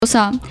छ।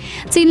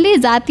 चीनले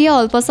जातीय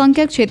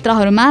अल्पसंख्यक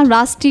क्षेत्रहरूमा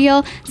राष्ट्रिय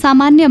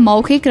सामान्य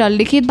मौखिक र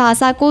लिखित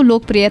भाषाको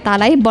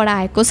लोकप्रियतालाई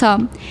बढाएको छ।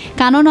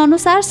 कानुन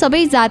अनुसार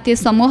सबै जातीय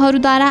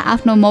समूहहरूद्वारा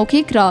आफ्नो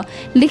मौखिक र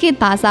लिखित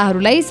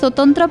भाषाहरूलाई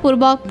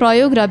स्वतन्त्रपूर्वक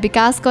प्रयोग र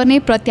विकास गर्ने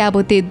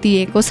प्रत्याभूति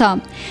दिएको छ,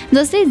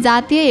 जसले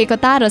जातीय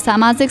एकता र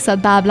सामाजिक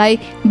सद्भावलाई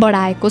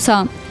बढाएको छ।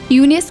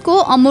 युनेस्को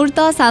अमूर्त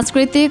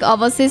सांस्कृतिक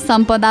अवशेष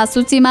सम्पदा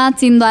सूचीमा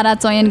चीनद्वारा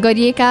चयन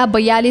गरिएका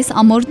 42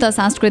 अमूर्त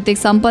सांस्कृतिक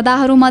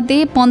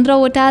सम्पदाहरूमध्ये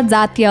 15वटा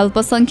जातीय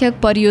अल्पसंख्यक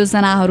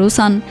परियोजनाहरू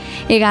छन्।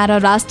 11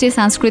 राष्ट्रिय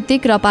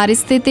सांस्कृतिक र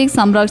पारिस्थितिक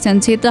संरक्षण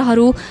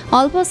क्षेत्रहरू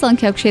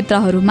अल्पसंख्यक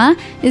क्षेत्रहरूमा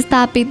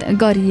स्थापित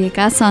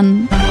गरिएका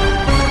छन्।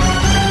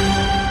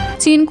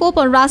 चीनको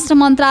परराष्ट्र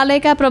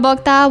मन्त्रालयका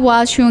प्रवक्ता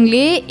वा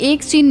छुङले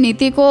एक चीन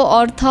नीतिको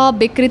अर्थ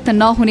विकृत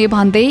नहुने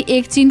भन्दै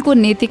एक चीनको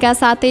नीतिका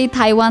साथै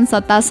थाइवान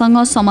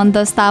सत्तासँग सम्बन्ध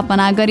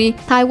स्थापना गरी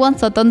थाइवान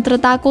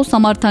स्वतन्त्रताको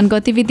समर्थन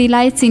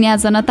गतिविधिलाई चीनिया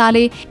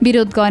जनताले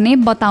विरोध गर्ने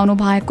बताउनु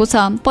भएको छ।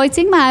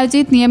 पैचिङमा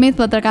आयोजित नियमित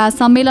पत्रकार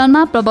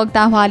सम्मेलनमा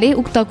प्रवक्ता वाले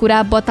उक्त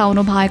कुरा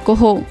बताउनु भएको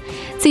हो।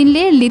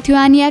 चीनले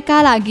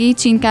लिथुआनियाका लागि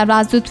चीनका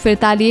राजदूत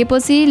फिर्ता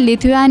लिएपछि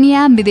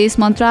लिथुआनिया विदेश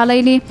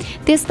मन्त्रालयले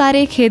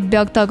त्यसबारे खेद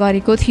व्यक्त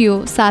गरेको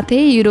थियो। साथै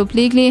युरोप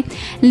लीगले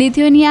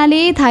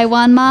लिथुआनियाले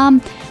थाइवानमा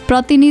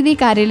प्रतिनिधि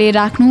कार्यालय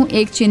राख्नु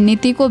एक चीन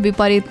नीतिको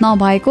विपरीत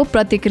नभएको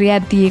प्रतिक्रिया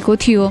दिएको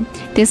थियो।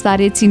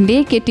 त्यसबारे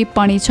चीनले के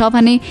टिप्पणी छ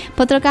भने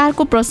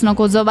पत्रकारको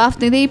प्रश्नको जवाफ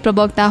दिँदै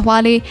प्रवक्ता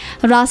वाले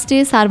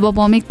राष्ट्रिय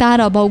सार्वभौमिकता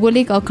र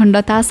भौगोलिक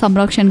अखण्डता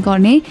संरक्षण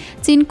गर्ने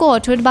चीनको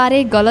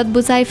अठोटबारे गलत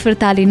बुझाइ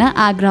फिर्ता लिन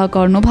आग्रह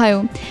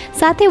गर्नुभयो।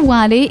 साथै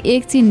उहाँले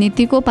एक चीन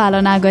नीतिको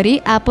पालना गरी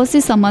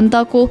आपसी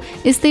सम्बन्धको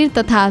स्थिर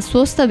तथा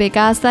स्वस्थ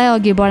विकासलाई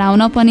अघि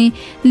बढाउन पनि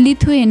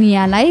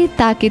लिथुएनियालाई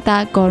ताकिद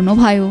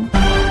गर्नुभयो।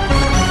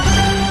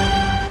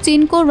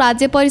 चीनको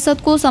राज्य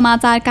परिषदको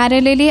समाचार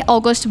कार्यालयले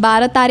अगस्त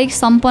 12 तारिक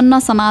सम्पन्न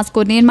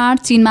समाजको निर्माण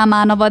चीनमा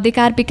मानव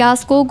अधिकार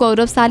विकासको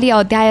गौरवशाली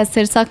अध्याय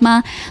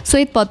शीर्षकमा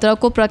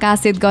श्वेतपत्रको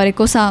प्रकाशित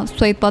गरेको छ।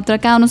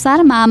 श्वेतपत्रका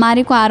अनुसार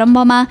महामारीको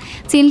आरम्भमा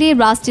चीनले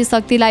राष्ट्रिय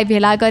शक्तिलाई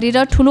भेला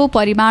गरेर ठूलो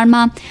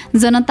परिमाणमा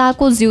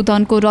जनताको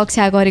जीवधनको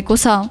रक्षा गरेको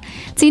छ।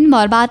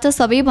 चीनभरबाट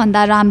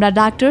सबैभन्दा राम्रा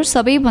डाक्टर,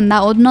 सबैभन्दा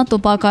उन्नत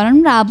उपकरण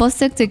र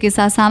आवश्यक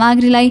चिकित्सा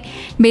सामग्रीलाई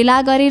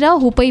भेला गरेर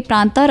हुपै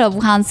प्रान्त र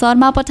वुहान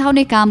शहरमा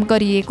पठाउने काम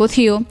गरिएको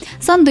थियो।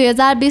 सन्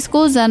 2020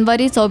 को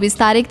जनवरी 24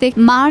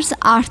 तारिकदेखि मार्च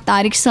 8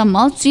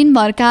 तारिकसम्म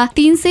चीनभरका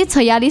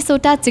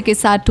 346वटा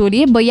चिकित्सा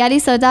टोली,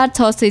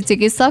 42,600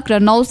 चिकित्सक र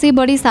 900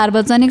 बढी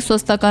सार्वजनिक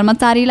स्वास्थ्य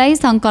कर्मचारीलाई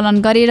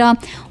सङ्कलन गरेर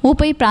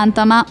हुपै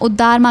प्रान्तमा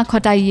उद्धारमा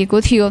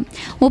खटाइएको थियो।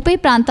 हुपै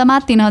प्रान्तमा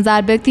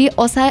 3000 व्यक्ति,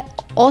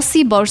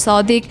 80 वर्ष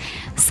अधिक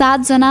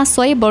 7 जना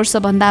 100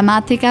 वर्षभन्दा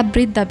माथिका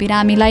वृद्ध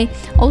बिरामीलाई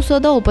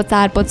औषध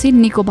उपचारपछि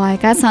निको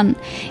भएका छन्।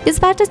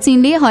 यसबाट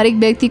चीनले हरेक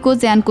व्यक्तिको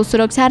ज्यानको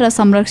सुरक्षा र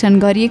संरक्षण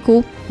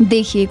गरिएको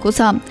देखिएको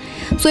छ।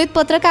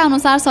 श्वेतपत्रका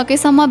अनुसार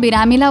सकेसम्म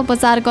बिरामीलाई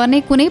उपचार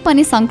गर्ने, कुनै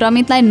पनि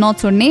संक्रमितलाई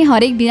नछोड्ने,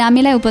 हरेक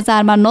बिरामीलाई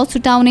उपचारमा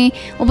नछुटाउने,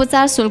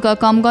 उपचार शुल्क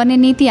कम गर्ने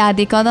नीति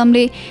आदि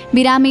कदमले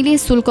बिरामीले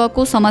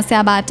शुल्कको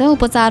समस्याबाट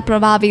उपचार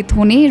प्रभावित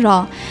हुने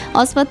र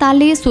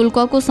अस्पतालले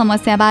शुल्कको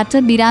समस्याबाट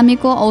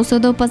बिरामीको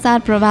औषधोपचार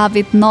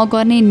प्रभावित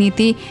नगर्ने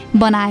नीति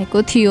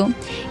बनाएको थियो।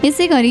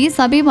 यसैगरी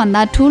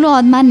सबैभन्दा ठूलो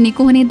हदमा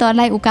निको हुने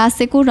दरलाई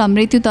उकासेको र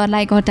मृत्यु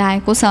दरलाई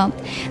घटाएको छ।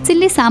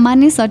 चीनले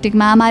सामान्य सटिक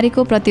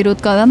महामारीको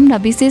प्रतिरोध कदम र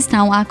विशेष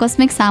ठाउँ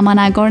आकस्मिक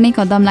सामना गर्ने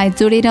कदमलाई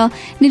जोडेर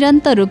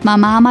निरन्तर रूपमा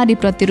महामारी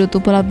प्रतिरोध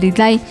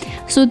उपलब्धिलाई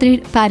सुदृढ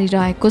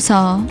पारिरहेको छ।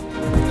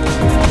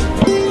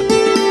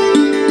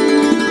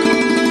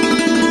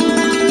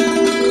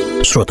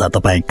 श्रोता,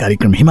 तपाईँ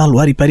कार्यक्रम हिमाल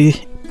वारी पारी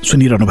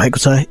सुनिरहनु भएको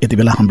छ। यति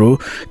बेला हाम्रो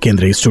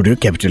केन्द्रीय स्टुडियो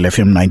क्यापिटल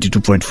एफएम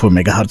 92.4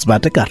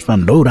 मेगाहर्जबाट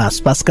काठमाडौँ र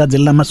आसपासका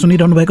जिल्लामा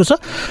सुनिरहनु भएको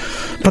छ।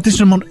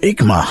 प्रदेश नम्बर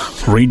 1 मा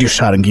रेडियो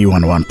सारङ्गी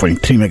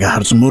 101.3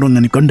 मेगाहर्ज, मोरङ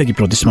अनि गण्डकी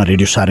प्रदेशमा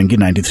रेडियो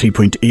सारङ्गी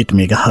 93.8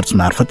 मेगाहर्ज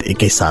मार्फत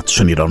एकैसाथ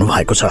सुनिरहनु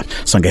भएको छ।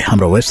 सँगै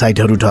हाम्रो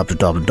वेबसाइटहरू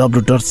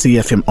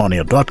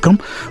www.cfmonair.com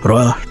र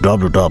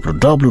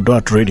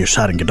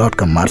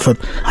www.radiosarangi.com मार्फत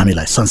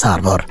हामीलाई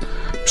संसारभर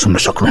सुन्न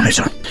सक्नुहुनेछ।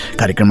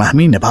 कार्यक्रममा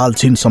हामी नेपाल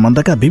चीन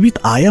सम्बन्धका विविध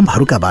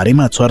आयामहरूका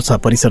बारेमा चर्चा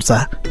परिचर्चा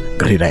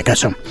गरिरहेका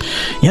छौँ।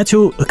 यहाँ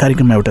छेउ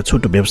कार्यक्रममा एउटा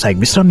छोटो व्यावसायिक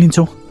विश्राम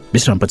लिन्छौँ।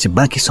 विश्रामपछि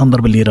बाँकी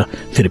सन्दर्भ लिएर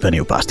फेरि पनि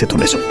उपस्थित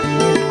हुनेछौँ।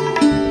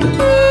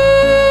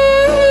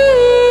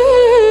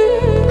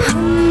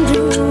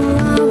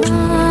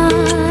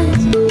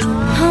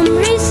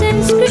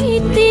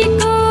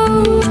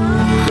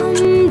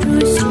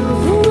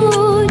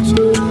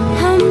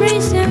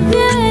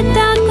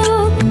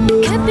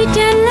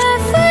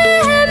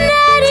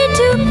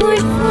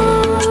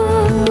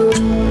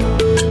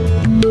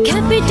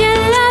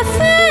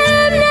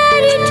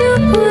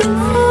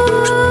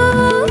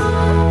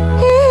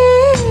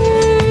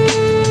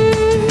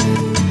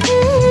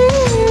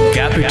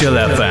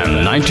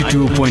 FM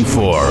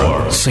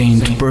 92.4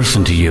 Saint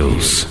Person to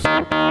use.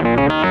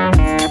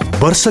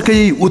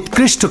 वर्षकै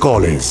उत्कृष्ट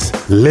कलेज,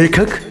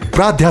 लेखक,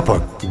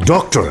 प्राध्यापक,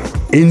 डाक्टर,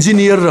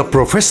 इन्जिनियर र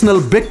प्रोफेसनल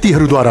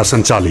व्यक्तिहरूद्वारा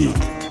सञ्चालित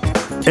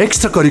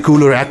एक्स्ट्रा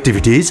करिकुलर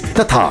एक्टिभिटिज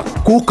तथा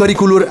को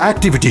करिकुलर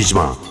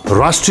एक्टिभिटिजमा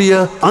राष्ट्रिय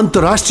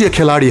अन्तर्राष्ट्रिय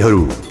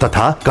खेलाडीहरू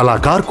तथा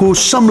कलाकारको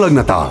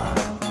संलग्नता,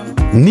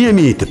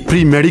 नियमित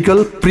प्री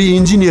मेडिकल, प्री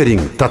इन्जिनियरिङ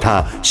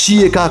तथा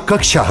सीए का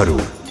कक्षाहरू।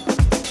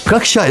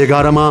 कक्षा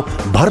 11 मा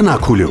भर्ना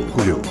खुल्यो।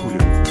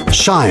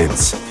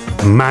 साइन्स,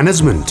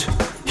 म्यानेजमेन्ट,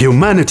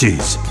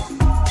 ह्युम्यानिटिज,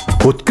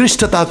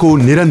 उत्कृष्टताको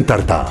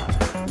निरन्तरता।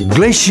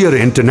 Glacier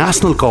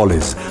international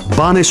college,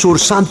 Baneshwor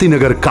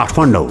Shantinagar,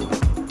 Kathmandu.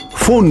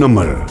 Phone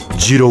number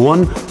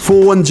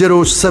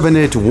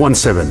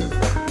 0141078117,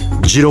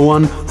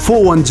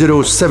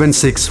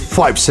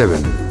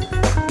 0141076657।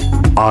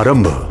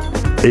 आरम्भ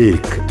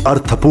एक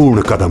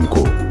अर्थपूर्ण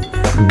कदमको।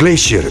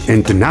 Glacier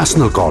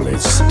international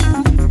college.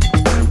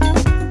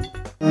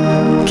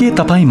 के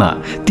तपाईमा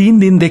 3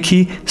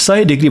 दिनदेखि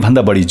 100 डिग्री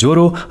भन्दा बढी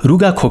ज्वरो,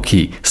 रुगा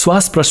खोकी,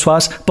 श्वास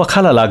प्रश्वास,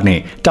 पखाला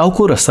लाग्ने,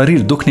 टाउको र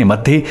शरीर दुख्ने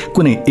मध्ये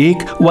कुनै एक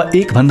वा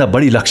एक भन्दा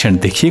बढी लक्षण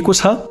देखिएको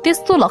छ?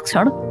 त्यस्तो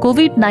लक्षण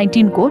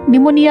कोभिड-19 को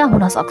निमोनिया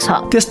हुन सक्छ।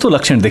 त्यस्तो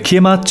लक्षण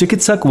देखिएमा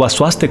चिकित्सक वा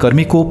स्वास्थ्य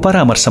कर्मीको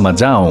परामर्शमा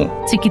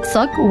जाऔं।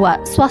 चिकित्सक वा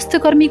स्वास्थ्य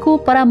कर्मीको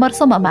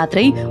परामर्शमा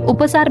मात्रै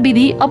उपचार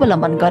विधि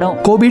अवलम्बन गरौं।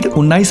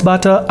 कोभिड-19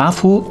 बाट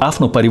आफू,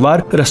 आफ्नो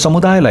परिवार र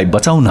समुदायलाई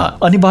बचाउन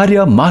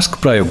अनिवार्य मास्क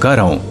प्रयोग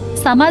गरौं।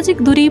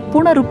 सामाजिक दूरी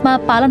पूर्ण रूपमा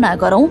पालना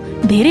गरौं।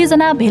 धेरै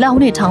जना भेला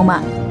हुने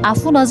ठाउँमा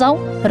आफू नजाऊ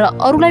र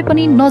अरूलाई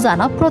पनि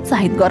नजान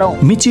प्रोत्साहित गरौं।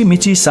 मिची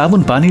मिची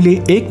साबुन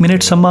पानीले 1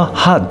 मिनेटसम्म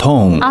हात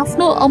धौं।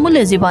 आफ्नो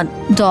अमूल्य जीवन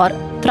डर,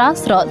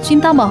 त्रास र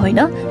चिन्तामा होइन,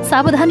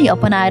 सावधानी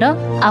अपनाएर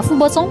आफू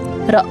बचौं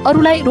र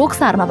अरूलाई रोग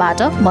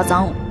सार्नबाट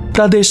बचाऊ।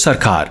 प्रदेश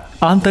सरकार,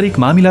 आन्तरिक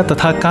मामिला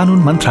तथा कानून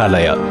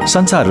मन्त्रालय,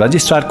 संचार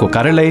रजिस्ट्रारको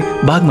कार्यालय,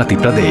 बागमती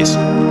प्रदेश।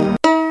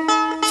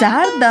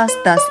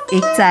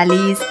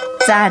 4-10-10-41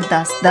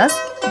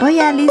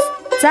 4-10-10-42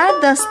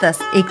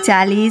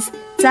 4-10-10-41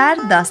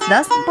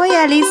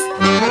 4-10-10-42।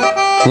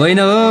 होइन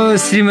हो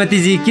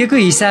श्रीमतीजी, के को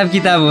हिसाब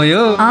किताब हो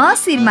यो?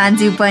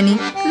 श्रीमानज्यू पनि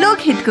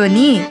लोकहितको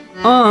नि।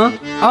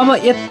 अब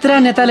यत्रा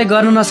नेताले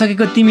गर्न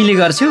नसकेको तिमीले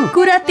गर्छौ?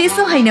 कुरा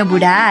त्यसो होइन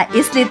बुढा,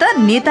 यसले त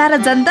नेता र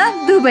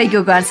जनता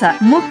दुवैको गर्छ।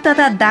 मुख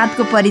तथा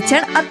दाँतको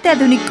परीक्षण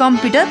अत्याधुनिक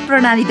कम्प्युटर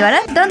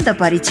प्रणालीद्वारा दन्त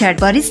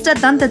परीक्षण, वरिष्ठ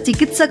दन्त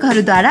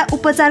चिकित्सकहरूद्वारा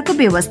उपचारको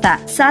व्यवस्था,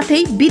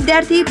 साथै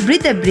विद्यार्थी,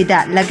 वृद्ध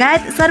वृद्धा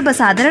लगायत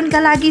सर्वसाधारणका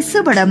लागि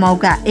सुवर्ण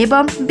मौका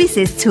एवं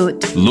विशेष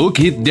छुट।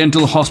 लोकहित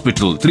डेन्टल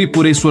हस्पिटल,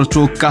 त्रिपुरेश्वर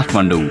चोक,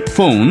 Kathmandu.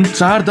 Phone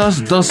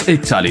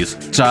 410-1041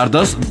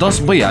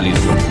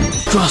 410-1042।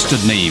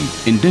 Trusted name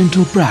in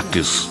dental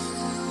practice.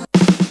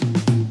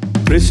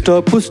 पृष्ठ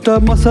पुष्ट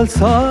मसल छ,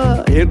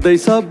 हेर्दै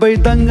सबै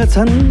दङ्ग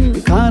छन्।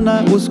 खाना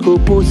उसको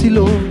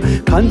पोसिलो,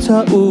 खान्छ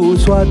ऊ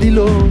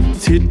स्वादिलो।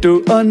 छिटो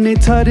अनि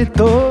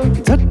छरितो,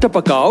 झट्ट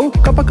पकाऊ,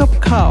 कप कप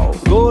खाऊ।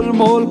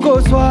 गोलमोलको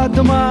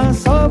स्वादमा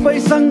सबै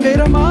सँगै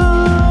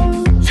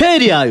रमाऊ।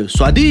 फेरि आयो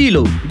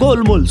स्वादिलो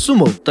गोलमोल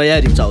सुमो,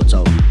 तयारी चाउ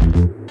चाउ।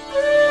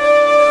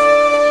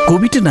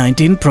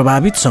 कोभिड-19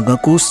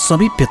 प्रभावितसँगको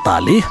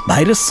समीप्यताले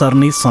भाइरस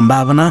सर्ने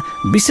सम्भावना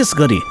विशेष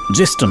गरी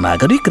ज्येष्ठ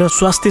नागरिक र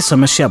स्वास्थ्य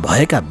समस्या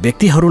भएका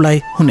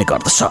व्यक्तिहरूलाई हुने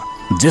गर्दछ।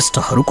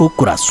 ज्येष्ठहरूको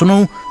कुरा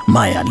सुनौं,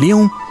 माया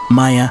लियौं,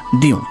 माया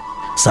दियौं।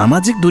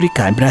 सामाजिक दूरी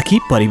कायम राखी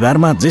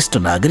परिवारमा ज्येष्ठ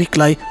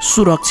नागरिकलाई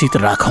सुरक्षित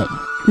राखौं।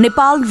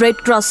 Nepal red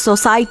cross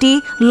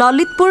society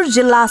Lalitpur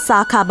जिल्ला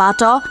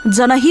शाखाबाट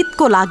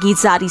जनहितको लागि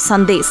जारी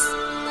सन्देश।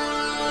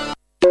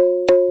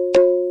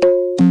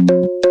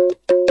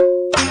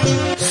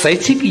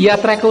 शैक्षिक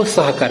यात्राको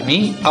सहकर्मी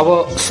अब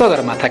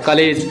Sagarmatha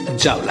college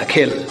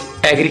Jawalakhel.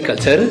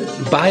 Agriculture,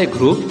 bio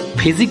group,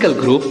 physical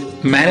group,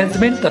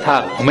 management तथा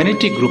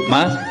ह्युमेनिटी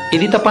ग्रुपमा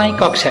यदि तपाईँ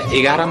कक्षा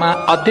 11 मा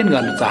अध्ययन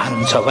गर्न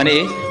चाहनुहुन्छ भने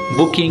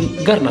बुकिङ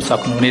गर्न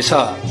सक्नुहुनेछ।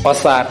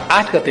 असार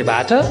 8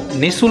 गतेबाट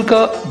निशुल्क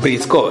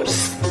ब्रिज कोर्स।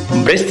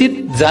 विस्तृत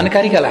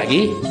जानकारीका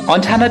लागि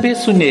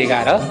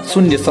 9801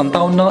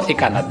 057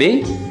 91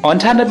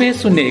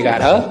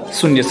 9801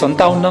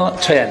 057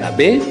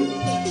 96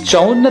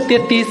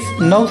 5433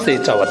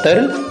 974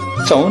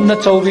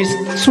 5424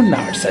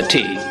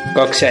 068।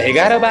 कक्षा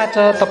 11 बाट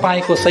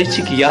तपाईको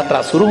शैक्षिक यात्रा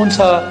सुरु हुन्छ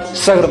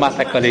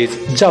सगरमाथा कलेज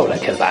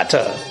जावलाखेलबाट।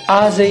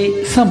 आजै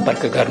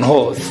सम्पर्क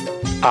गर्नुहोस्,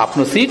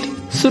 आफ्नो सिट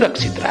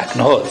सुरक्षित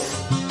राख्नुहोस्।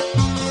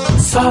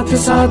 साथ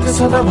साथ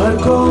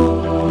सदाभरको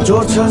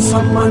जोड्छ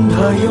सम्बन्ध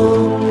यो,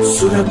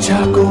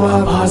 सुरक्षाको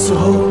आभास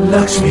हो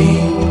लक्ष्मी।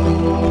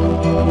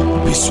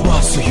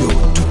 विश्वास यो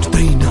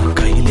टुट्दैन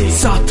कहिले,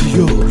 साथ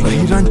यो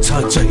रहिरहन्छ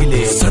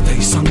जहिले।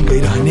 सधैँ सँगै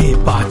रहने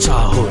बाचा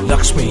हो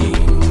लक्ष्मी।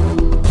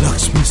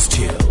 लक्ष्मी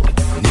स्टिल,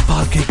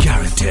 नेपालकै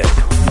ग्यारेन्टेड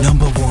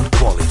नम्बर 1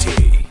 क्वालिटी।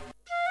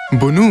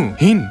 बुनु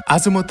हिन,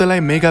 आज म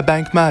तँलाई मेगा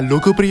ब्याङ्कमा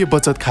लोकप्रिय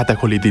बचत खाता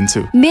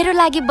खोलिदिन्छु। मेरो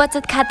लागि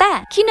बचत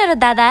खाता? किन र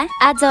दादा,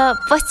 आज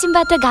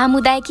पश्चिमबाट घाम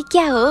उदाए कि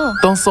क्या हो?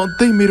 तँ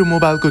सधैँ मेरो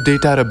मोबाइलको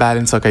डेटा र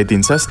ब्यालेन्स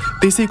सकाइदिन्छस्,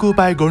 त्यसैको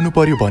उपाय गर्नु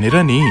पर्यो भनेर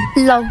नि।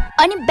 लौ,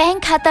 अनि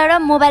ब्याङ्क खाता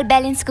र मोबाइल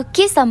ब्यालेन्सको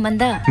के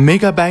सम्बन्ध?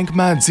 मेगा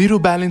ब्याङ्कमा 0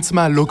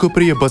 ब्यालेन्समा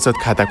लोकप्रिय बचत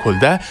खाता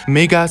खोल्दा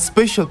मेगा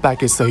स्पेशल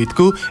प्याकेज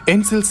सहितको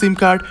एनसेल सिम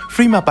कार्ड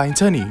फ्रीमा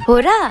पाइन्छ नि। हो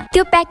र?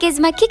 त्यो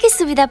प्याकेजमा के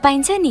सुविधा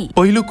पाइन्छ नि?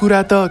 पहिलो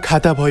कुरा त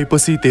खाता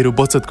भएपछि तेरो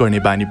बचत गर्ने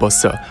बानी बस्छ।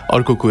 बस्छ।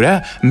 अर्को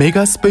कुरा,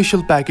 मेगा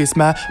स्पेशल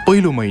प्याकेजमा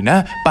पहिलो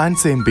महिना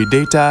 500 MB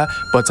data,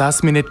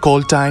 50 minute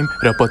call time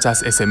र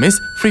 50 SMS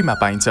फ्रीमा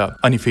पाइन्छ।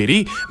 अनि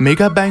फेरि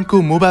मेगा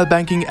ब्याङ्कको मोबाइल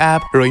ब्याङ्किङ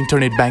एप र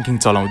इन्टरनेट ब्याङ्किङ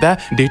चलाउँदा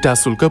डेटा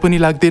शुल्क पनि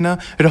लाग्दैन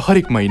र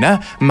हरेक महिना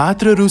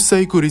मात्र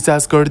रु100 को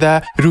रिचार्ज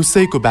गर्दा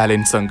रु100 को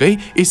ब्यालेन्ससँगै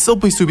यी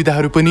सबै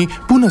सुविधाहरू पनि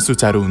पुनः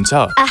सुचारू हुन्छ।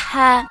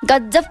 आहा,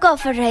 गजबको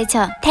अफर रहेछ।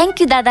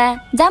 थ्याङ्क यू दादा।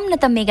 जाम न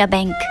त मेगा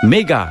ब्याङ्क।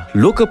 मेगा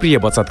लोकप्रिय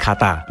बचत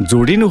खाता,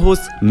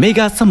 जोडिनुहोस्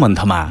मेगा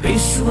सम्बन्धमा।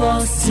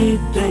 विश्वास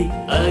जित्दै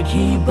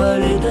अघि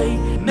बढ्दै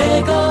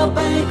मेगा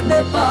ब्याङ्क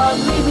नेपाल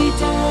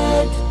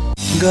लिमिटेड।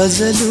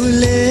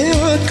 गजलुले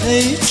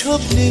आँखै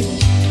छोप्ने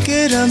के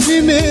राम्री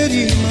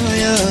मेरी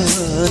माया।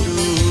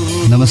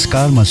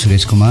 नमस्कार, म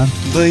सुरेश कुमार।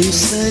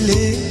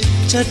 बैसले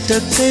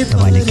चटक्कै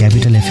तपाईले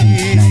क्यापिटल FM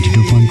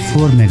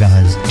 92.4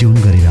 मेगाहर्ज ट्युन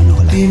गरिरहनु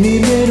होला। तिमी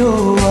मेरो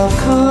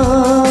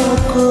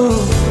आँखाको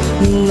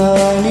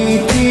नानी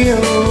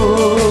थियो,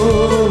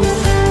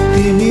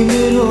 तिमी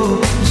मेरो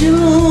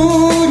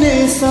जिउने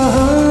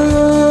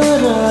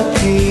सहारा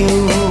थियो।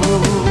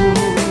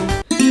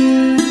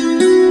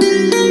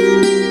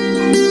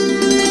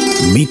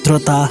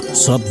 मित्रता,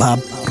 सद्भाव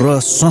र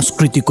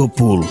संस्कृतिको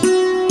पुल।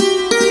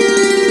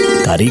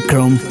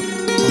 कार्यक्रम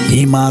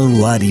हिमाल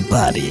वारी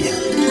पारी।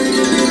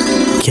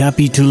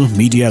 क्यापिटल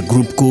मिडिया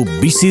ग्रुपको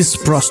विशेष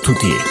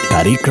प्रस्तुति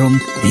कार्यक्रम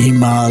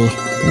हिमाल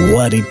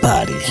वारी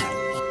पारी।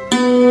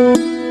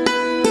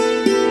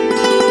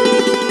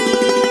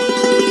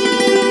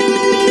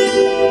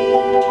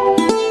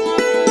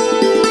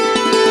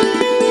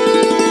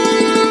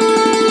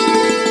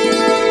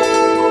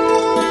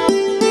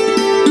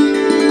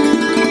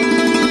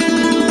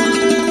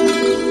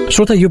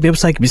 श्रोता, यो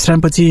व्यावसायिक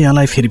विश्रामपछि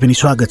यहाँलाई फेरि पनि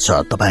स्वागत छ।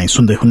 तपाईँ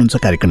सुन्दै हुनुहुन्छ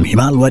कार्यक्रम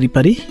हिमाल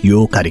वारिपारी।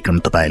 यो कार्यक्रम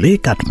तपाईँले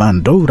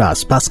काठमाडौँ र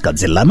आसपासका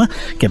जिल्लामा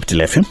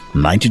क्यापिटल FM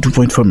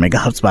 92.4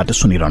 मेगाहर्जबाट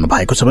सुनिरहनु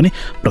भएको छ भने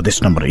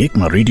प्रदेश नम्बर 1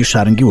 मा रेडियो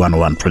सारङ्गी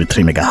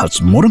 101.3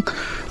 मेगाहर्ज मोरङ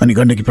अनि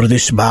गण्डकी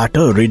प्रदेशबाट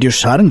रेडियो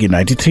सारङ्गी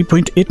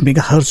 93.8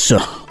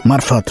 मेगाहर्ज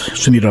मार्फत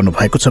सुनिरहनु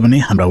भएको छ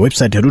भने हाम्रा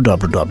वेबसाइटहरू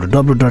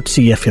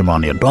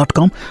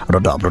www.cfmonair.com र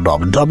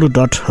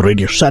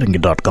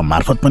www.radiosarangi.com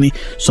मार्फत पनि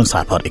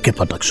संसारभर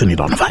एकैपटक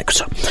सुनिरहनु भएको छ।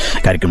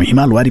 कार्यक्रम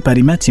हिमाल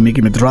वारिपारीमा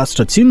छिमेकी मित्र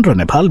राष्ट्र चीन र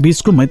नेपाल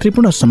बीचको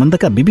मैत्रीपूर्ण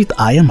सम्बन्धका विविध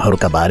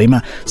आयामहरूका बारेमा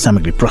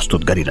सामग्री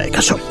प्रस्तुत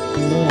गरिरहेका छौं।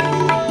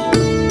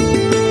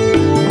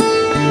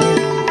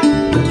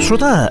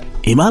 श्रोता,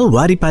 हिमाल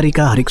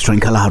वारिपारीका हरेक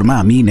श्रृङ्खलाहरूमा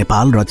हामी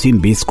नेपाल र चीन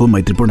बीचको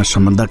मैत्रीपूर्ण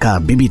सम्बन्धका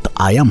विविध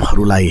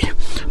आयामहरूलाई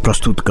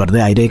प्रस्तुत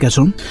गर्दै आइरहेका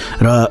छौं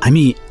र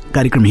हामी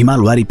कार्यक्रम हिमाल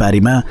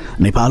वारिपारीमा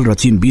नेपाल र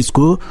चीन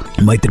बीचको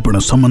मैत्रीपूर्ण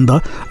सम्बन्ध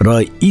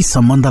र यी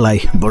सम्बन्धलाई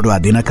बढावा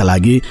दिनका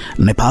लागि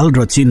नेपाल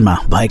र चीनमा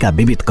भएका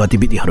विविध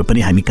गतिविधिहरू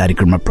पनि हामी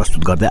कार्यक्रममा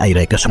प्रस्तुत गर्दै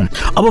आइरहेका छौं।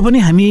 अब पनि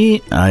हामी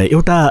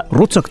एउटा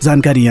रोचक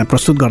जानकारी यहाँ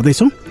प्रस्तुत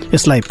गर्दैछौं।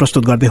 यसलाई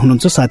प्रस्तुत गर्दै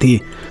हुनुहुन्छ साथी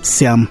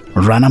श्याम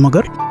राणा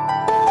मगर।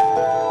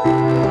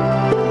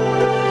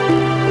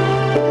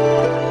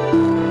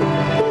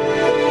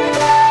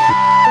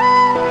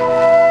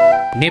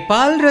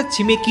 नेपाल र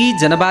छिमेकी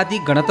जनवादी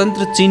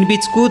गणतन्त्र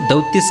चीनबीचको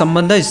दौत्य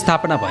सम्बन्ध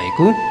स्थापना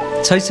भएको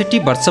 66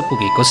 वर्ष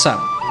पुगेको छ।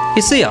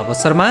 यसै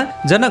अवसरमा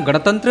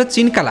जनगणतन्त्र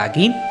चीनका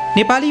लागि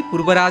नेपाली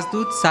पूर्व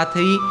राजदूत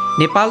साथै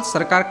नेपाल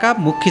सरकारका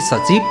मुख्य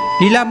सचिव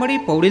लीलामणि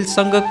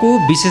पौडेलसँगको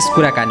विशेष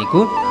कुराकानीको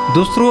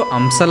दोस्रो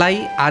अंशलाई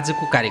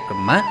आजको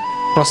कार्यक्रममा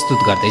प्रस्तुत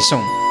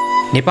गर्दैछौँ।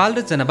 नेपाल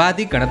र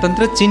जनवादी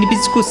गणतन्त्र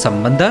चीनबीचको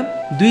सम्बन्ध,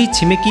 दुई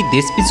छिमेकी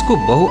देशबीचको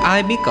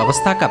बहुआयामिक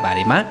अवस्थाका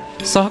बारेमा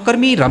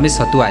सहकर्मी रमेश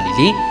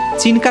हतुवालीले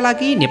चीनका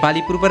लागि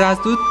नेपाली पूर्व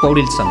राजदूत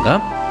पौडेलसँग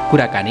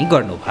कुराकानी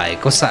गर्नु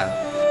भएको छ।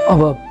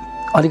 अब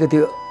अलिकति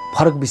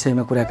फरक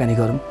विषयमा कुराकानी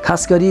गरौँ।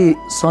 खास गरी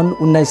सन्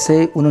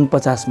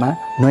 1949 मा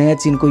नयाँ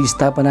चीनको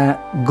स्थापना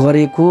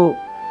गरेको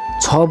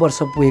 6 वर्ष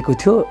पुगेको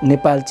थियो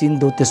नेपाल चीन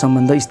दौत्य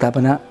सम्बन्ध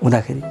स्थापना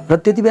हुँदाखेरि। र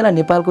त्यति बेला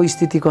नेपालको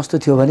स्थिति कस्तो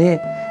थियो भने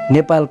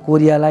नेपाल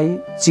कोरियालाई,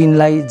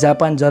 चीनलाई,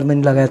 जापान,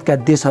 जर्मनी लगायतका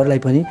देशहरूलाई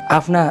पनि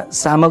आफ्ना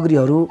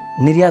सामग्रीहरू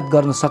निर्यात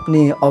गर्न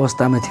सक्ने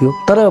अवस्थामा थियो।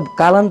 तर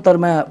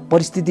कालान्तरमा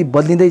परिस्थिति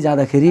बदलिँदै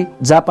जाँदाखेरि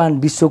जापान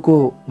विश्वको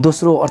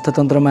दोस्रो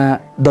अर्थतन्त्रमा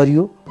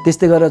दरियो,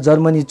 त्यस्तै गरेर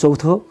जर्मनी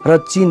चौथो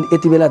र चीन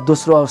यति बेला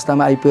दोस्रो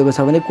अवस्थामा आइपुगेको छ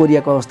भने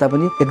कोरियाको अवस्था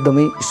पनि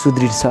एकदमै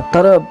सुदृढ छ।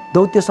 तर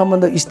दौत्य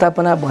सम्बन्ध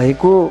स्थापना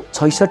भएको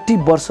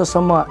 66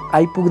 वर्षसम्म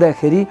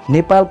आइपुग्दाखेरि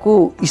नेपालको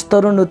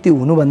स्तरोन्नति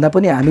हुनुभन्दा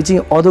पनि हामी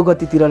चाहिँ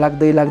अधोगतितिर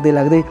लाग्दै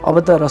अब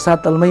त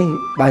रसातलमै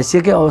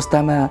भाइसकेकै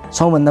अवस्थामा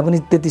छौँ भन्दा पनि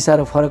त्यति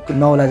साह्रो फरक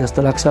नहोला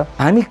जस्तो लाग्छ।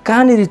 हामी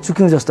कहाँनिर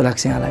चुक्यौँ जस्तो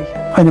लाग्छ यहाँलाई?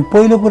 होइन,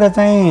 पहिलो कुरा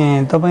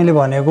चाहिँ तपाईँले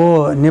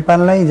भनेको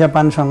नेपाललाई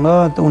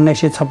जापानसँग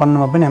 1956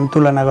 मा पनि हामी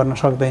तुलना गर्न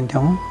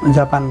सक्दैनथ्यौँ।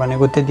 जापान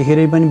भनेको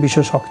त्यतिखेरै पनि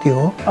विश्व शक्ति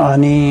हो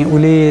अनि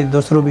उसले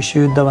दोस्रो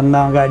विश्वयुद्धभन्दा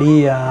अगाडि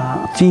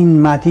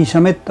चीनमाथि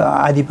समेत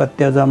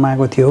आधिपत्य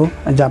जमाएको थियो।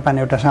 जापान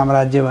एउटा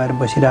साम्राज्य भएर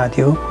बसिरहेको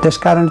थियो।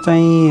 त्यसकारण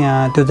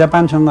चाहिँ त्यो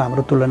जापानसँग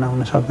हाम्रो तुलना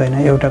हुन सक्दैन,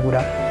 एउटा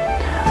कुरा।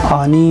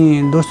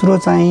 अनि दोस्रो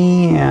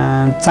चाहिँ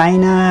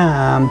चाइना,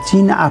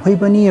 चीन आफै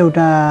पनि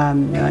एउटा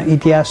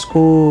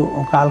इतिहासको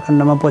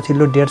कालखण्डमा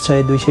पछिल्लो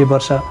 150-200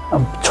 वर्ष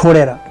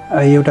छोडेर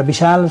एउटा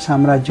विशाल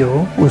साम्राज्य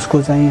हो,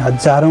 उसको चाहिँ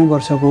हजारौँ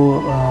वर्षको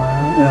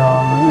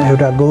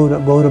एउटा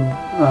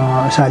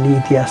गौरवशाली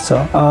इतिहास छ।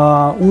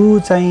 ऊ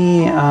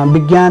चाहिँ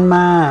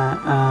विज्ञानमा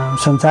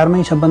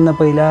संसारमै सबभन्दा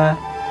पहिला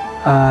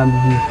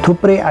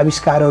थुप्रै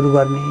आविष्कारहरू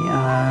गर्ने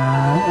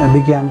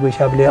विज्ञानको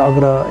हिसाबले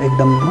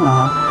एकदम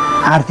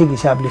आर्थिक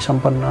हिसाबले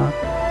सम्पन्न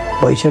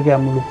भइसकेका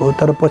मुलुक हो।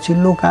 तर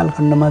पछिल्लो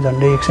कालखण्डमा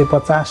झन्डै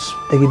 150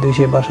 देखि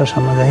 200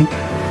 वर्षसम्म चाहिँ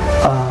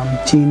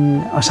चीन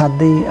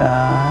असाध्यै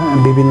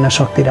विभिन्न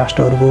शक्ति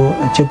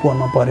राष्ट्रहरूको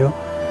चेपुवामा पर्यो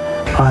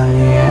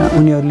अनि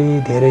उनीहरूले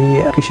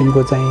धेरै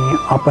किसिमको चाहिँ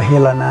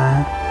अपहेलना,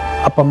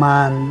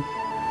 अपमान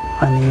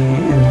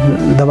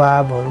अनि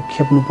दबावहरू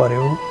खेप्नु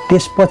पर्यो।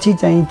 त्यसपछि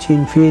चाहिँ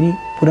चीन फेरि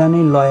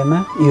पुरानै लयमा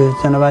यो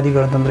जनवादी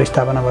गणतन्त्र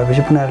स्थापना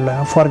भएपछि पुनः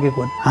लयमा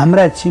फर्केको हो।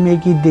 हाम्रा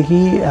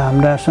छिमेकीदेखि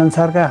हाम्रा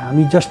संसारका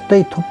हामी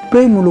जस्तै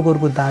थुप्रै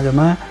मुलुकहरूको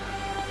दाँजोमा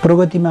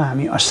प्रगतिमा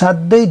हामी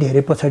असाध्यै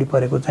धेरै पछाडि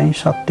परेको चाहिँ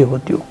सत्य हो।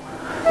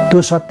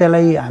 त्यो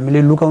सत्यलाई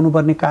हामीले लुकाउनु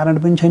पर्ने कारण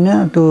पनि छैन,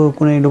 त्यो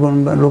कुनै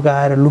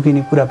लुकाएर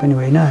लुकिने कुरा पनि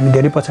होइन। हामी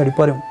धेरै पछाडि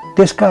पऱ्यौँ।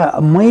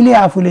 त्यसका मैले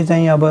आफूले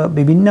चाहिँ अब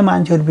विभिन्न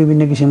मान्छेहरू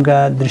विभिन्न किसिमका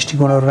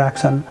दृष्टिकोणहरू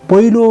राख्छन्।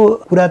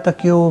 पहिलो कुरा त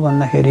के हो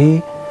भन्दाखेरि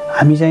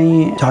हामी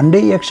चाहिँ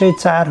झन्डै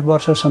 104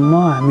 वर्षसम्म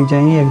हामी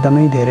चाहिँ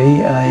एकदमै धेरै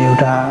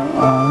एउटा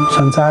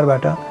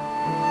संसारबाट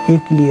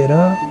एक्लिएर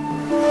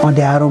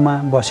अँध्यारोमा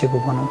बसेको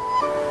भनौँ।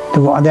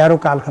 त्यो अँध्यारो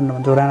कालखण्डमा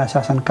जो राणा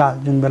शासन काल,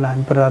 जुन बेला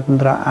हामी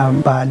प्रजातन्त्र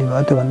बहाली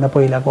भयो त्योभन्दा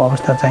पहिलाको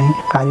अवस्था चाहिँ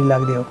काली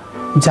लाग्दै हो,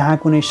 जहाँ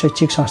कुनै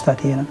शैक्षिक संस्था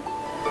थिएन।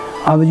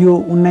 अब यो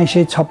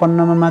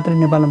 1956मा मात्रै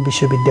नेपालमा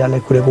विश्वविद्यालय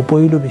खुलेको,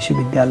 पहिलो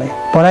विश्वविद्यालय।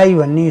 पढाइ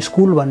भन्ने,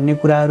 स्कुल भन्ने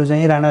कुराहरू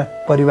चाहिँ राणा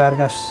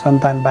परिवारका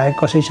सन्तान बाहेक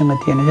कसैसँग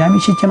थिएन। हामी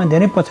शिक्षामा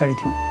धेरै पछाडि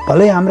थियौँ।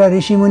 भलै हाम्रा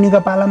ऋषिमुनिका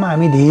पालामा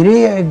हामी धेरै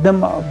एकदम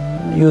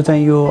यो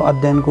चाहिँ यो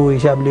अध्ययनको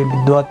हिसाबले,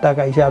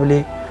 विद्वत्ताका हिसाबले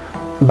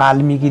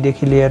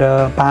वाल्मीकिदेखि लिएर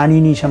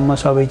पाणिनीसम्म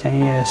सबै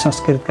चाहिँ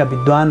संस्कृतका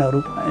विद्वानहरू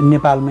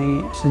नेपालमै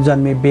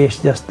जन्मे,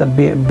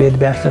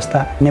 वेदव्यास जस्ता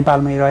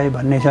नेपालमै रहे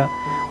भन्ने छ।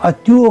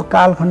 त्यो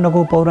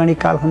कालखण्डको, पौराणिक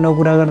कालखण्डको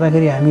कुरा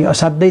गर्दाखेरि हामी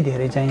असाध्यै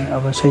धेरै चाहिँ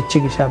अब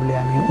शैक्षिक हिसाबले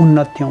हामी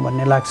उन्नत थियौँ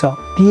भन्ने लाग्छ।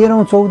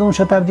 13औं 14औं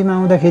शताब्दीमा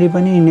आउँदाखेरि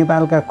पनि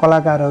नेपालका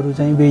कलाकारहरू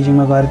चाहिँ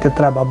बेजिङमा गएर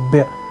त्यत्रा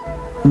भव्य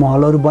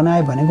महलहरू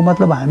बनाए भनेको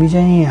मतलब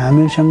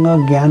हामीसँग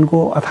ज्ञानको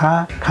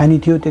अथाह खानी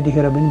थियो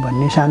त्यतिखेर पनि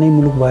भन्ने। सानै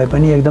मुलुक भए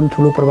पनि एकदम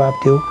ठुलो प्रभाव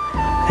थियो।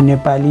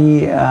 नेपाली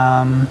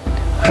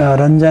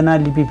रञ्जना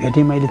लिपि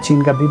भेटेँ मैले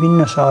चीनका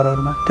विभिन्न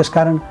सहरहरूमा,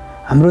 त्यसकारण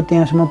हाम्रो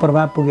त्यहाँसम्म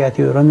प्रभाव पुगेको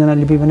थियो। रञ्जना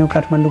लिपि पनि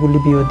काठमाडौँको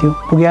लिपि हो, त्यो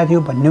पुगेको थियो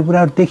भन्ने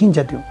कुराहरू देखिन्छ।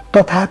 त्यो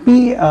तथापि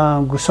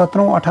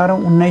 17औं 18औं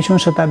 19औं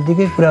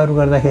शताब्दीकै कुराहरू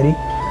गर्दाखेरि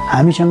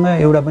हामीसँग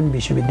एउटा पनि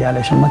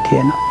विश्वविद्यालयसम्म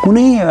थिएन।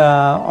 कुनै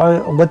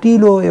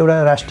गतिलो एउटा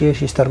राष्ट्रिय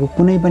स्तरको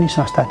कुनै पनि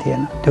संस्था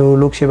थिएन। त्यो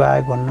लोकसेवा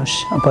आयोग भन्नुहोस्,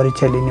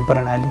 परीक्षा लिने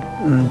प्रणाली,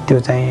 त्यो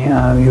चाहिँ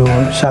यो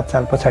 7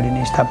 साल पछाडि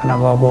नै स्थापना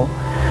भएको।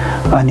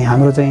 अनि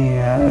हाम्रो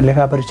चाहिँ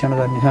लेखा परीक्षण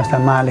गर्ने संस्था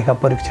महालेखा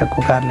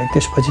परीक्षकको कार्यालय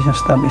त्यसपछि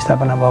संस्था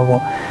स्थापना भएको।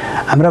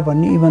 हाम्रा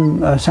भन्ने इभन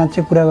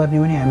साँच्चै कुरा गर्ने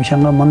भने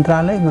हामीसँग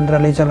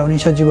मन्त्रालय चलाउने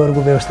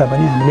सचिवहरूको व्यवस्था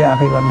पनि हामीले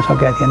आफै गर्न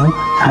सकेका थिएनौँ।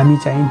 हामी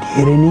चाहिँ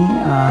धेरै नै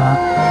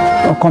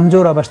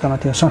कमजोर अवस्थामा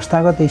थियौँ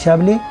संस्थागत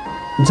हिसाबले,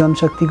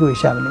 जनशक्तिको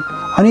हिसाबले।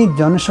 अनि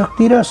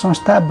जनशक्ति र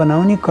संस्था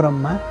बनाउने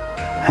क्रममा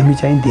हामी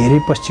चाहिँ धेरै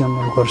पश्चिम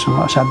मुलुकहरूसँग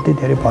असाध्यै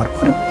धेरै भर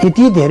पऱ्यौँ।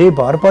 यति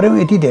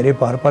धेरै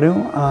भर पऱ्यौँ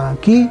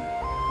कि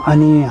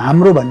अनि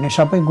हाम्रो भन्ने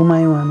सबै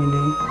गुमायौँ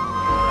हामीले।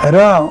 र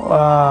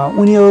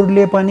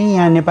उनीहरूले पनि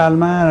यहाँ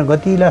नेपालमा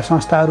गतिला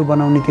संस्थाहरू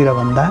बनाउनेतिर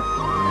भन्दा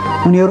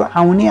उनीहरू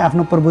आउने,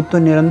 आफ्नो प्रभुत्व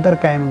निरन्तर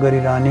कायम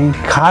गरिरहने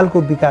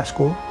खालको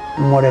विकासको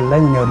मोडेललाई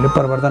उनीहरूले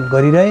प्रवर्तन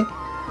गरिरहे।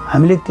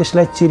 हामीले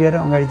त्यसलाई चिरेर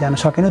अगाडि जान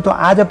सकेनौँ। त्यो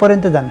आज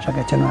पर्यन्त जान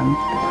सकेका छैनौँ। हामी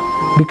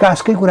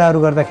विकासकै कुराहरू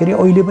गर्दाखेरि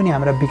अहिले पनि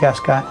हाम्रा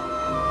विकासका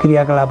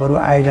क्रियाकलापहरू,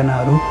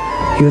 आयोजनाहरू,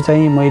 यो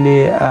चाहिँ मैले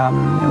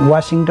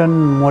वासिङटन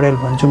मोडेल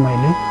भन्छु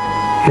मैले,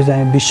 यो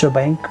चाहिँ विश्व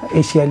ब्याङ्क,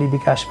 एसियाली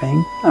विकास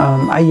ब्याङ्क,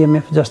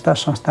 IMF जस्ता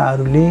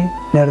संस्थाहरूले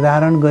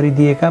निर्धारण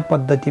गरिदिएका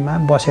पद्धतिमा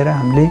बसेर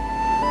हामीले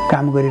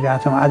काम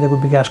गरिरहेछौँ। आजको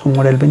विकासको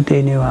मोडेल पनि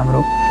त्यही नै हो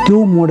हाम्रो। त्यो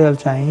मोडेल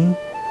चाहिँ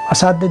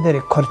असाध्यै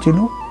धेरै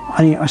खर्चिलो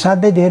अनि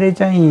असाध्यै धेरै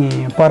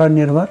चाहिँ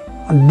परनिर्भर,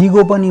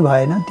 दिगो पनि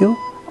भएन त्यो।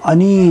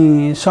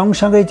 अनि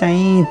सँगसँगै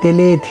चाहिँ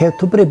त्यसले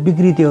थुप्रै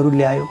विकृतिहरू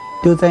ल्यायो।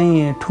 त्यो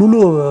चाहिँ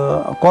ठुलो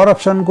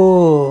करप्सनको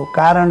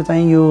कारण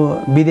चाहिँ यो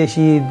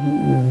विदेशी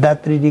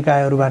दात्री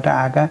निकायहरूबाट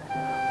आएका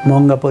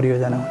महँगा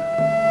परियोजना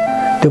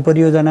हुन्। त्यो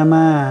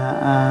परियोजनामा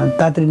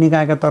दात्री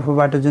निकायका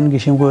तर्फबाट जुन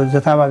किसिमको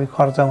जथाभावी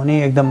खर्च हुने,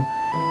 एकदम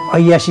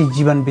ऐयासी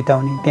जीवन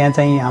बिताउने, त्यहाँ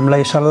चाहिँ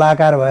हामीलाई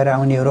सल्लाहकार भएर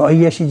आउनेहरू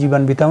ऐयासी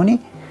जीवन बिताउने,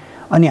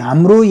 अनि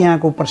हाम्रो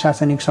यहाँको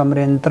प्रशासनिक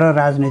संयन्त्र,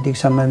 राजनैतिक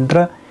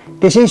संयन्त्र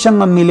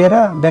त्यसैसँग मिलेर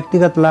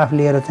व्यक्तिगत लाभ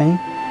लिएर चाहिँ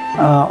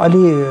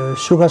अलि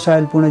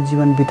सुखसयलपूर्ण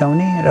जीवन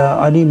बिताउने र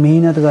अलि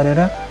मेहनत गरेर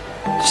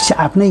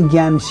आफ्नै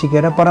ज्ञान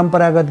सिकेर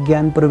परम्परागत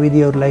ज्ञान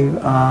प्रविधिहरूलाई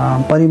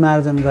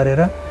परिमार्जन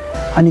गरेर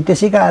अनि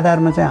त्यसैका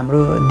आधारमा चाहिँ हाम्रो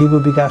दिगो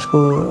विकासको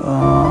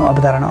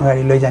अवधारणा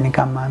अगाडि लैजाने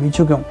काममा हामी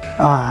चुक्यौँ।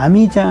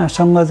 हामी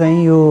सँग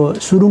चाहिँ यो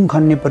सुरुङ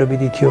खन्ने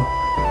प्रविधि थियो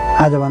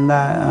आजभन्दा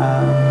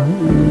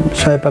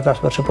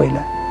 150 वर्ष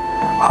पहिला।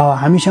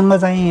 हामीसँग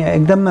चाहिँ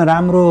एकदम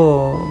राम्रो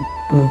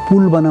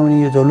पुल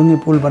बनाउने, यो झोलुङ्गे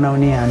पुल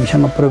बनाउने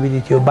हामीसँग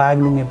प्रविधि थियो,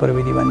 बागलुङ्गे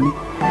प्रविधि भन्ने।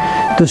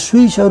 त्यो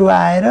स्विसहरू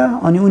आएर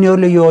अनि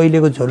उनीहरूले यो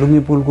अहिलेको झोलुङ्गे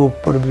पुलको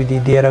प्रविधि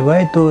दिएर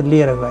गए, त्यो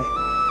लिएर गए,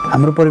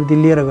 हाम्रो प्रविधि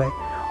लिएर गए।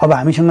 अब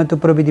हामीसँग त्यो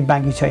प्रविधि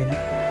बाँकी छैन,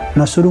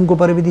 न सुरुङको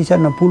प्रविधि छ,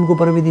 न पुलको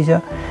प्रविधि छ।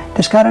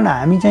 त्यसकारण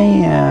हामी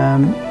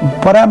चाहिँ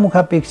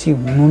परामुखापेक्षी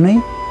हुनु नै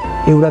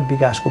एउटा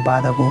विकासको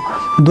बाधक हो।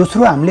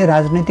 दोस्रो, हामीले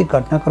राजनैतिक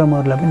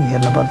घटनाक्रमहरूलाई पनि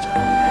हेर्नुपर्छ।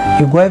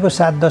 यो गएको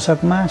 7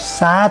 दशकमा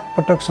 7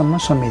 पटकसम्म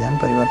संविधान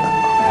परिवर्तन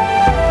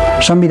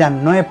भयो। संविधान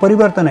नयाँ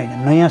परिवर्तन होइन,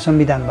 नयाँ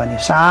संविधान भने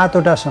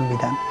 7वटा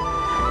संविधान।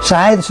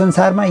 सायद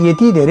संसारमा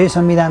यति धेरै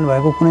संविधान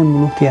भएको कुनै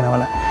मुलुक थिएन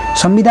होला।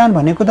 संविधान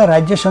भनेको त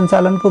राज्य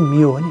सञ्चालनको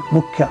मियो हो नि,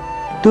 मुख्य।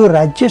 त्यो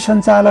राज्य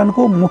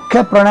सञ्चालनको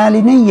मुख्य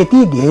प्रणाली नै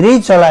यति धेरै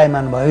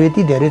चलायमान भयो,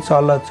 यति धेरै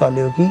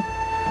चल्यो कि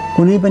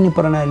कुनै पनि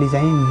प्रणाली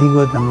चाहिँ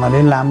दिगो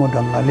ढङ्गले, लामो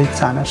ढङ्गले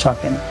जान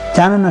सकेन।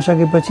 जान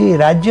नसकेपछि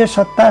राज्य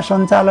सत्ता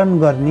सञ्चालन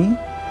गर्ने,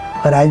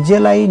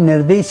 राज्यलाई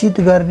निर्देशित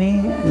गर्ने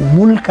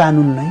मूल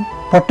कानुन नै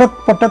पटक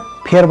पटक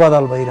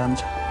फेरबदल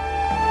भइरहन्छ।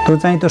 त्यो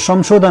चाहिँ त्यो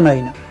संशोधन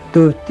होइन,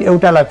 त्यो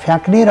एउटालाई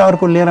फ्याँक्ने र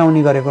अर्को लिएर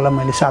आउने गरेकोलाई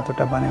मैले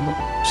 7वटा भनेको।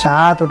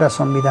 7वटा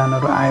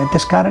संविधानहरू आयो।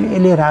 त्यसकारण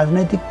यसले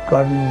राजनैतिक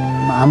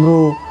हाम्रो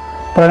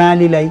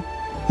प्रणालीलाई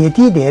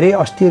यति धेरै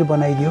अस्थिर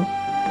बनाइदियो,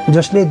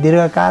 जसले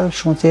दीर्घकाल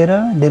सोचेर,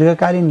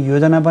 दीर्घकालीन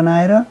योजना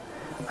बनाएर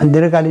अनि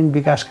दीर्घकालीन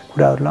विकासका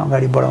कुराहरूलाई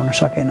अगाडि बढाउन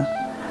सकेन।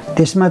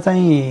 त्यसमा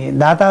चाहिँ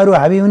दाताहरू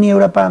हाबी हुने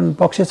एउटा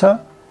पक्ष छ,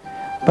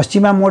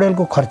 पश्चिमा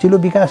मोडेलको खर्चिलो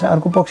विकास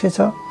अर्को पक्ष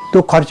छ।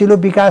 त्यो खर्चिलो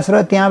विकास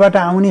र त्यहाँबाट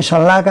आउने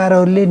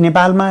सल्लाहकारहरूले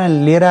नेपालमा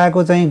लिएर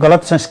आएको चाहिँ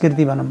गलत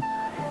संस्कृति भनौँ,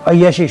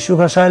 ऐयासी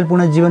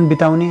सुखशयलपूर्ण जीवन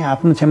बिताउने,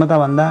 आफ्नो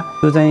क्षमताभन्दा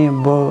त्यो चाहिँ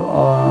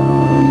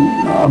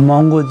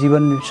महँगो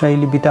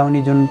जीवनशैली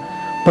बिताउने जुन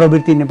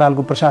प्रवृत्ति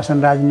नेपालको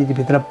प्रशासन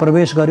राजनीतिभित्र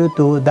प्रवेश गर्यो,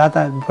 त्यो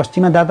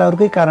पश्चिमा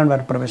दाताहरूकै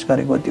कारणबाट प्रवेश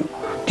गरेको थियो।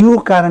 त्यो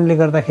कारणले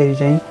गर्दाखेरि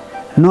चाहिँ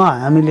न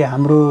हामीले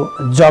हाम्रो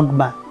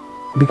जगमा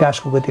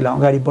विकासको गतिलाई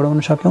अगाडि बढाउन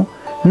सक्यौँ,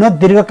 न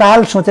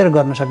दीर्घकाल सोचेर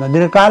गर्न सक्यौँ।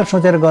 दीर्घकाल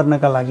सोचेर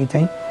गर्नका लागि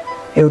चाहिँ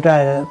एउटा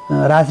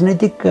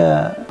राजनैतिक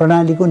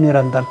प्रणालीको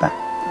निरन्तरता,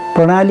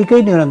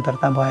 प्रणालीकै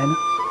निरन्तरता भएन।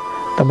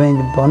 तपाईँ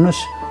भन्नुहोस्,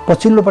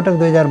 पछिल्लो पटक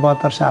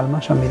 2072 सालमा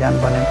संविधान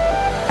बन्यो।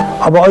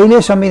 अब अहिले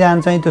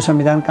संविधान चाहिँ त्यो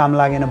संविधान काम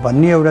लागेन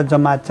भन्ने एउटा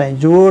जमात चाहिँ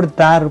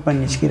जोरदार रूपमा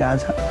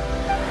निस्किरहेछ।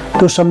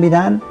 त्यो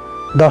संविधान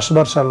 10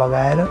 वर्ष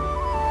लगाएर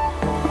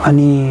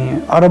अनि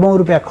अरबौँ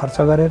रुपियाँ खर्च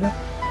गरेर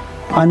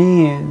अनि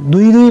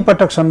 2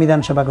 पटक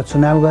संविधान सभाको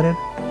चुनाव गरेर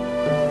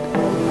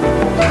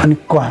अनि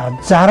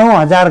हजारौँ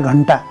हजार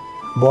घन्टा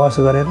बहस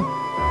गरेर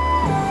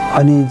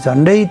अनि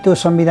झन्डै त्यो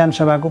संविधान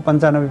सभाको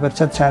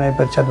 95%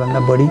 96% भन्दा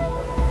बढी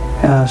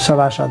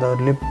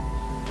सभासदहरूले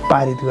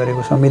पारित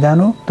गरेको संविधान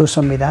हो। त्यो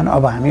संविधान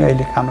अब हामी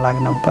अहिले काम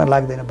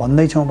लाग्दैन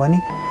भन्दैछौँ भने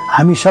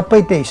हामी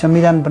सबै त्यही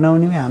संविधान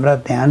बनाउनेमै हाम्रा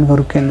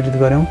ध्यानहरू केन्द्रित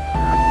गऱ्यौँ।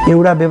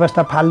 एउटा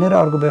व्यवस्था फाल्ने र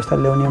अर्को व्यवस्था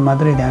ल्याउने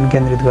मात्रै ध्यान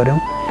केन्द्रित गऱ्यौँ।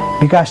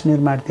 विकास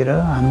निर्माणतिर,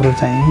 हाम्रो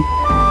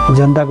चाहिँ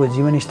जनताको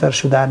जीवनस्तर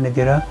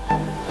सुधार्नेतिर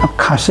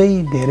खासै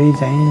धेरै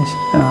चाहिँ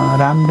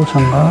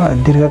राम्रोसँग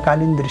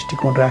दीर्घकालीन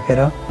दृष्टिकोण राखेर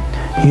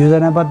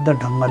योजनाबद्ध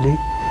ढङ्गले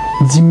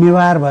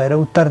जिम्मेवार भएर,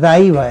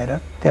 उत्तरदायी भएर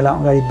त्यसलाई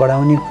अगाडि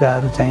बढाउने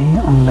कुराहरू चाहिँ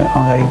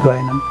अगाडि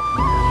गएनन्।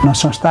 न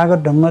संस्थागत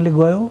ढङ्गले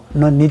गयो,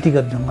 न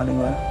नीतिगत ढङ्गले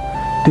गयो।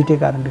 दुईटै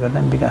कारणले गर्दा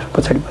विकास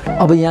पछाडि भयो।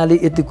 अब यहाँले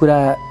यति कुरा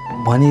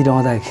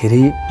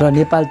भनिरहँदाखेरि र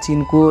नेपाल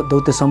चीनको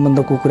दौत्य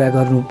सम्बन्धको कुरा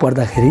गर्नु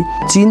पर्दाखेरि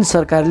चीन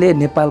सरकारले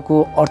नेपालको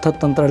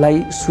अर्थतन्त्रलाई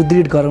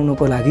सुदृढ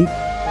गराउनको लागि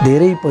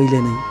धेरै पहिले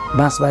नै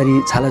बाँसबारी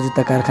छाला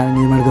जुत्ता कारखाना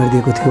निर्माण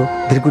गरिदिएको थियो,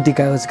 धिरकुटी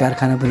कागज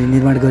कारखाना पनि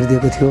निर्माण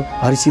गरिदिएको थियो,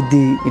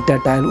 हरिसिद्धि इट्टा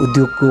टायल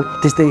उद्योगको,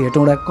 त्यस्तै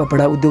हेटौँडा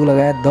कपडा उद्योग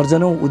लगायत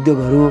दर्जनौँ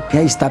उद्योगहरू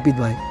यहाँ स्थापित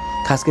भए।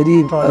 खास गरी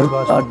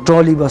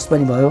ट्रली बस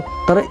पनि भयो।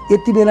 तर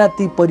यति बेला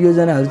ती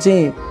परियोजनाहरू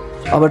चाहिँ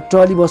अब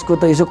ट्रली बसको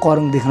त यसो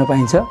करङ देख्न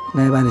पाइन्छ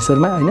नयाँ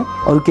बानेश्वरमा, होइन,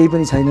 अरू केही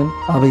पनि छैनन्।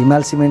 अब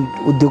हिमाल सिमेन्ट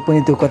उद्योग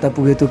पनि त्यो कता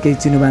पुग्यो, त्यो केही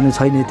चिनोबानो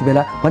छैन यति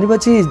बेला।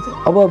 भनेपछि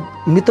अब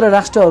मित्र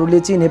राष्ट्रहरूले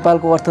चाहिँ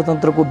नेपालको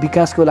अर्थतन्त्रको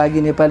विकासको लागि,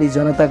 नेपाली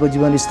जनताको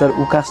जीवनस्तर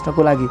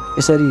उकास्नको लागि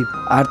यसरी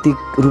आर्थिक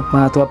रूपमा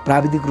अथवा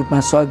प्राविधिक रूपमा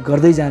सहयोग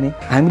गर्दै जाने,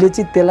 हामीले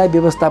चाहिँ त्यसलाई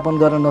व्यवस्थापन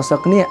गर्न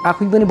नसक्ने,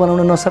 आफै पनि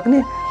बनाउन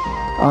नसक्ने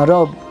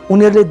र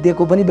उनीहरूले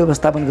दिएको पनि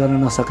व्यवस्थापन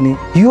गर्न नसक्ने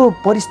यो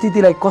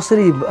परिस्थितिलाई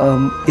कसरी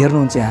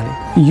हेर्नुहुन्छ यहाँले?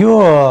 यो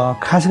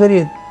खास गरी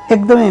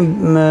एकदमै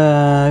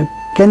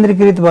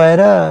केन्द्रीकृत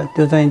भएर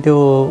त्यो चाहिँ त्यो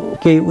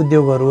केही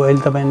उद्योगहरू,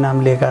 अहिले तपाईँ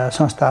नाम लिएका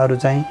संस्थाहरू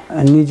चाहिँ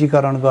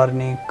निजीकरण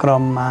गर्ने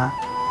क्रममा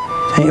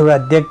चाहिँ एउटा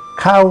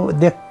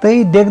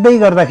देख्दै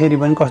गर्दाखेरि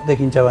पनि कस्तो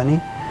देखिन्छ भने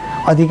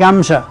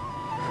अधिकांश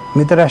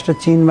मित्रराष्ट्र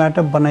चीनबाट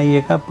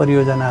बनाइएका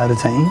परियोजनाहरू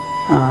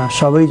चाहिँ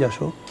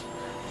सबैजसो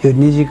यो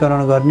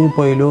निजीकरण गर्ने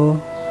पहिलो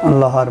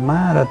लहरमा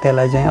र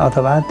त्यसलाई चाहिँ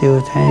अथवा त्यो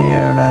चाहिँ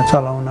एउटा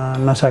चलाउन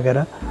नसकेर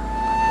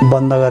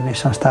बन्द गर्ने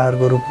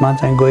संस्थाहरूको रूपमा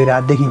चाहिँ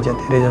गइरहेको देखिन्छ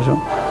धेरैजसो।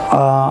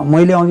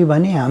 मैले अघि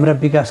भने हाम्रा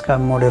विकासका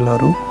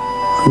मोडेलहरू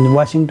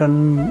वासिङटन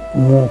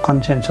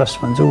कन्सेन्सस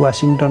भन्छु,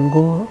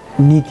 वासिङटनको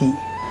नीति,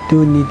 त्यो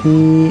नीति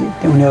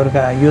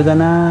उनीहरूका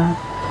योजना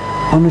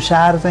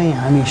अनुसार चाहिँ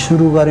हामी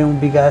सुरु गऱ्यौँ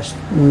विकास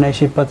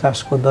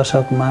 1950 को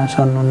दशकमा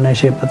सन्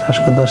 1950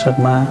 को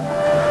दशकमा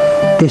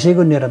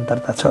त्यसैको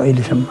निरन्तरता छ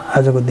अहिलेसम्म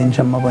आजको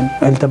दिनसम्म पनि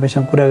अहिले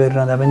तपाईँसँग कुरा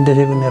गरिरहँदा पनि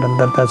त्यसैको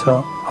निरन्तरता छ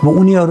अब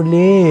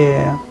उनीहरूले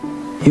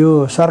यो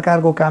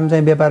सरकारको काम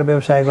चाहिँ व्यापार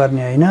व्यवसाय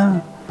गर्ने होइन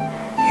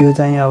यो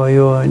चाहिँ अब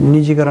यो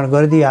निजीकरण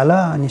गरिदिइहाल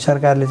अनि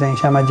सरकारले चाहिँ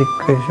सामाजिक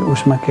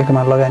उसमा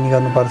केमा लगानी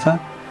गर्नुपर्छ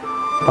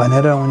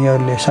भनेर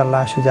उनीहरूले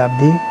सल्लाह सुझाव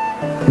दिए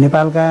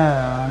नेपालका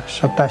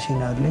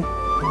सत्तासीनहरूले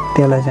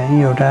त्यसलाई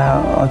चाहिँ एउटा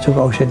अचूक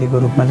औषधिको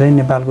रूपमा चाहिँ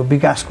नेपालको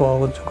विकासको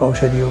अचूक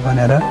औषधि हो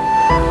भनेर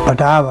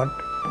फटाफट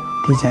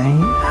ती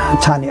चाहिँ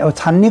छाने अब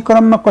छान्ने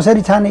क्रममा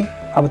कसरी छाने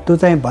अब त्यो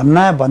चाहिँ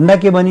भन्दा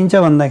के भनिन्छ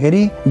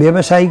भन्दाखेरि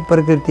व्यावसायिक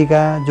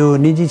प्रकृतिका जो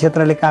निजी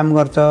क्षेत्रले काम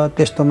गर्छ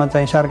त्यस्तोमा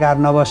चाहिँ सरकार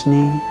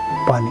नबस्ने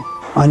भने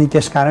अनि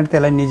त्यसकारण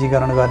त्यसलाई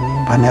निजीकरण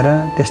गर्ने भनेर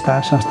त्यस्ता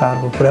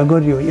संस्थाहरूको कुरा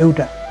गरियो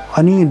एउटा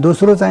अनि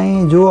दोस्रो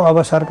चाहिँ जो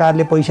अब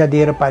सरकारले पैसा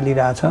दिएर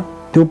पालिरहेछ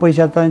त्यो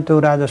पैसा चाहिँ त्यो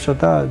राजस्व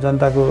त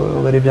जनताको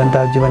गरिब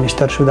जनता जीवन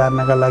स्तर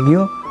सुधार्नका लागि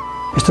हो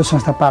यस्तो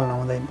संस्था पाल्न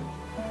हुँदैन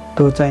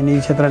त्यो चाहिँ निजी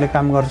क्षेत्रले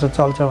काम गर्छ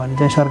चल्छ भने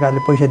चाहिँ सरकारले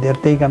पैसा दिएर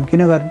त्यही काम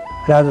किन गर्ने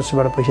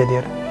राजस्वबाट पैसा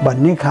दिएर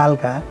भन्ने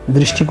खालका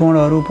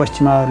दृष्टिकोणहरू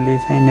पश्चिमाहरूले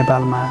चाहिँ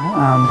नेपालमा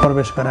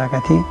प्रवेश गराएका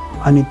थिए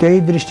अनि त्यही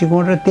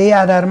दृष्टिकोण र त्यही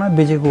आधारमा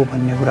बेचेको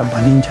भन्ने कुरा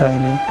भनिन्छ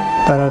अहिले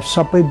तर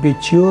सबै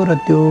बेचियो र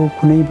त्यो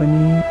कुनै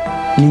पनि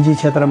निजी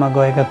क्षेत्रमा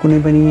गएका कुनै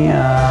पनि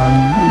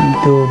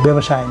त्यो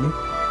व्यवसायले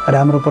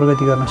राम्रो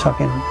प्रगति गर्न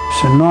सकेन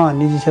न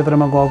निजी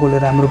क्षेत्रमा गएकोले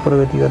राम्रो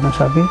प्रगति गर्न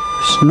सके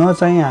न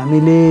चाहिँ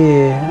हामीले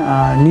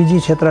निजी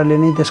क्षेत्रले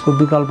नै त्यसको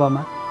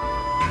विकल्पमा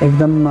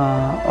एकदम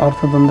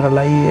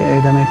अर्थतन्त्रलाई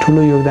एकदमै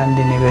ठुलो योगदान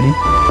दिने गरी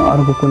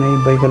अर्को कुनै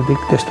वैकल्पिक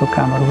त्यस्तो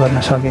कामहरू गर्न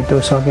सके त्यो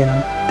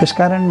सकेनन्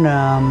त्यसकारण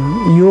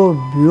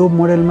यो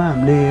मोडेलमा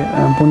हामीले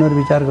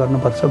पुनर्विचार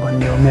गर्नुपर्छ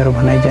भन्ने हो मेरो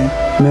भनाइ चाहिँ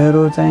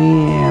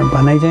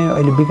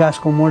अहिले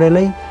विकासको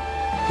मोडेलै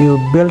यो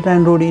बेल्ट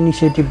एन्ड रोड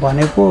इनिसिएटिभ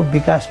भनेको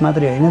विकास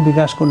मात्रै होइन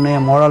विकासको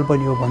नयाँ मोडल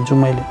पनि हो भन्छु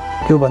मैले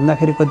त्यो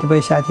भन्दाखेरि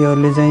कतिपय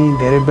साथीहरूले चाहिँ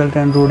धेरै बेल्ट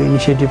एन्ड रोड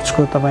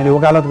इनिसिएटिभ्सको तपाईँले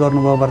वकालत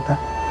गर्नुभयो वर्ता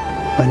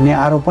भन्ने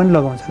आरोप पनि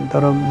लगाउँछन्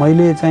तर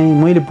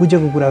मैले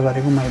बुझेको कुरा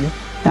गरेको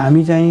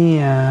हामी चाहिँ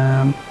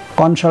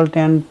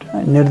कन्सल्ट्यान्ट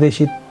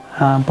निर्देशित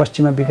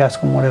पश्चिमा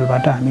विकासको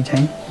मोडेलबाट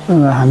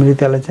हामीले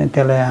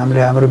त्यसलाई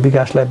हाम्रो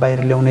विकासलाई बाहिर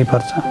ल्याउनै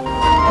पर्छ।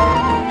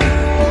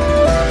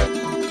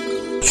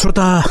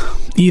 श्रोता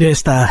यी र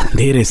यस्ता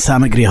धेरै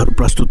सामग्रीहरू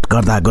प्रस्तुत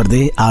गर्दा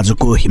गर्दै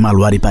आजको हिमाल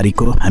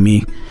वारिपारीको हामी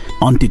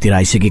अन्त्यतिर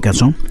आइसकेका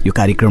छौँ। यो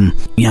कार्यक्रम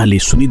यहाँले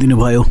सुनिदिनु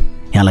भयो,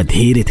 यहाँलाई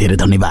धेरै धेरै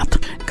धन्यवाद।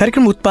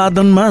 कार्यक्रम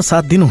उत्पादनमा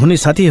साथ दिनुहुने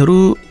साथीहरू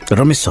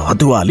रमेश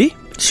हदुवाली,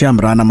 श्याम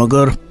राणा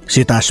मगर,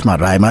 सीतास्मा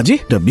रायमाझी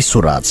र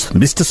विश्वराज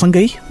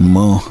विष्टसँगै म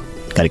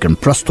कार्यक्रम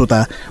प्रस्तुता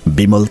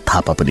विमल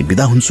थापा पनि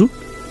बिदा हुन्छु।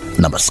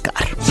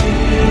 नमस्कार।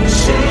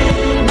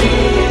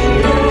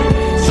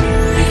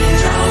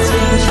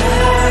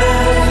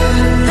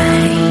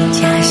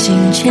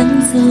行千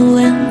字文，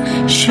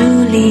书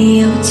里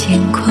有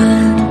乾坤。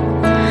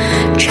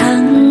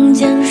长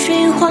江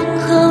水黄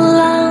河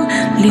浪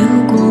流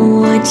过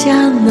我家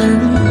门，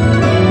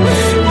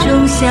忠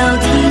孝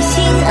悌心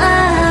爱，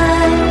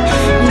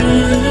历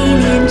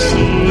练之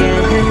人。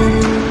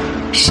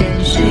山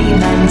水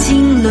满经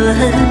纶，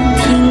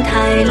亭台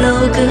楼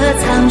阁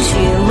藏学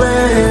问。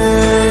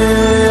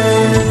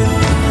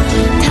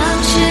唐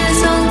诗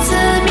宋词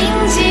铭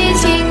记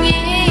情意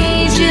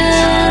真。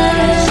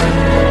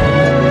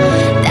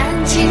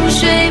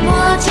水墨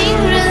浸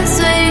润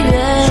岁月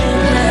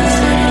痕，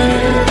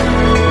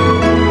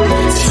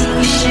青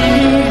石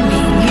明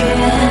月，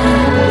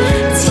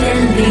千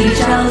里照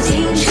京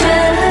城。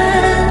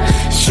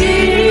旭日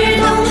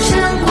东升，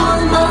光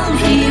芒披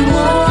我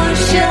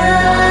身。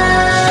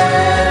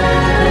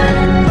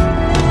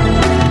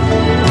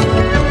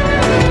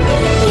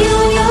悠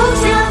悠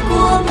家国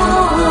梦，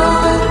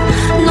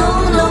浓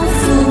浓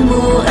父母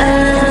恩，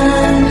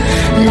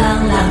朗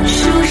朗书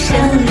声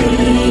里。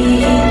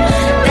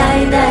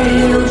代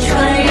有传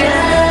人，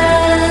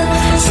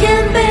前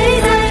辈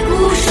在古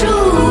树，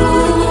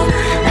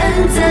恩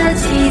泽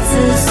及子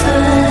孙。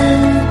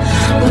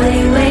巍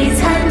巍参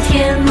天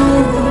木，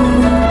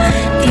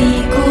地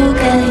骨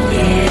根也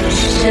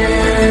深。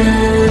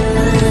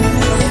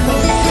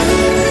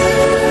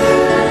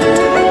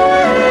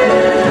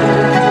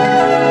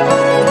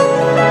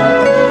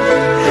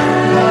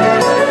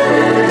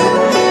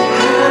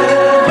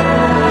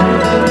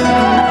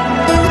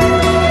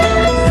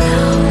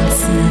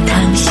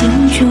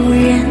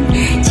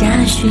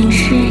训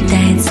世代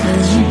存，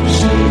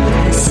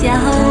小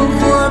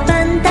伙伴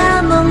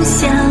大梦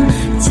想，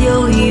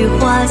就与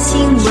花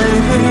新闻。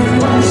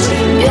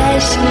月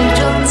是中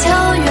秋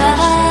圆，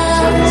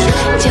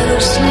就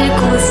是故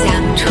乡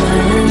春。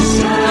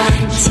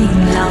勤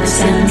劳向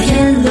天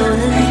伦，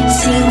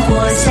薪火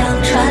相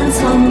传从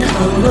头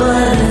论。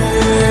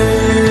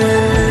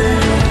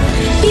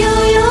悠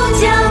悠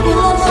家国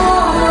梦，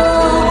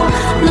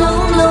浓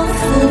浓父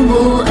母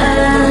恩，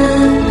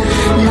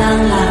朗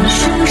朗书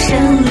声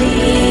里。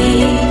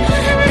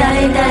代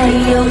代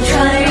有传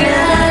人，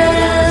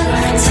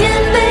前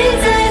辈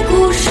在古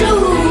树，恩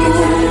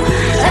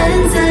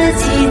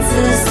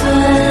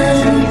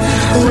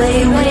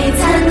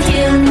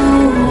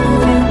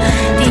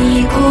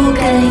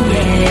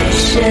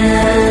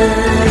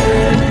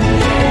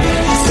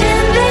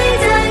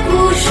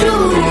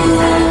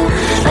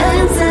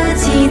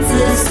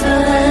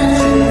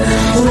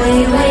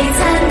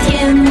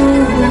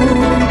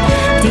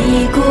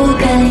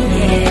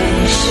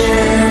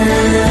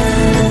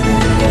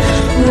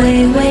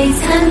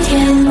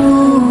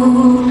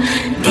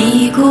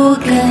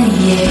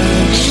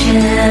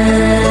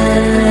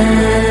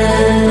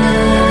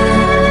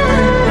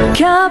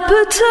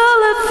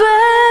Capital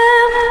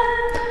FM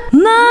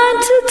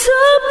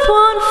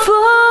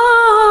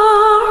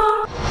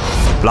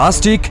 92.4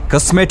 plastic,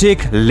 cosmetic,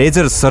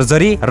 laser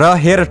surgery र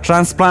हेयर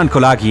ट्रान्सप्लान्टको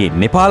लागि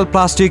नेपाल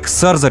प्लास्टिक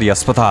सर्जरी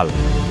अस्पताल।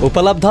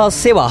 उपलब्ध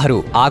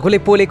सेवाहरू आगोले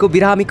पोलेको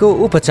बिरामीको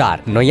उपचार,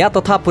 नयाँ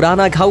तथा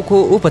पुराना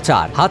घाउको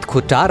उपचार, हात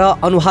खुट्टा र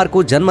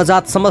अनुहारको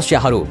जन्मजात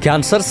समस्याहरू,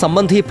 क्यान्सर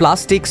सम्बन्धी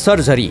प्लास्टिक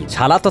सर्जरी,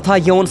 छाला तथा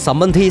यौन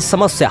सम्बन्धी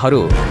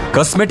समस्याहरू।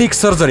 कस्मेटिक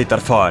सर्जरी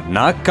तर्फ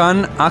नाक,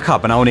 कान, आँखा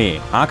बनाउने,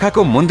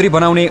 आँखाको मुन्द्री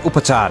बनाउने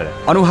उपचार,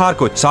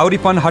 अनुहारको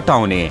चाउरीपन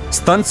हटाउने,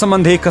 स्तन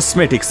सम्बन्धी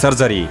कस्मेटिक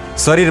सर्जरी,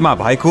 शरीरमा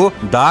भएको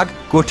दाग,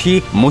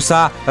 कोठी,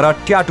 मुसा र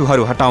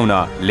ट्याटुहरू हटाउन,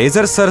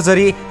 लेजर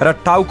सर्जरी र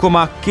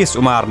टाउकोमा केश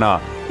उमार्न,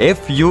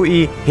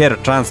 FUE हेयर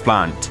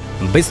ट्रान्सप्लान्ट।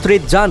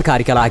 विस्तृत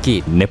जानकारीका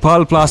लागि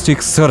नेपाल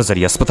प्लास्टिक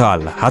सर्जरी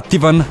अस्पताल,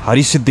 हात्तीवन,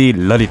 हरिसिद्धि,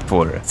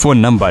 ललितपुर। Phone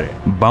number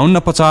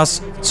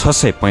 5250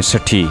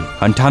 665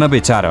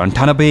 98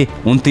 498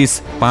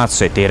 29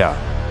 513।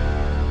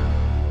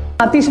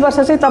 30 वर्ष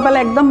चाहिँ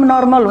तपाईँलाई एकदम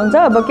नर्मल हुन्छ,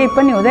 अब केही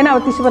पनि हुँदैन,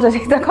 अब 30 वर्ष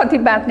चाहिँ त कति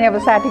बाँच्ने, अब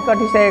 60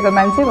 कटिसकेको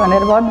मान्छे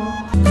भनेर भन्नु।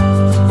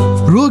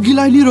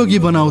 रोगीलाई निरोगी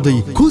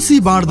बनाउँदै खुसी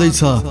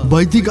बाँड्दैछ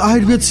वैदिक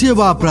आयुर्वेद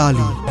सेवा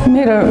प्रणाली।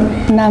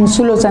 मेरो नाम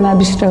सुलोचना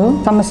विष्ट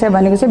हो। समस्या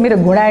भनेको चाहिँ मेरो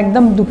घुँडा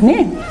एकदम दुख्ने,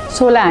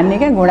 सोला हान्ने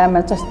क्या,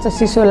 घुँडामा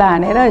चस्चसी सोला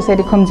हानेर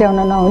यसरी खुम्च्याउन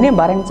नहुने,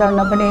 भर्याङ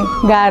चढ्न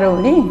पनि गाह्रो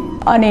हुने।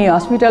 अनि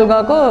हस्पिटल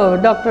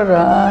गएको,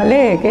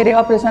 डाक्टरले के अरे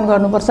अपरेसन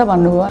गर्नुपर्छ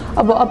भन्नुभयो।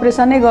 अब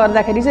अपरेसनै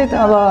गर्दाखेरि चाहिँ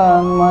अब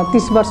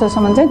 30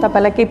 वर्षसम्म चाहिँ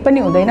तपाईँलाई केही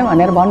पनि हुँदैन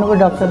भनेर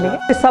भन्नुभयो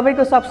डाक्टरले।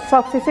 सबैको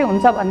सक्सेसै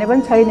हुन्छ भन्ने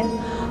पनि छैन।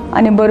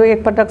 अनि बरु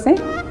एकपटक चाहिँ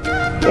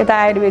यता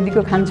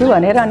आयुर्वेदिकको खान्छु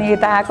भनेर अनि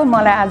यता आएको।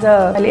 मलाई आज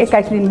अहिले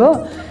 21 दिन भयो।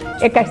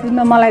 21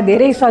 दिनमा मलाई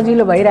धेरै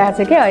सजिलो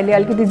भइरहेछ क्या। अहिले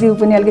अलिकति जिउ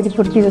पनि अलिकति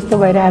फुर्की जस्तो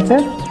भइरहेछ।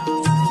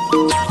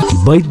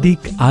 वैदिक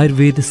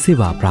आयुर्वेद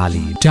सेवा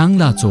प्रणाली,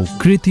 टाङ्ला चौक,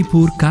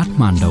 कृतिपुर,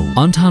 काठमाडौँ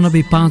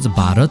 98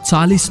 512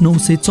 40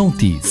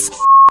 934।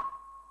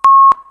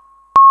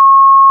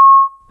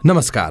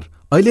 नमस्कार,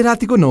 अहिले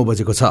रातिको 9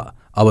 बजेको छ।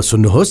 अब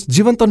सुन्नुहोस्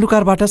जीवन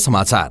तन्डुकारबाट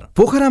समाचार।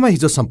 पोखरामा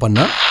हिजो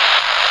सम्पन्न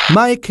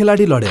मा एक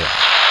खेलाडी लडेर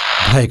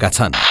भएका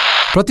छन्।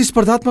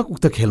 प्रतिस्पर्धात्मक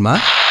उक्त खेलमा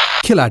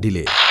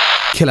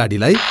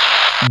खेलाडीलाई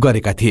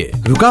गरेका थिए।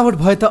 रुकावट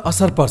भए त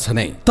असर पर्छ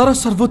नै, तर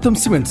सर्वोत्तम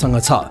सिमेन्टसँग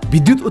छ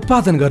विद्युत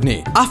उत्पादन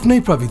गर्ने आफ्नै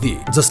प्रविधि,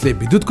 जसले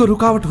विद्युतको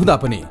रुकावट हुँदा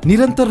पनि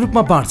निरन्तर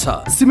रूपमा बाँड्छ।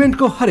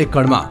 सिमेन्टको हरेक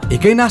कणमा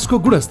एकै नासको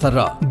गुणस्तर र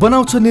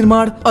बनाउँछ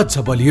निर्माण अझ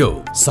बलियो।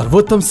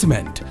 सर्वोत्तम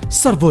सिमेन्ट,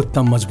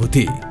 सर्वोत्तम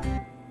मजबुती।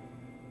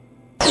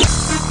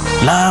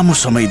 लामो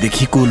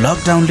समयदेखिको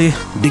लकडाउनले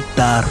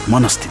दिगदार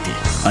मनस्थिति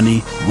अनि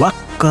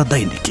वाक्क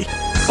दैनिकी,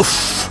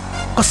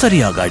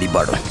 कसरी अगाडि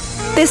बढौं?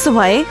 त्यसो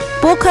भए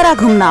पोखरा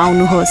घुम्न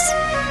आउनुहोस्।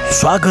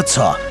 स्वागत छ,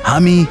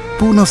 हामी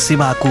पुनः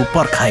सेवाको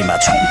पर्खाइमा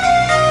छौं।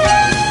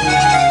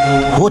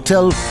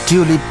 Hotel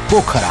Tulip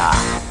Pokhara.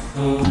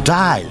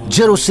 Dial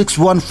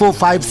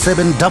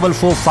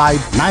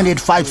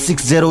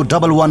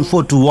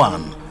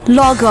 06145744598560114121।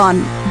 Log on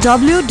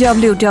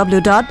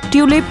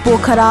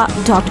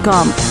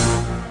www.tulippokhara.com।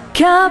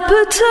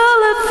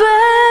 Capital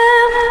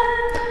FM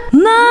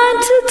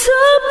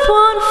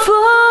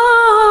 92.4।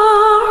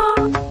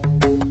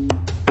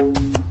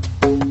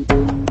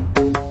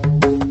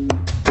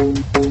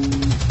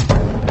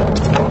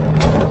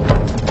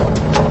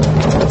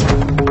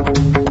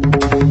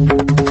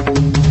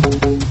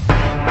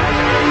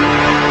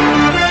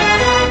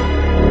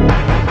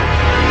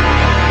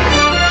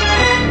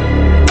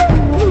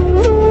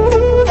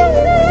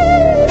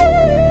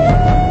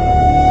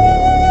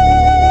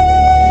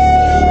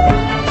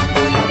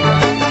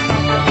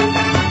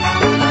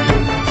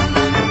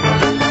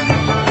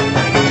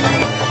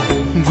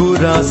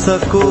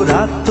 गुराँसको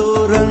रातो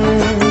रङ,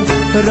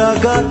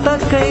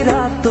 रगतकै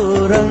रातो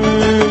रङ,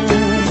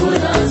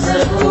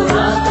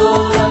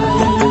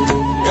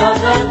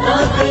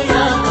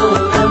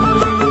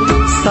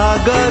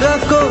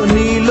 सागरको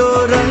निलो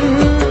रङ,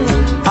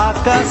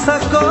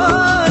 आकाशको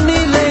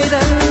निलै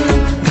रङ,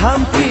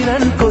 घाम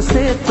किरणको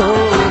सेतो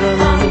रङ,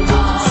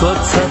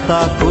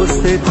 स्वच्छताको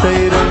सेतै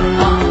रङ,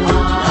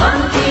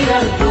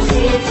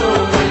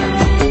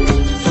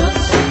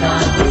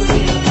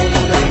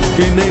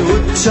 यिनै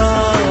उच्च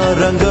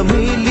रङ्ग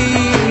मिली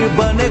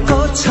बनेको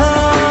छ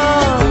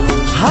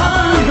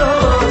हाम्रो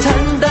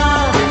झन्डा,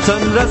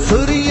 चन्द्र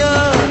सूर्य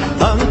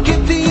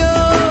अंकित यो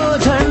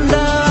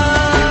झन्डा,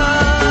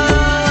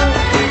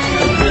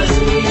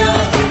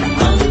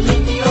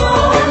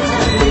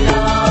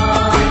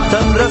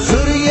 चन्द्र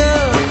सूर्य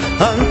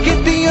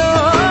अंकित यो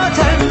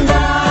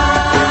झन्डा।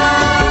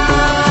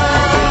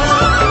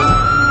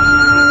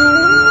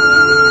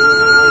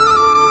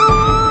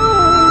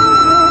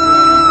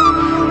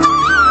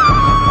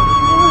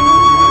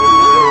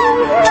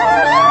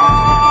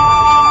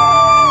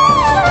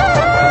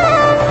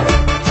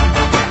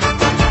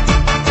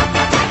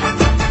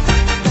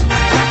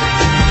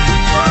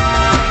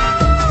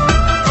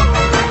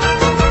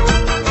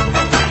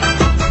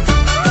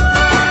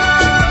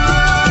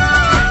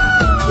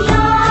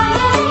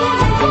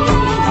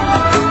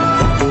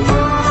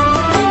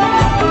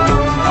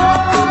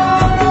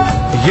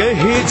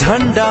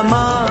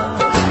 झन्डामा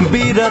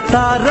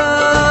वीरता र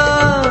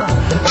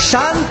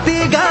शान्ति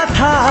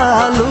गाथा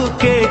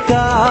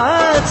लुकेका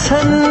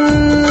छन्।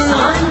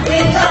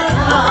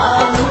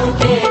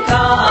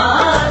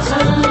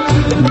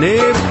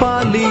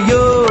 नेपाली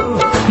यो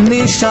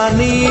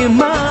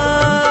निशानीमा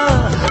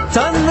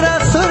चन्द्र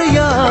सूर्य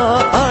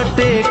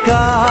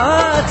अटेका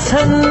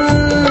छन्।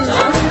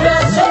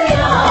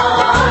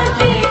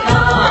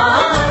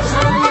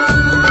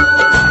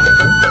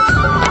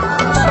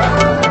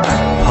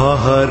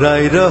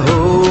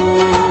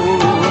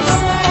 फहराइरहोस्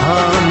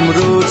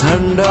हाम्रो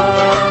झण्डा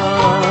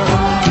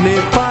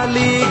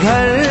नेपाली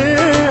घर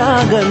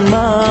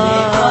आँगनमा,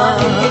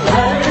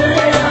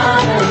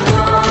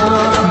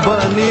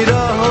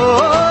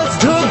 बनिरहोस्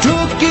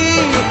ढुकढुकी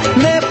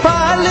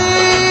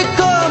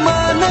नेपालीको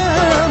मन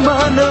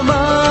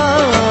मनमा,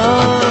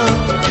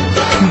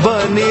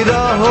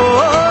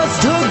 बनिरहोस्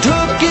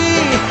ढुकढुकी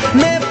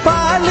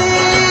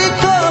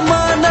नेपालीको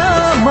मन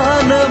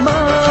मनमा,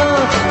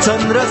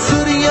 चन्द्र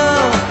सूर्य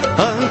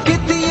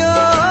अंकित यो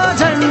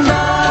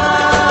झण्डा।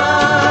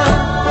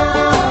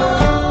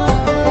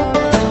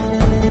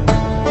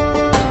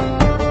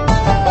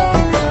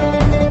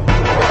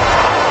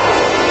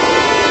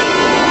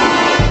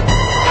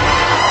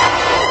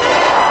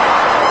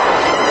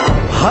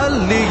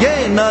 हल्लिए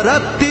न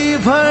रत्ती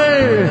भर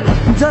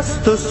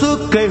जस्तो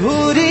सुकै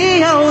हुरी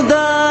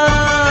आउँदा,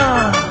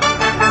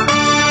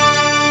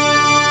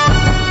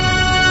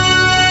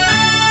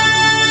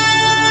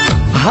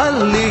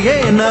 हल्लिए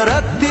न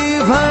रत्ती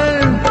भर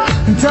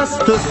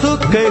जस्तो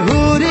सुकै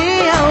हुरी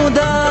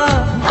आउँदा,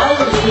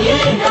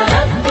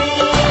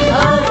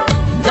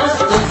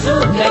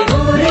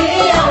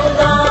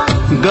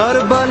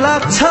 गर्व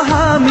लाग्छ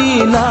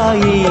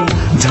हामीलाई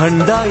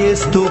झण्डा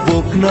यस्तो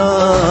बोक्न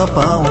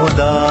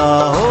पाउँदा।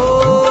 हो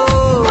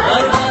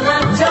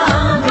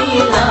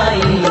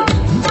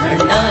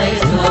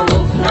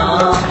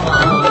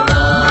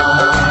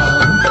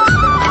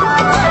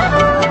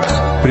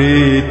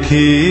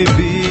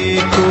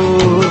पृथ्वीको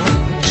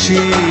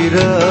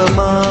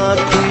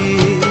शिरमाथि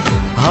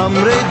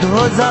हाम्रै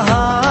ध्वजा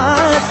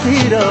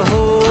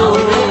हाँसिरहो,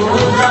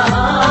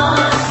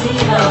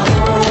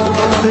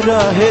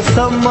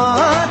 रहेसम्म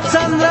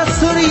चन्द्र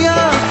सूर्य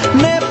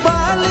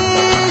नेपाली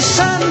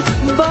सन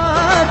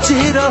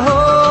बाँचिरहोस्,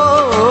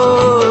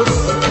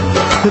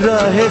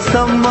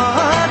 रहेसम्म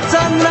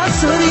चन्द्र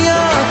सूर्य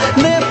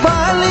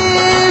नेपाली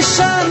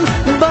सन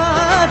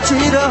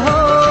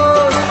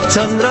बाँचिरहोस्,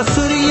 चन्द्र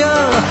सूर्य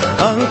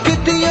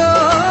अंकित यो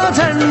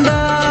झण्डा।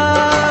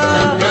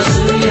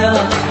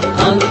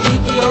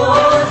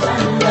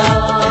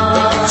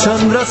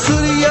 चन्द्र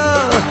सूर्य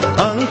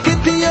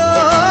अंकित यो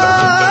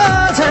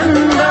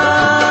झण्डा।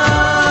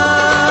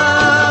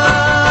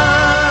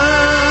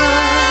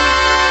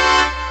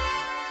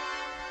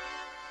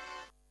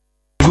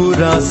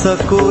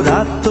 गुराँसको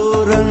रातो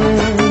रङ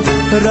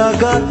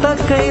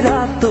रगतकै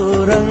रातो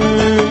रङ,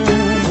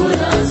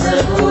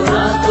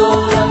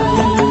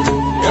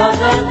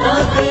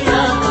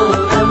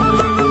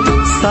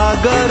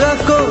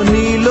 सागरको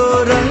नीलो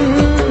रङ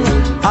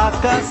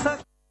आकाश।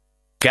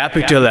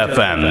 Capital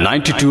FM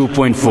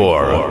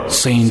 92.4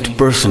 Saint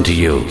Person to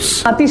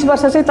use. 30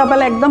 वर्ष चाहिँ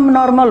तपाईलाई एकदम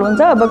नर्मल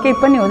हुन्छ, अब केही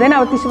पनि हुँदैन,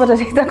 अब 30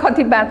 वर्षदेखि त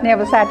कति बाँच्ने,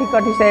 अब 60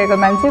 कटिसकेको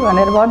मान्छे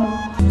भनेर भन्नु।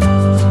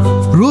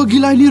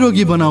 रोगीलाई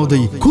निरोगी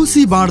बनाउँदै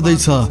खुसी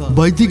बाँड्दैछ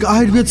वैदिक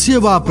आयुर्वेद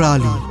सेवा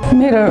प्रणाली।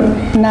 मेरो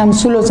नाम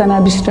सुलोचना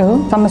विष्ट हो।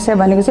 समस्या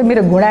भनेको चाहिँ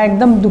मेरो घुँडा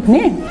एकदम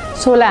दुख्ने,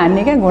 सोला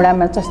हान्ने क्या,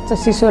 घुँडामा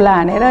चस्चसी सोला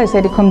हानेर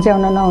यसरी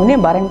खुम्च्याउन नहुने,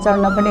 भर्याङ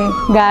चढ्न पनि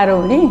गाह्रो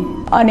हुने।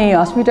 अनि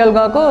हस्पिटल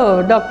गएको,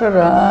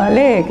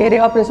 डाक्टरले के अरे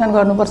अपरेसन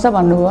गर्नुपर्छ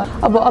भन्नुभयो।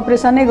 अब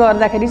अपरेसनै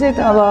गर्दाखेरि चाहिँ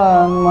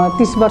अब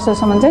 30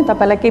 वर्षसम्म चाहिँ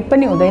तपाईँलाई केही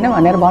पनि हुँदैन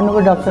भनेर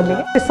भन्नुभयो डाक्टरले।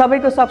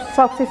 सबैको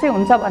सक्सेसै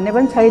हुन्छ भन्ने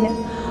पनि छैन।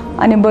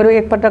 अनि बरु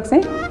एकपटक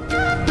चाहिँ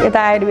यता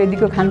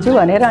आयुर्वेदिकको खान्छु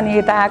भनेर अनि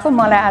यता आएको।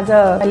 मलाई आज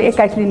अहिले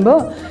 21 दिन भयो।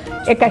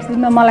 21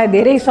 दिनमा मलाई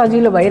धेरै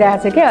सजिलो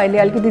भइरहेछ क्या। अहिले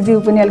अलिकति जिउ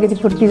पनि अलिकति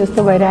फुर्की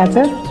जस्तो भइरहेछ।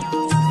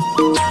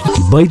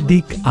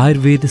 वैदिक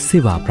आयुर्वेद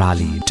सेवा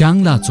प्रणाली,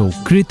 टाङ्ला चौक,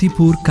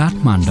 कृतिपुर,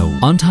 काठमाडौँ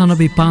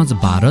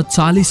 985112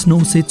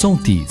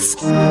 40934।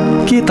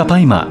 के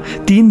तपाईमा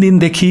 3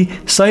 दिनदेखि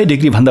 100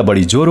 डिग्री भन्दा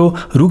बढी ज्वरो,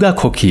 रुगा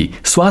खोकी,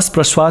 श्वास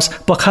प्रश्वास,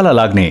 पखाला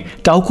लाग्ने,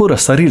 टाउको र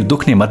शरीर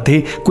दुख्ने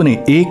मध्ये कुनै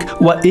एक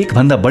वा एक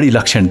भन्दा बढी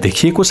लक्षण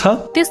देखिएको छ?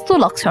 त्यस्तो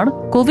लक्षण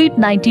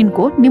कोभिड-19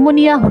 को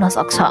निमोनिया हुन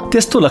सक्छ।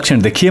 त्यस्तो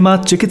लक्षण देखिएमा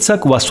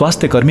चिकित्सक वा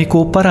स्वास्थ्य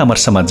कर्मीको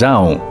परामर्शमा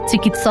जाऔं।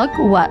 चिकित्सक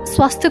वा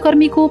स्वास्थ्य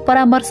कर्मीको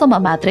परामर्शमा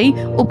मात्रै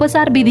उपचार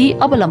विधि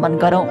अवलम्बन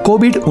गरौं।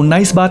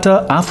 कोभिड-19 बाट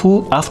आफू,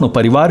 आफ्नो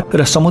परिवार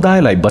र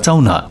समुदायलाई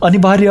बचाउन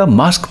अनिवार्य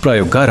मास्क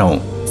प्रयोग गरौं।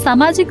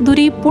 सामाजिक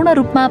दूरी पूर्ण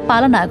रूपमा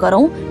पालना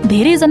गरौं।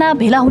 धेरै जना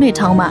भेला हुने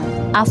ठाउँमा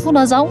आफू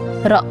नजाऊ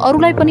र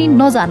अरूलाई पनि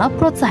नजान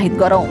प्रोत्साहित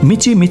गरौं।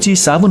 मिची मिची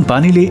साबुन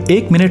पानीले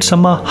 1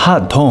 मिनेटसम्म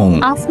हात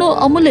धौं। आफ्नो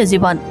अमूल्य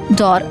जीवन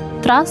डर,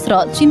 त्रास र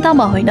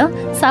चिन्तामा होइन,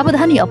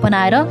 सावधानी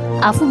अपनाएर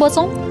आफू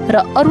बचौं र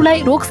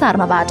अरूलाई रोग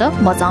सार्नबाट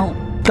बचाऊ।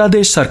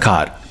 प्रदेश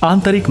सरकार,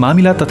 आन्तरिक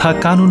मामिला तथा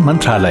कानून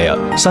मन्त्रालय,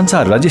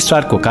 संचार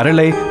रजिस्ट्रारको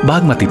कार्यालय,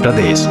 बागमती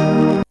प्रदेश।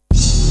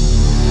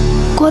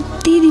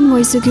 कति दिन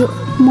भइसक्यो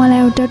मलाई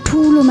एउटा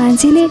ठुलो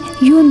मान्छेले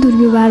यौन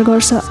दुर्व्यवहार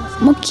गर्छ।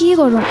 म के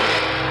गरौँ?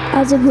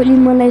 आजभोलि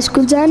मलाई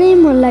स्कुल जानै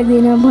मन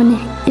लाग्दैन भने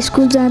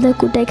स्कुल जाँदा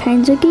कुटाइ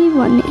खाइन्छ कि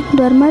भन्ने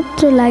डर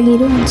मात्र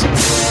लागिरहन्छ।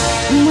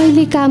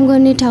 मैले काम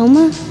गर्ने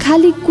ठाउँमा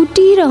खालि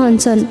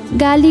कुटिरहन्छन्,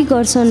 गाली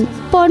गर्छन्,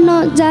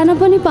 पढ्न जान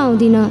पनि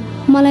पाउँदिनँ।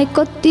 मलाई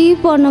कति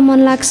पढ्न मन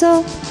लाग्छ,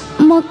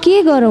 म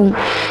के गरौँ?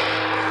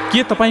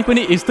 के तपाईँ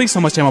पनि यस्तै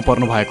समस्यामा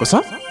पर्नु भएको छ?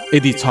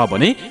 यदि छ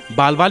भने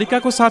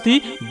बालबालिकाको साथी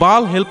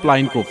बाल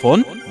हेल्पलाइनको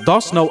फोन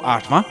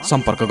 1098 मा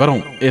सम्पर्क गरौँ।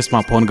 यसमा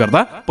फोन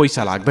गर्दा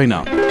पैसा लाग्दैन।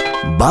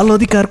 बाल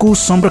अधिकारको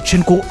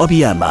संरक्षणको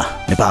अभियानमा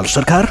नेपाल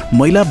सरकार,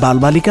 महिला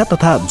बालबालिका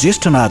तथा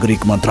ज्येष्ठ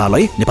नागरिक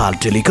मन्त्रालय, नेपाल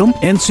टेलिकम,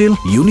 एनसेल,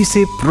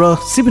 युनिसेफ र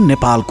सिभिल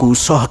नेपालको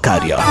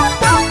सहकार्य।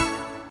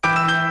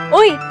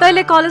 ओइ,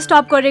 तैले कलेज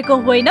स्टप गरेको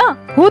होइन?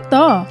 हो त।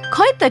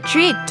 खै त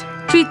ट्रिट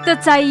त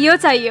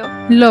चाहियो।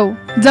 लौ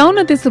जाऊ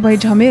न, त्यसो भए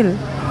झमेल।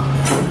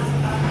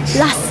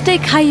 लास्टै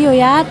खाइयो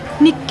यार,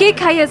 निकै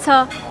खाइएछ।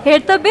 हेर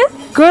त बिल।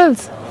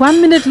 गर्ल्स 1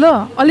 मिनट ल,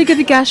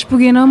 अलिकति क्यास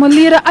पुगेन, म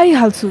लिएर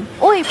आइहाल्छु।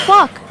 ओइ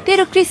फक,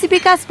 तेरो कृषि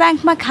विकास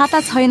ब्याङ्कमा खाता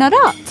छैन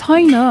र?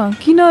 छैन,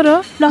 किन र?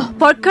 ल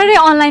भर्खरै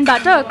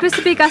अनलाइनबाट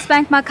कृषि विकास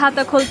ब्याङ्कमा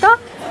खाता खोल त,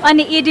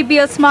 अनि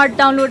एडीबीएल स्मार्ट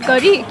डाउनलोड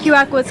गरी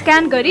क्यूआर कोड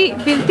स्क्यान गरी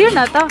बिल तिर्न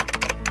त।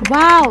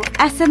 Wow,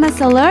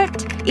 SMS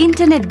alert,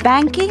 internet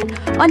banking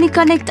अनि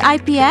कनेक्ट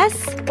आइपीएस।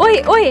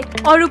 ओइ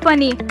अरू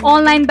पनि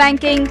online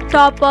banking,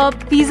 top up,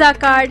 visa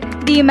card,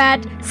 demat,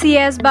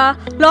 सीएस बा,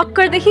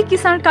 लक्करदेखि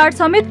किसान कार्ड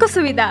समेतको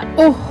सुविधा।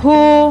 ओहो,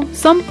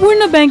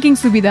 सम्पूर्ण ब्याङ्किङ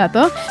सुविधा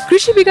त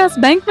कृषि विकास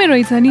ब्याङ्कमै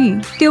रहेछ नि।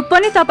 त्यो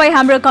पनि तपाईँ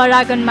हाम्रो घर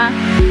आँगनमा।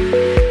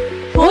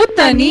 हो त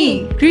नि,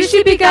 कृषि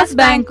विकास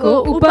ब्याङ्कको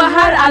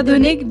उपहार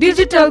आधुनिक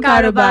डिजिटल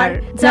कारोबार,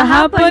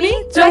 जहाँ पनि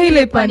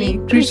जहिले पनि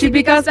कृषि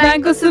विकास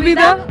ब्याङ्कको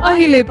सुविधा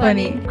अहिले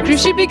पनि।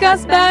 कृषि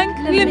विकास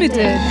ब्याङ्क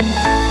लिमिटेड।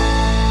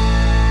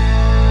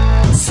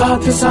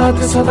 साथ साथ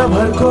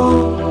सदाभरको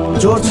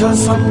जोड्छ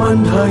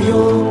सम्बन्ध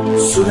यो,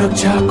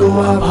 सुरक्षाको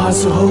आभास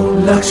हो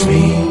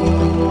लक्ष्मी।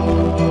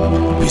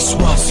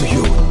 विश्वास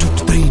यो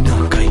टुट्दैन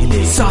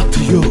कहिले, साथ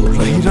यो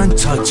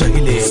रहिरहन्छ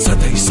जहिले,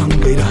 सधैँ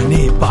सँगै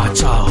रहने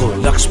बाचा हो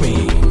लक्ष्मी।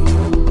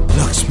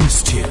 लक्ष्मी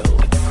स्टिल,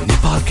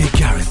 नेपालकै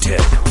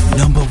ग्यारेन्टेड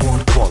नम्बर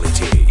 1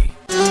 क्वालिटी।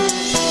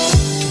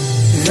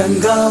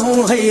 रंगाऊं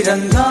है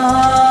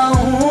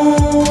रंगाऊं,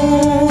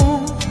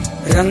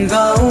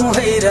 रंगाऊं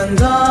है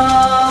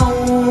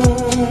रंगाऊं,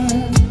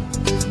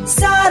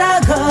 सारा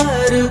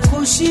घर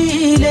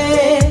खुशीले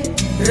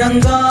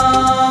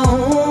रंगाऊं।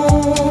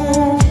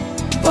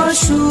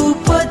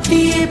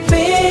 पशुपति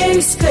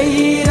पेन्ट्सकै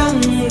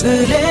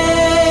रंगले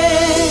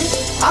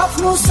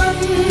आफ्नो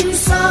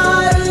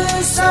संसार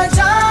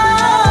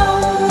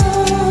सजाऊं।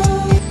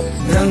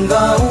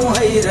 रंगाऊं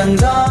है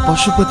रंगाऊं।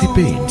 पशुपति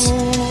पेन्ट्स,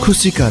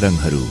 खुसीका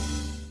रङहरू।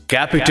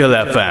 Capital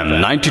FM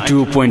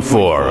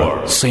 92.4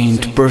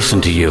 Saint Person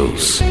to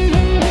Use.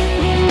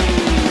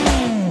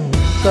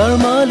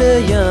 कर्मले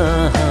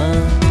यहाँ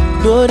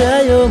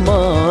डोर्यायो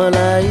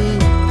मलाई,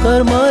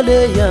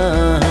 कर्मले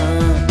यहाँ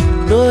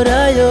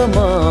डोर्यायो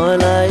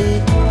मलाई।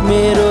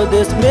 मेरो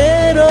देश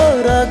मेरो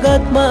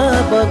रगतमा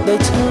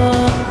बग्दैछ,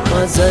 म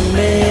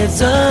जन्मे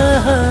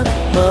जहाँ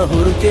म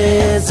हुर्के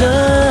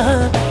जहाँ,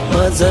 म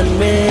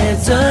जन्मे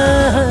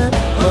जहाँ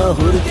म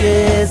हुर्के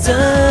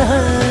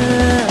जहाँ।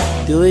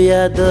 त्यो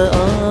याद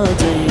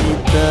अझै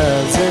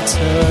ताजा छ,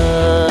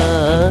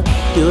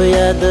 त्यो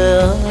याद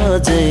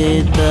अझै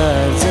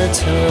ताजा छ।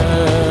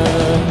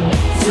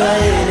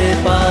 जय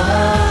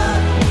नेपाल,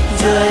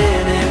 जय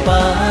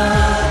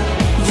नेपाल,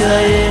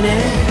 जय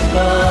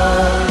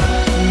नेपाल,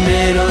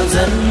 मेरो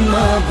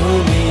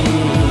जन्मभूमि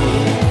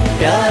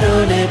प्यारो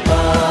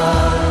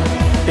नेपाल,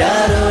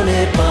 प्यारो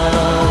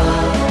नेपाल,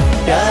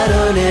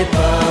 प्यारो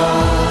नेपाल।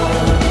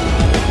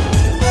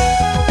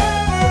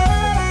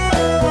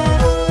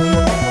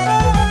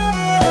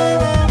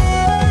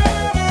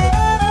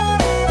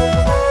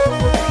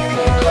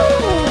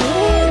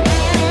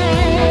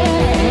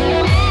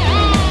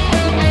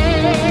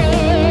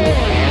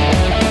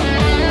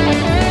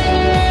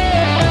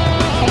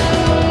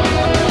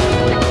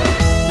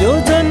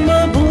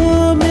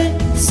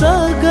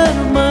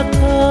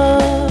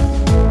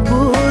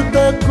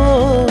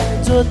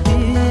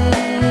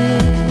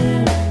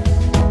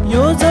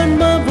 यो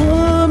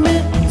जन्मभूमि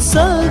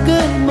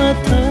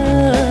सगरमाथा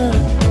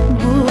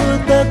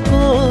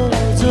बुद्धको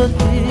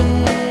ज्योति।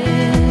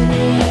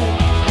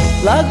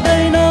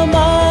 लाग्दैन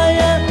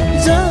माया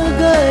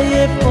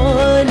जगए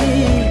पनि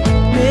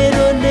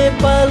मेरो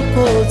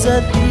नेपालको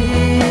जति।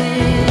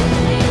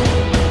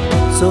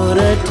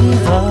 सोरठी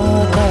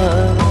भाका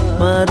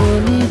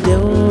मारुनी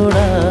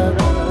देउडा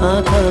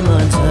आँखामा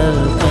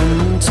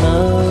झल्कन्छ।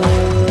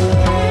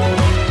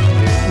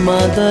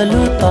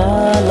 मादलु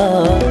ताला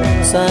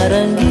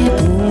सारङ्गी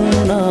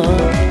धुन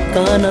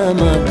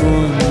कानमा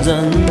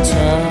गुन्जन्छ।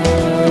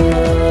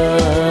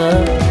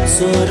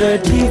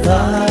 सोरठी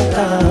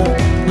भाका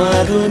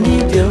मारुनी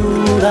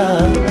देउडा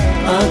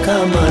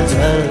आँखामा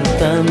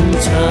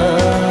झल्कन्छ।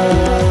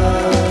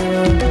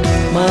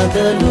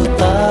 मादलु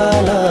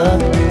ताला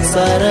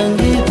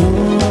सारङ्गी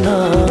धुन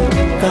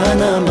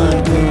कानमा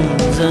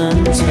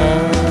गुन्जन्छ।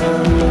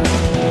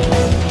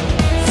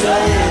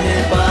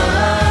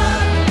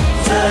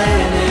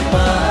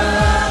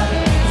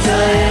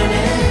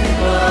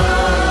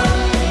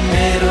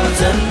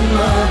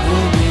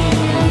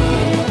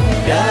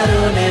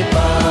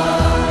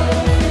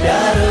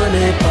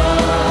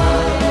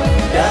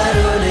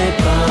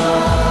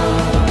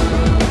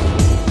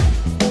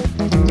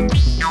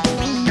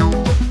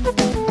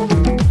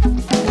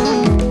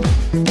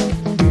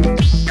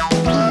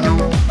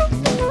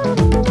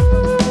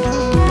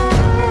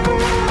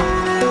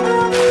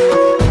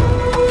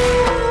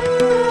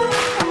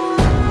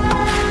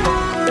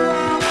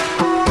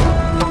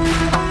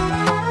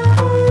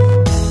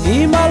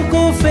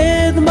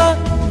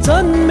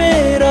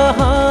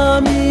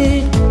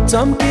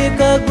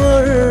 चम्केका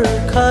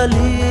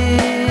गोर्खाली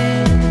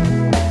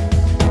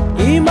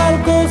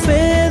हिमालको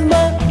फेदमा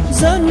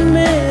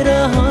जन्मेर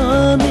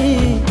हामी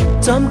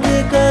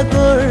चम्केका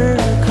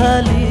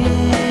गोर्खाली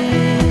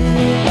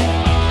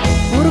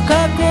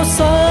पुर्खाको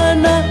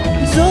साना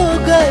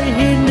जोगाइ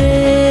हिँड्ने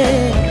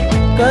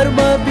कर्म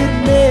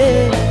बिर्ने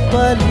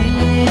पाली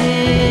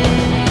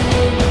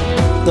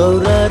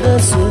दौरा र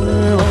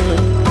सुरुवाल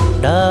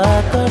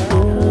ढाका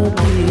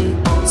टोपी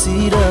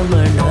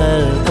शिरमा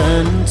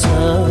ढल्कन्छ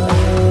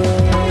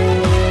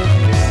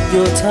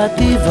यो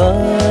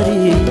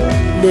छातीभरि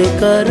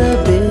लेकर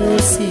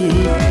बेसी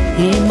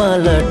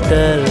हिमाल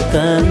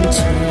टल्कन्छ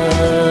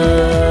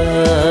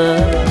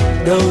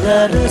दौरा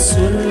र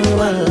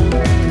सुरुवाल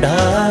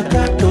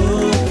ढाका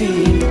टोपी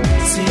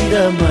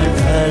शिरमा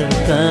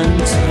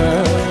ढल्कन्छ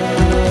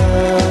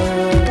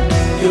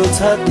यो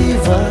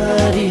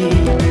छातीभरि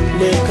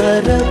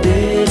लेकर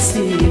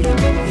बेसी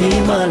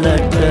हिमाल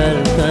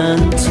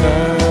टल्कन्छ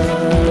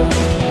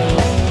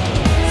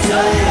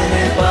जय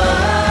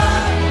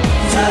नेपाल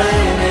जय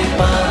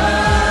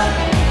नेपाल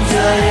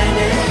जय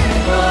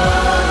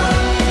नेपाल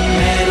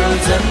मेरो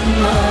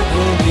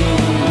जन्मभूमि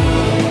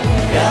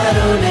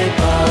प्यारो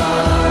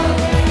नेपाल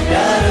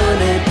प्यारो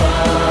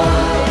नेपाल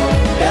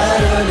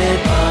प्यारो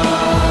नेपाल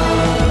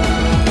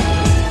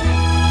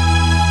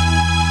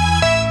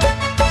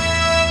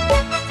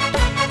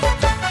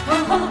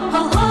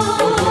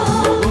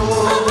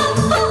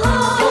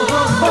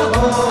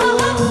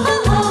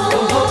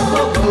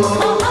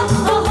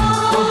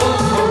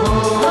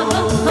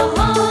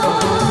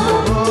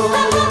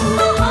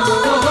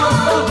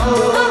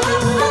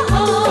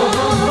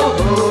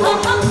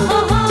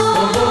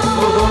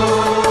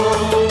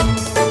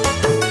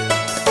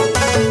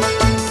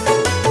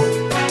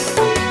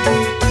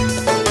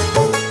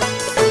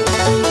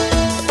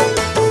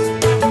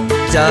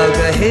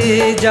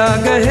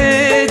जाग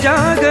हे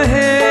जाग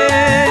हे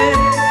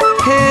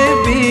हे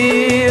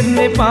वीर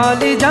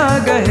नेपाली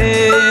जाग हे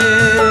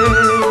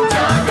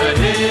जाग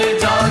हे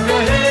जाग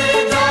हे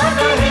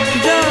जाग हे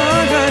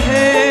जाग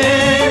हे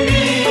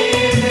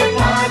वीर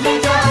नेपाली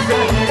जाग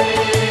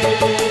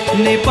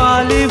हे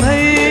नेपाली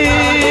भई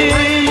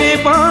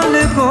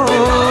नेपालको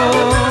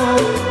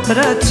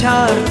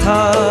रक्षार्थ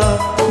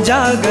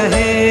जाग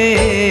हे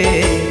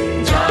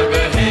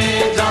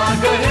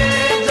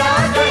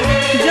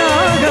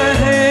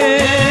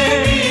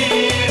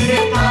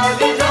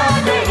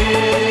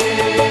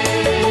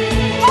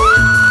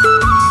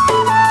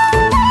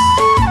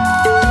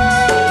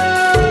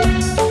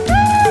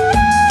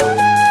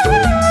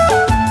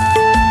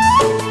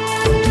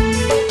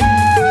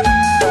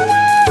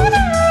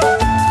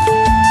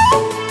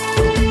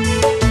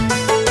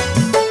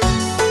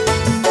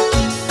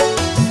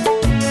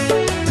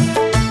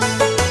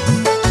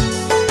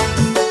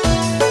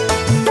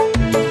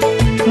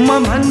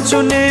भन्छु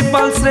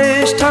नेपाल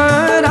श्रेष्ठ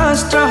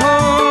राष्ट्र हो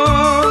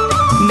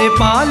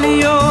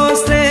नेपालियो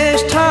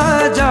श्रेष्ठ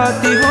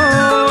जाति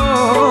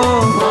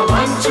हो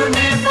भन्छु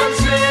नेपाल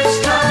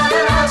श्रेष्ठ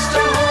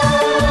राष्ट्र हो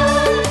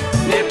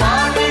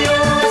नेपालियो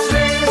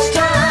श्रेष्ठ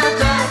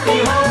जाति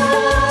हो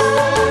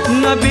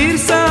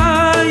नबिर्सा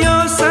यो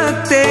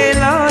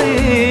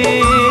सत्यलाई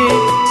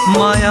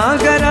माया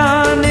गरा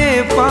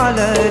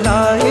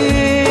नेपाललाई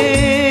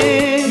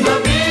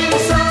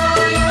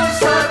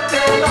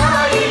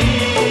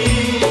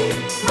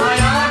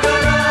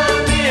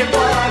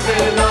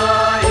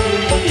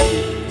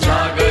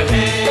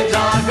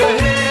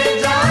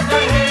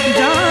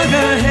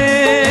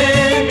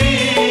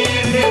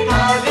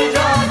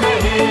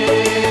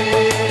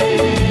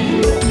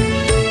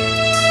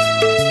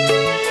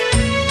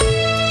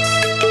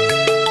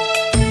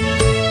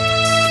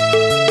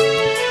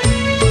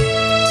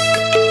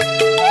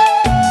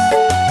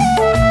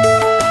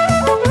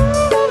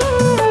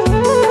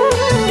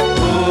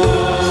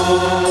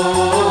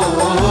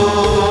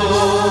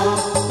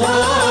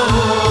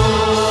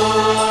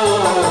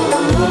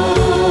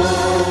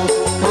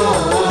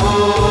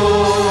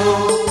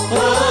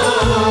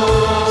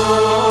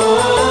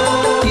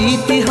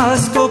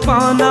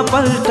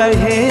पल्ट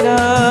हेर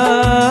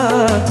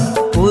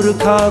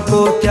पुर्खाको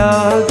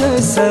त्याग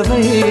सबै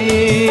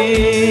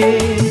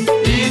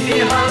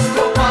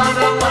इतिहासको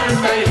पाना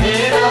पल्ट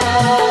हेर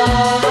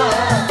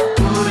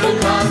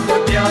पुर्खाको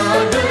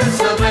त्याग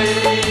सबै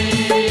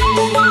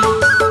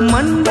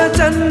मण्ड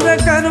चन्द्र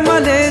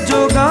कर्मले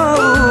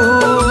जोगाऊ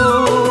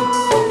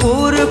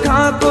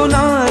पुर्खाको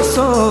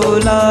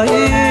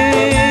नासोलाई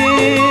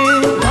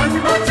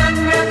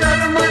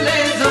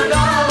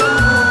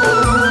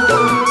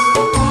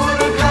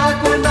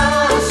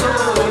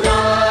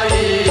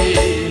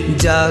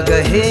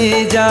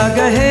जाग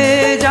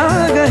हे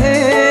जाग हे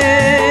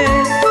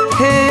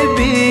हे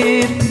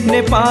वीर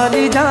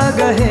नेपाली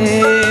जाग हे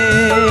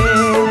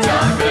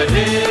जाग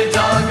हे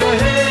जाग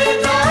हे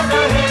जाग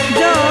हे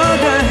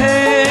जाग हे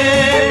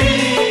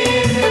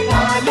वीर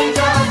नेपाली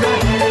जाग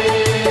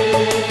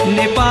हे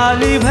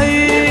नेपाली भई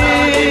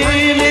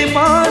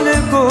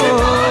नेपालको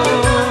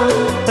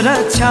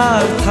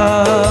रक्षार्थ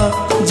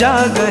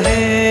जाग हे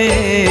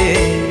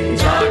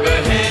जाग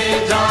हे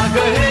जाग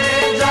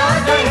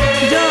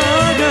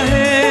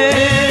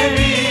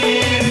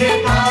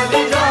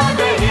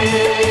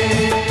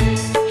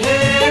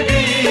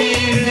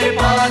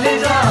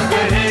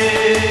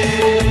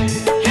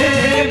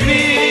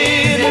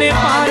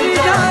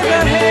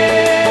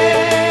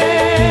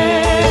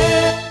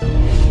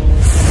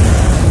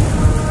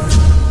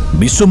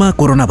विश्वमा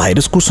कोरोना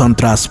भाइरसको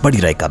सन्तास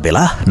बढिरहेका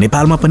बेला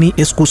नेपालमा पनि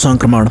यसको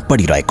संक्रमण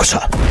बढिरहेको छ।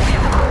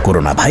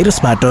 कोरोना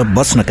भाइरसबाट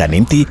बच्नका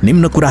निम्ति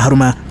निम्न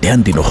कुराहरूमा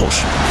ध्यान दिनुहोस्।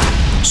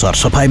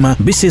 सरसफाइमा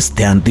विशेष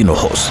ध्यान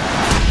दिनुहोस्।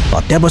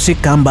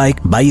 अत्यावश्यक काम बाहेक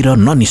बाहिर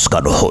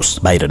ननिस्कनुहोस्।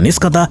 बाहिर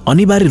निस्कदा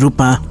अनिवार्य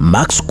रूपमा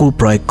मास्कको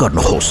प्रयोग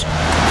गर्नुहोस्।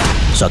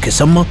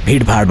 सकेसम्म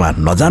भिडभाडमा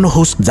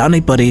नजानुहोस्।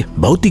 जानै परे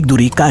भौतिक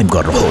दूरी कायम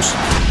गर्नुहोस्।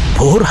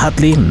 फोहोर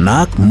हातले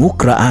नाक,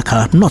 मुख र आँखा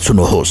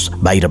नछुनुहोस्।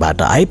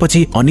 बाहिरबाट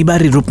आएपछि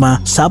अनिवार्य रूपमा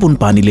साबुन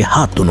पानीले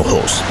हात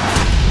धुनुहोस्।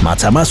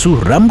 माछा मासु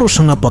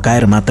राम्रोसँग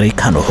पकाएर मात्रै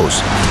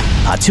खानुहोस्।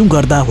 हाछ्यौं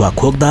गर्दा वा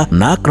खोक्दा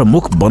नाक र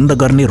मुख बन्द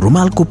गर्ने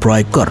रुमालको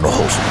प्रयोग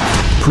गर्नुहोस्।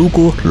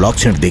 फ्लूको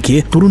लक्षण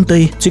देखिए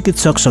तुरुन्तै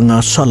चिकित्सकसँग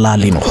सल्लाह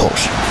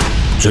लिनुहोस्।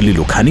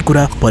 झुलिलो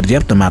खानेकुरा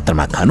पर्याप्त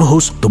मात्रामा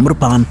खानुहोस्।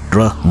 धूम्रपान र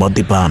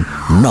मद्यपान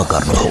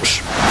नगर्नुहोस्।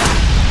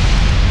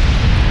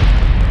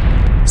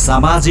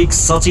 सामाजिक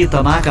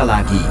सचेतनाका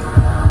लागि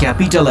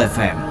Capital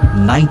FM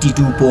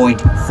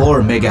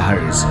 92.4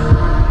 megahertz.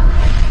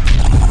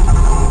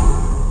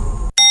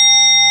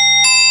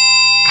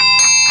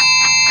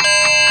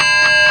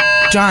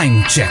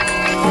 Time check.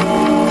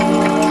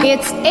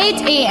 It's 8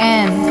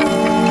 a.m.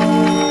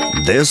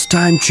 This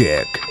time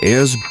check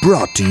is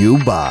brought to you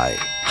by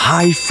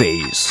High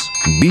Face.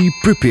 Be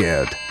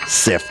prepared.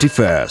 Safety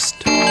first.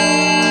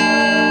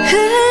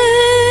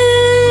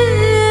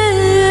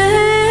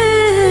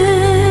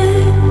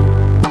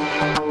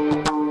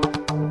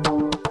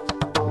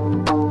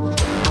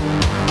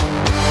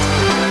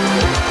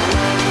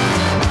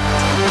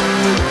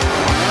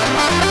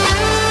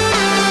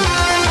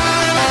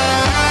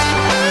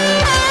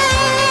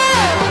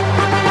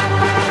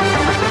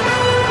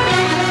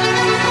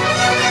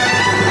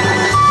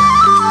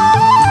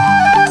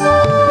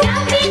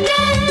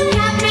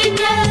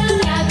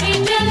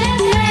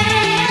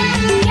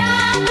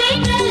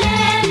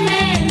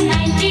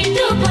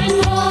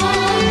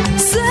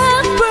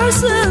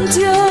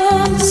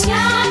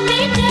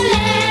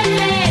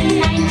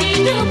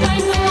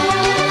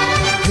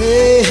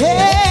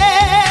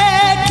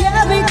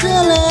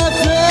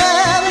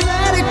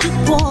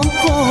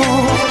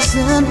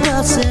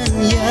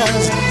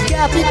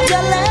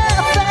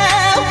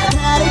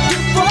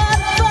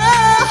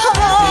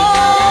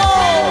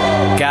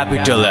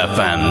 Capital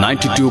FM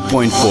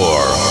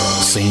 92.4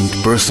 Saint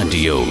Percent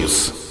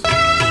Use.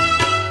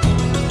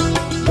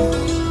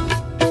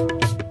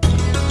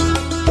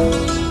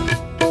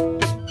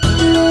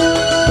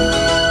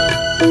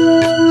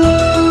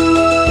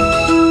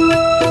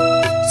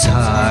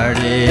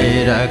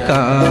 छाडेर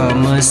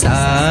काम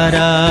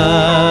सारा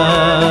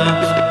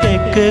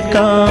एक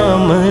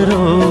काम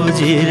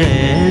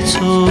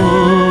रोजिरहेछु।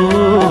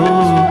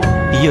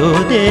 यो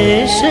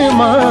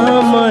देशमा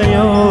म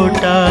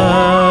एउटा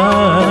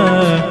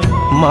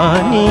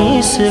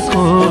मानिस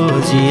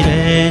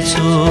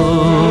खोजिरहेछु।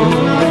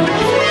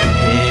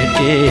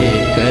 भेटे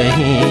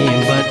कहीं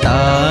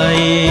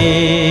बताए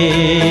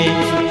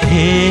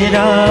हे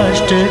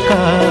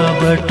राष्ट्रका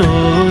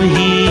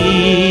बटोही।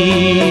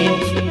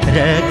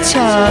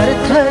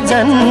 रक्षार्थ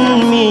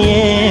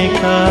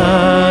जन्मिएका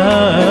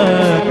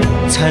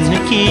छन्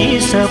कि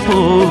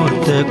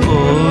सपूत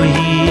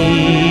कोही।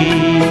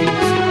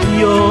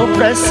 यो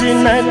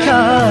प्रश्न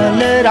ख्याल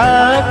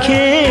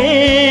राखे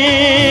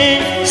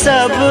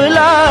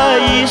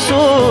सबलाई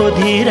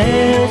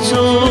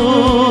सोधिरहेछु।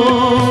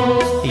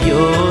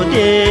 यो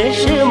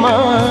देशमा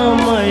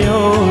म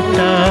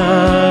एउटा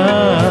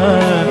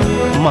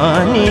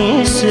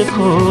मानिस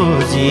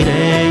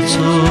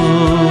खोजिरहेछु।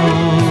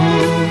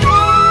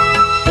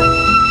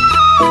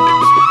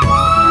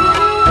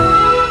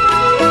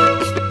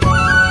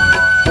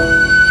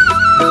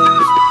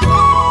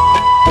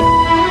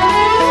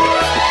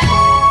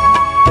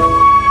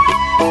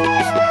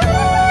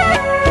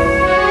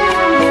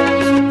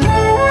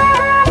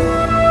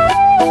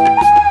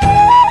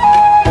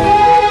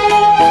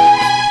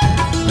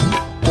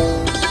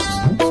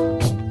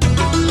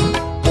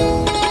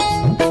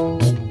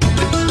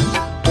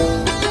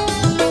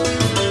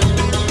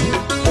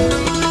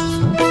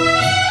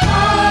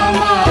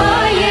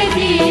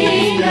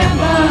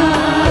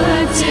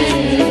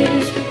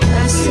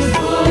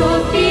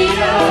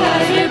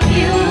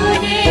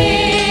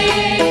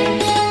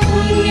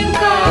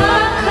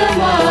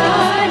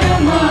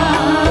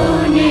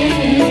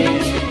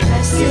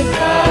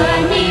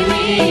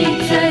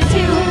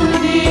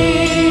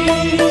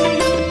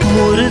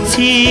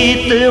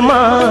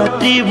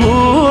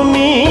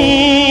 मातृभूमि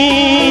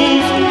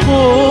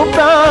को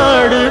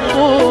प्राण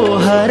को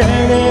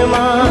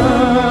हरणमा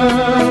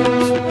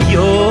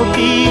यो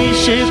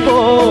विष को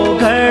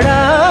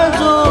घड़ा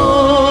जो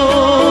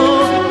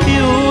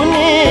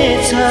पिउने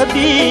छ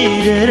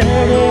वीर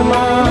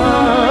रणमा।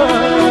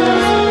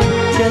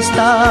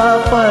 त्यस्ता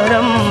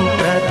परम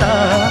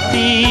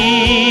प्रतापी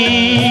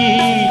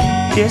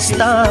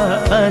त्यस्ता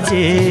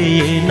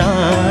अजेय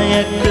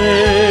नायक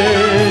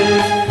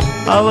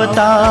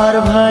अवतार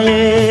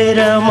भएर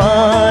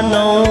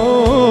मानौ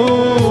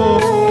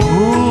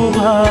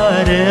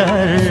भूभार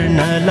हर्न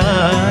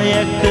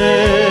लायक।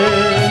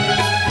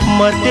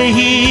 म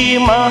त्यही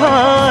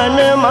महान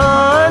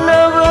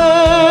मानव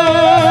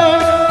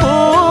को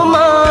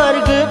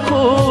मार्ग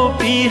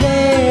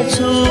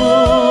खोपिरहेछु।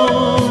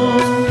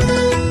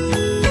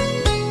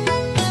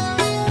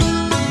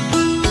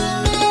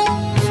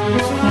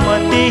 म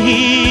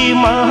त्यही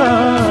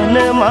महान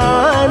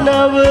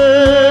मानव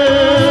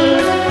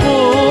को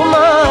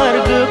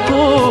मार्ग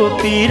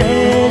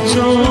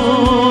खोपिरहेछु।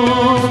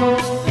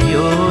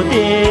 यो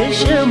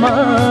देशमा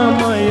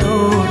म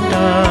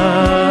एउटा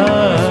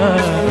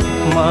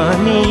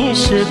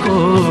मानिस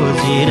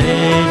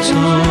खोजिरहेछु।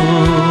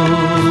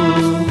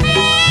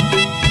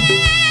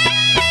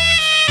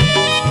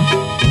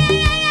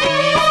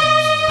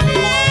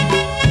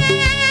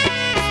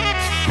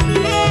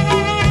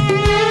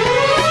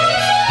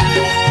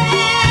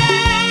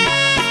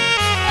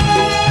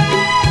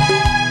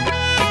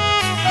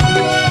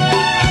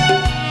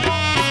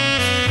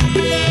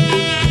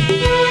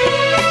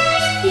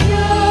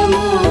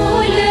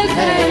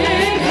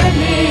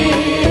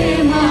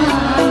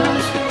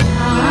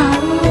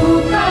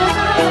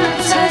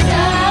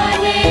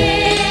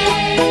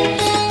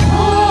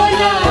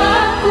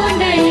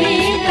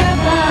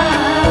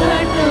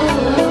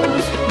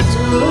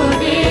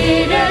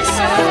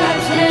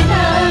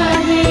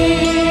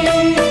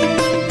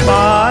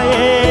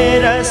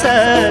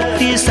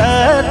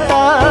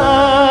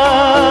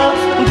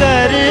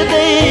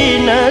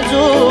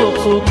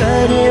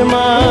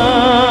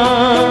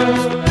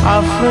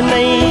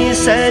 आफ्नै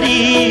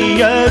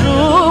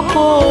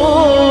शरीरको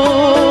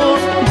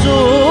जो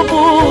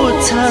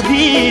बुझ्छ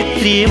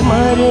भित्री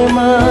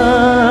मर्मा,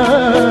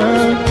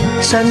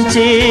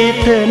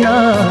 सञ्चेतना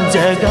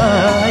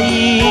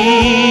जगाई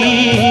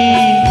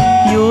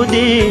यो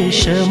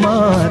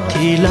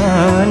देशमाथि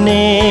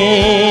लाने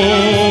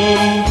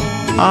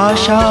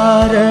आशा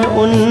र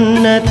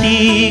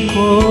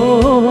उन्नतिको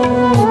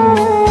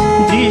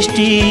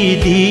दृष्टि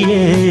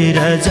दिएर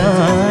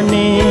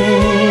जाने।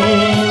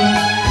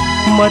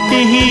 म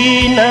त्यही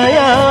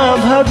नयाँ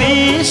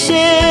भविष्य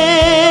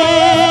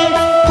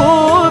को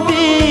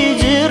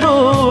बीज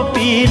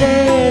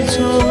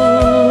रोपिरहेछु।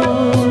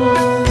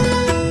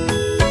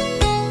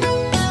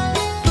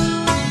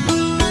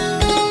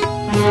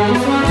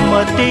 म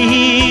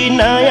त्यही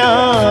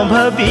नयाँ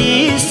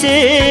भविष्य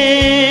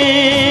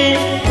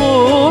को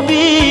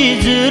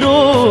बीज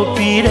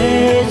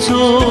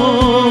रोपिरहेछु।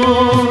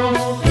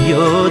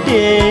 यो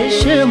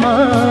देशमा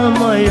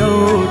म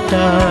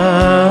एउटा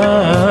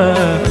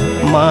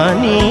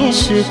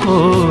मानिस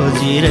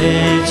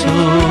खोजिरहेछु।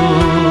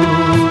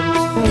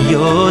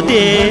 यो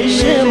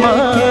देशमा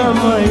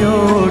म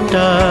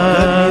एउटा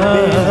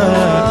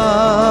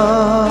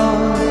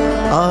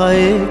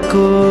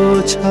आएको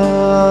छ।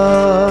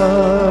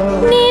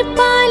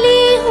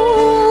 नेपाली हुँ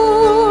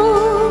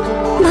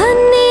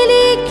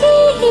भन्नेले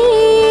केही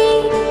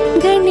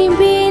गर्ने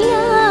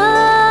बेला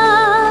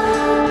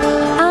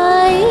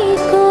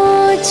आएको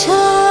छ।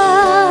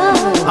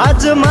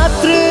 आज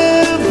मात्र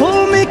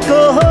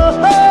भूमिको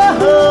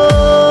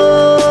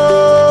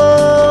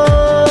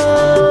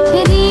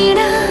ऋण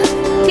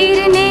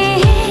तिर्ने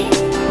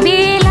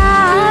बेला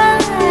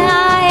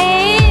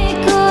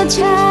आएको छ।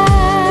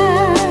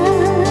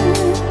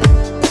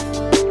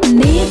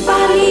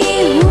 नेपाली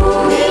हुँ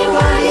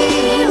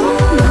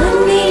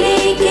भन्नेले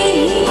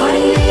केही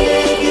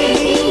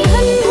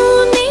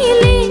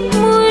भन्नुहुनेले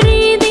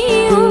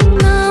मुरिदियो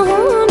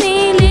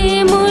नहुनेले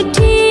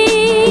मुठी।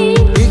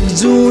 एक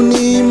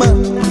जुनीमा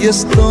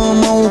यस्तो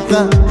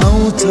मौका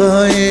आउँछ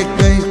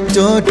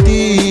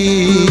एकैचोटि।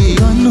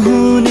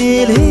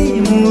 भन्नुहुनेले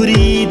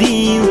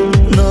मुरिदियो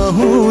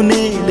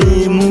नहुनेले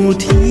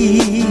मुठी।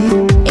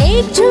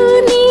 एक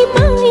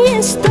जुनीमा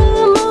यस्तो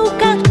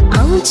मौका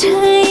आउँछ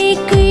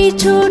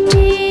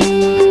एकैचोटि।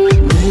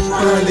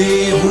 नेपाली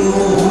हुँ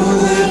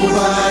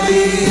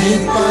नेपाली,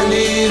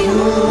 नेपाली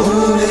हुँ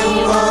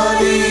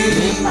नेपाली,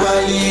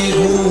 नेपाली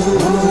हुँ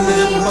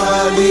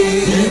नेपाली,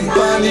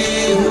 नेपाली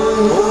हुँ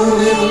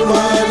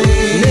नेपाली।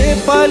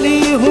 नेपाली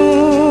हुँ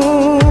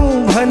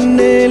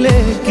भन्नेले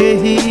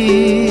केही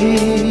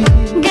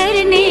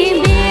गर्ने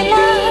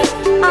बेला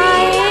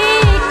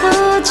आएको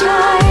छ।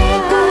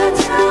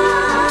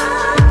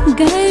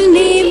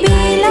 गर्ने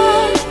बेला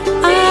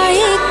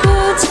आएको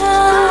छ।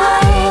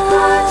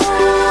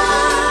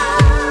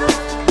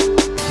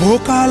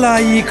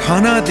 भोकालाई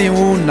खाना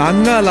दिउँ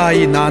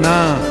नाङ्गालाई नाना,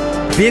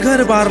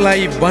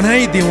 बेघरबारलाई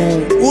बनाइदिउँ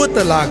ओत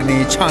लाग्ने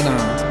छाना।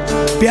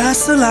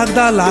 प्यास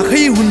लाग्दा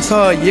लाखै हुन्छ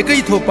एकै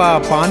थोपा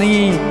पानी,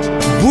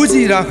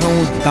 बुझिराखौँ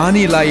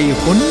दानीलाई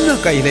हुन्न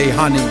कहिल्यै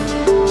हानि।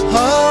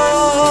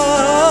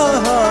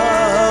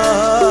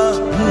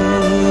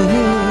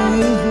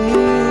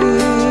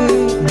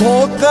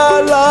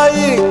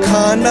 भोकालाई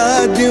खाना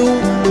दिउँ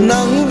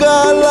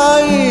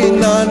नङ्गालाई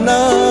नाना,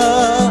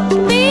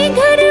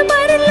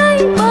 बेघरबारलाई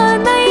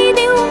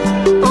बनाइदिउँ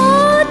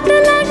ओत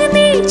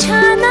लाग्ने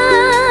छाना।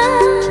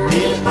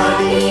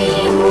 नेपाली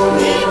हुँ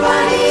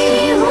नेपाली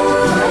हुँ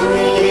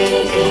नेपाली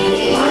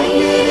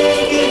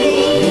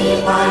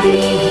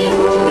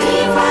हुँ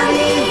नेपाली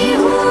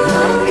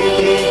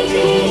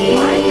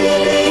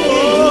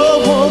हुँ।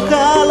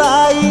 भोकालाई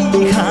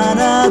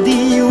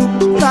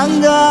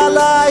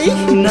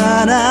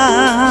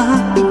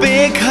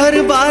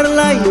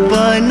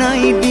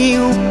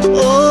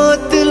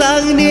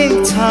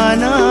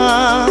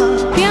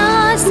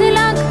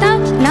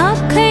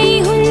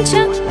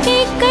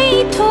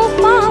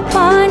थोपा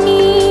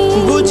पानी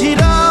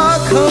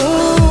बुझिराखौ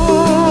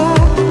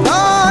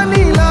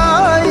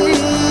नानीलाई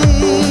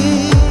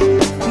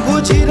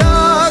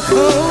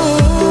बुझिराखौ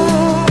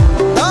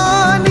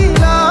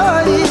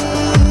नानीलाई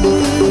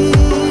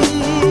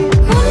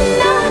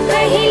हुन्न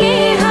कहिले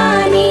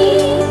हानि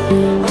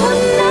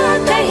हुन्न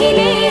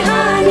कहिले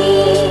हानि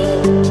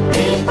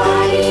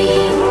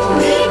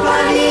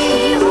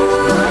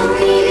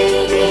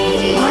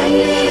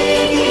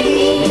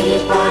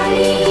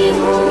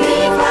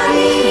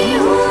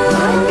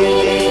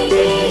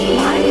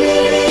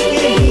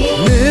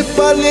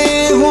नेपाली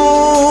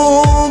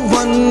हूँ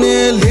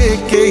भन्नेले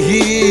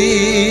केही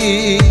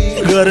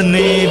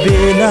गर्ने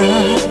बेला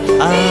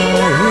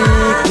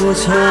आएको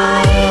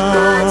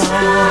छ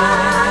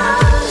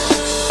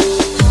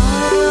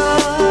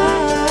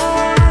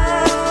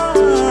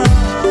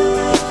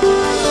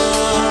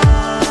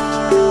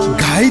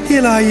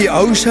घाइतेलाई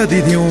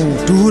औषधि दिउँ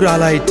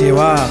टुहुरालाई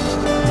टेवा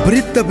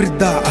वृद्ध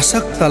वृद्ध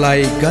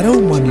अशक्तलाई गरौँ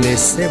मनले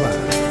सेवा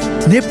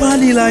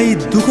नेपालीलाई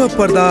दुःख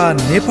पर्दा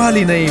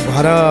नेपाली नै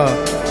भर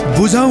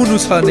बुझाउनु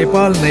छ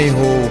नेपाल नै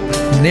हो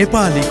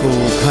नेपालीको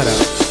घर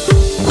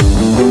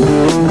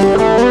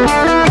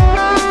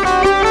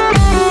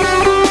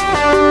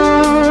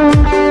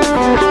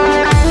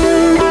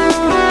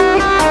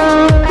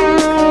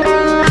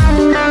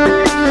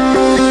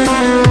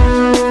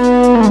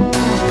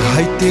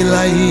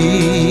घाइतेलाई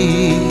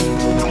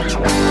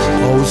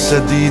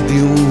औषधि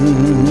दिउँ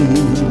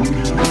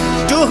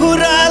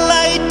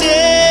टुहुरालाई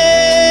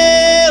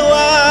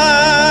टेवा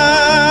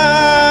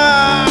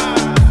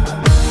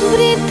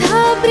वृद्ध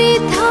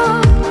वृद्ध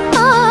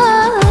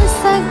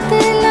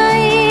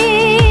आसक्तलाई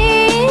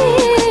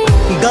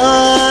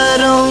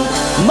गरौँ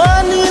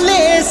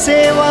मनले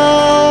सेवा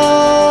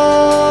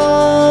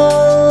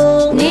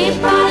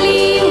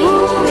नेपाली हूँ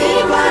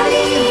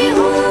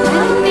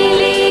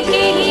भन्नेले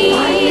केही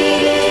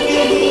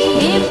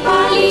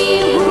नेपाली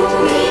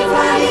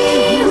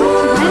हूँ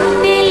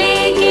भन्नेले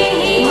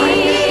केही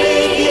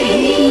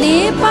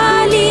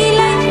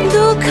नेपालीलाई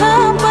दुःख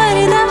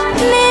पर्दा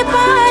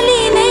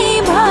नेपाली नै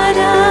भर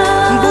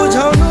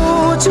बुझाउनु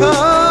छ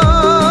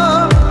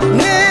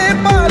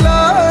नेपाल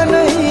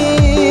नै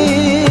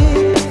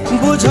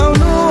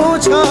बुझाउनु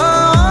छ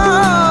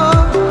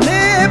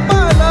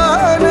नेपाल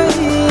नै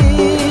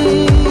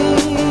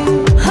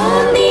हो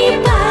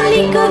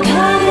नेपालीको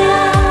घर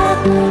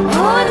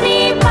हो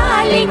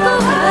नेपालीको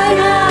घर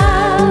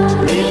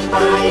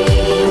नेपाली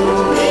हूँ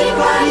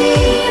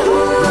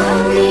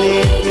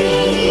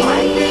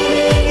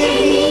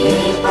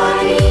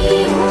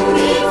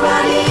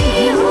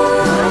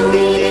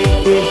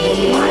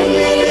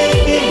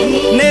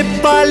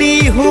नेपाली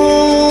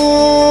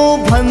हूँ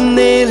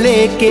भन्नेले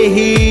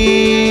केही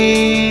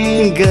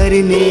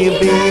गर्ने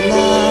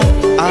बेला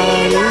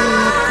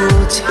आएको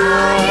छ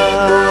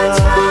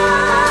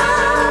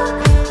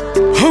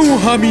हौ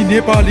हामी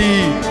नेपाली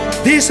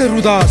देश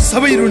रुँदा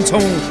सबै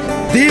रुन्छौँ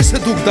देश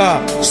दुख्दा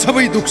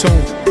सबै दुख्छौँ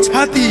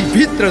छाती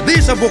भित्र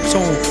देश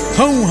बोक्छौँ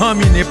हौ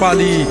हामी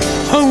नेपाली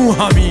हौ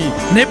हामी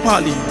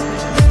नेपाली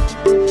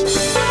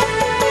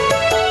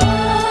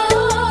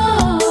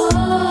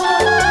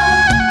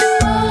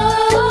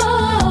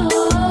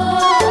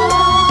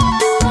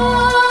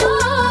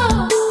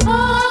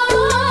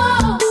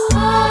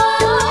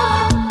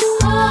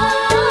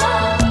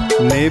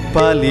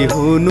नेपाली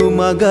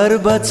हुनुमा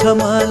गर्व छ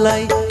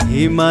मलाई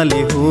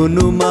हिमाली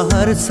हुनुमा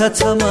हर्ष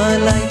छ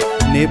मलाई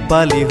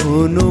नेपाली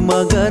हुनुमा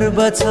गर्व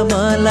छ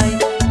मलाई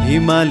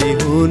हिमाली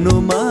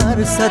हुनुमा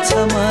हर्ष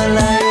छ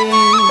मलाई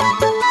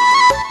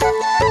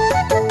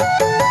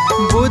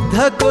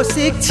बुद्धको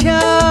शिक्षा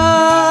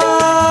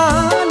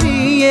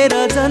लिएर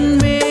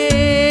जन्मे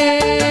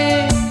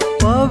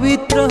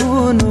पवित्र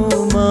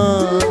हुनुमा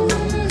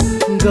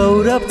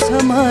गौरव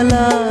छ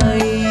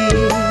मलाई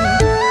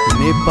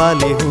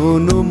नेपाली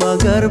हुनुमा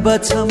गर्व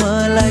छ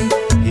मलाई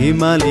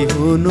हिमाली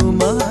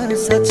हुनुमा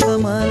हर्ष छ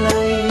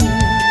मलाई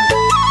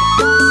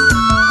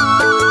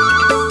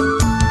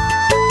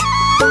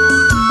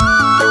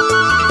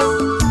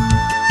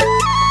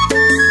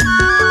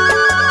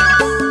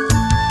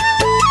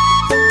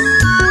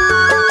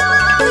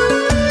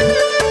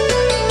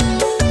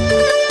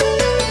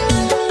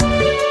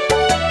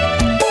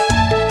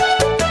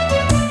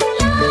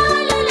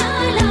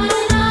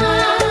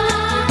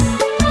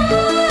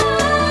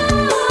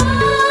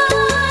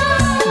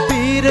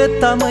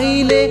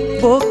मैले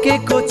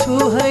बोकेको छु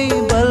है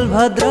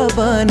बलभद्र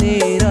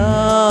बनेर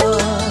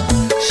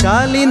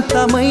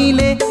शालीनता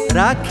मैले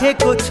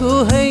राखेको छु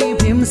है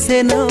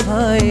भीमसेन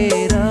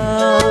भएर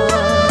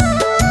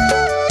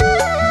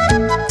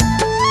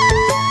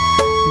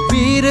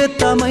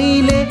वीरता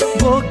मैले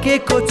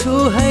बोकेको छु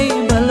है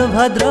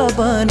बलभद्र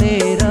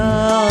बनेर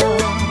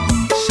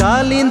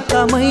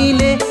शालीनता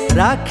मैले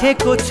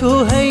राखेको छु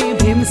है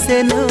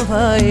भीमसेन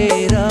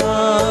भएर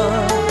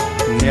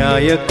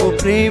न्यायको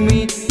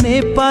प्रेमी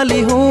नेपाली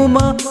हुँ म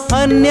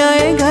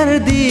अन्याय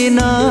गर्दिन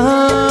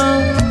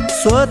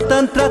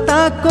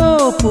स्वतन्त्रताको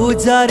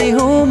पुजारी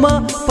हुँ म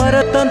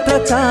परतन्त्र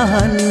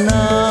चाहन्न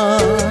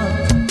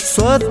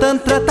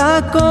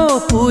स्वतन्त्रताको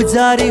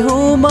पुजारी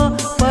हुँ म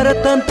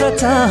परतन्त्र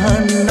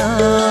चाहन्न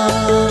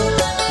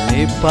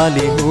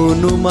नेपाली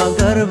हुनुमा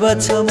गर्व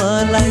छ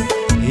मलाई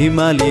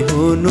हिमाली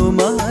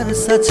हुनुमा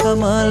हर्ष छ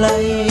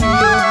मलाई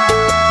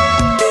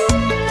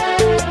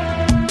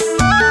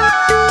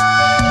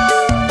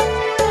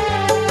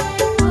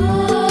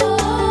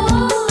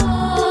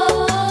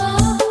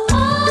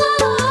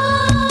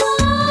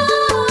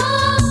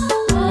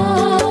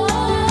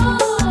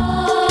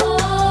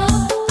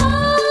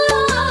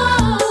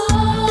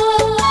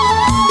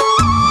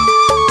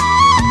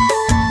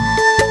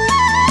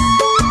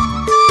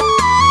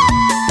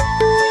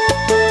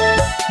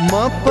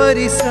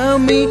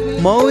परिश्रमी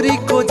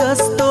मौरीको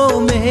जस्तो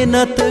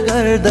मेहनत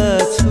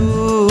गर्दछु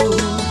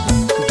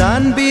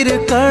दानवीर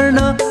कर्ण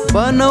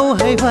बनौ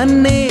है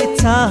भन्ने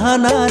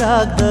चाहना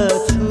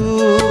राख्दछु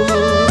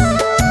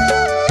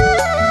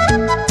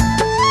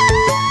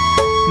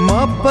म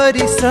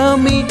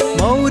परिश्रमी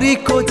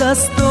मौरीको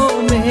जस्तो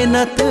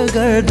मेहनत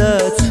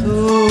गर्दछु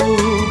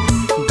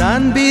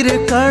दानवीर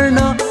कर्ण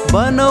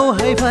बनौ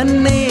है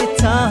भन्ने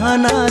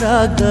चाहना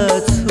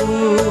राख्दछु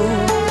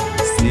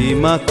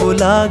सीमाको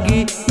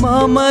लागि म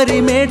मरि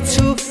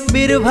मेट्छु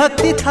वीर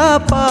भक्ति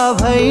थापा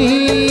भई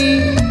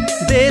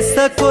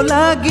देशको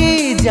लागि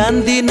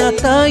जान्दिन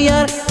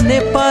तयार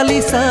नेपाली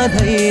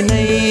सधैँ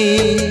नै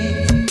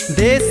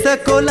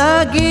देशको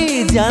लागि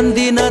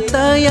जान्दिन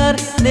तयार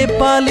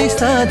नेपाली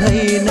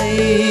सधैँ नै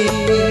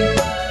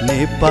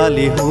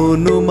नेपाली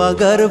हुनुमा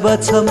गर्व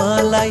छ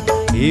मलाई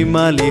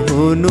हिमाली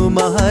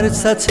हुनुमा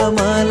हर्ष छ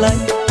मलाई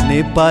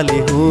नेपाली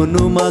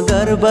हुनुमा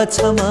गर्व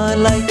छ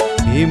मलाई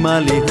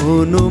हिमाली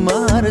हुनुमा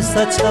हर्ष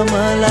छ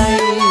मलाई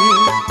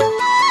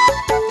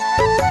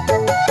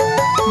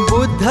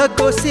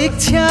बुद्धको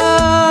शिक्षा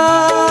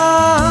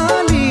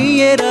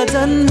लिएर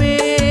जन्मे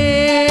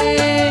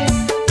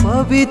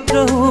पवित्र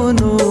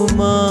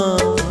हुनुमा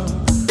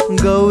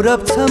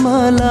गौरव छ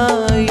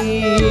मलाई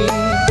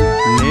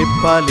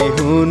नेपाली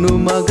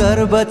हुनुमा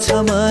गर्व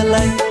छ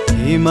मलाई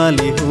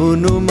हिमाली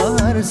हुनुमा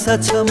हर्ष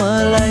छ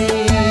मलाई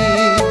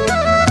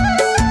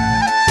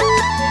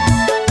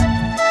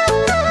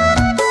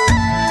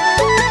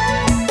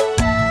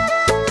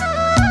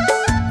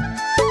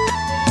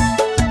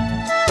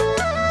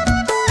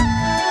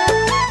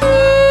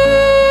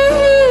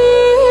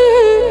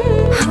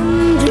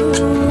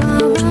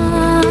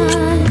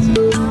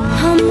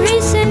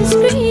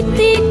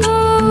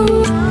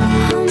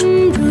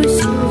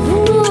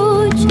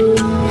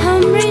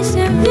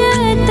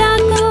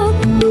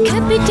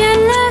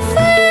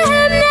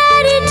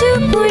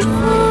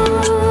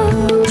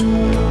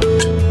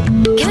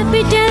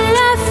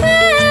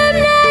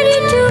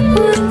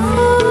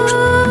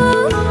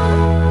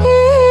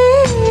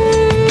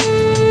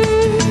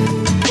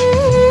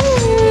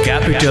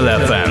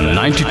FM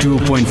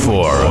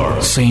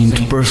 92.4 Saint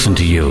Person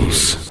to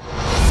use.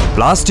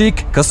 Plastic,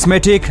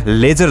 cosmetic,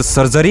 laser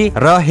surgery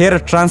र हेयर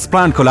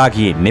ट्रान्सप्लान्टको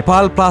लागि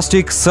नेपाल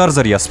प्लास्टिक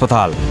सर्जरी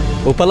अस्पताल।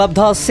 उपलब्ध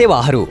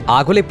सेवाहरू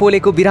आगोले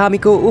पोलेको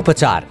बिरामीको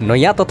उपचार,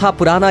 नयाँ तथा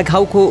पुराना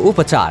घाउको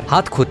उपचार,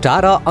 हात खुट्टा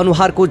र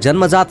अनुहारको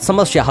जन्मजात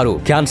समस्याहरू,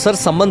 क्यान्सर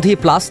सम्बन्धी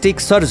प्लास्टिक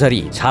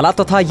सर्जरी, छाला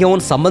तथा यौन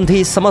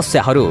सम्बन्धी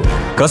समस्याहरू।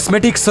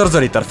 कस्मेटिक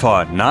सर्जरी तर्फ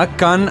नाक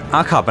कान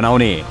आँखा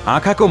बनाउने,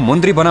 आँखाको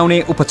मुन्द्री बनाउने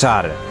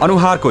उपचार,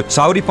 अनुहारको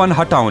चाउरीपन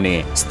हटाउने,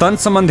 स्तन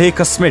सम्बन्धी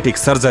कस्मेटिक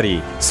सर्जरी,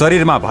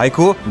 शरीरमा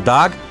भएको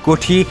दाग,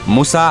 कोठी,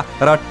 मुसा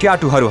र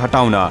ट्याटुहरू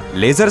हटाउन,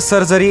 लेजर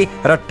सर्जरी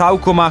र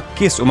टाउकोमा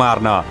केश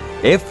उमार्न,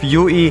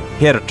 FUE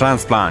हेयर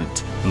ट्रान्सप्लान्ट।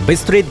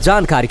 विस्तृत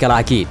जानकारीका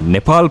लागि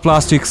नेपाल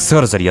प्लास्टिक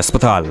सर्जरी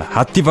अस्पताल,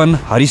 हात्तीवन,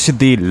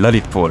 हरिसिद्धि,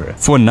 ललितपुर।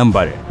 Phone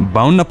number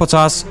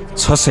 5250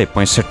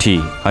 665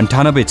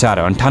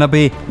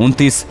 98498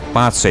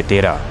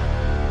 29513।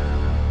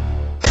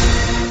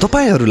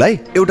 तपाईहरूलाई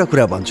एउटा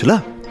कुरा भन्छु ल,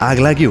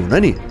 आगलागी हुन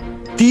नि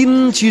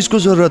 3 चीजको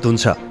जरुरत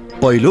हुन्छ।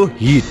 पहिलो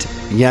हिट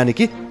यानि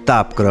कि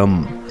तापक्रम,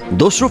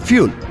 दोस्रो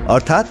फ्युल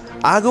अर्थात्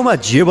आगोमा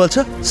जे बल्छ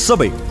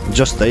सबै,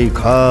 जस्तै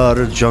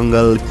घर,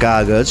 जङ्गल,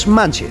 कागज,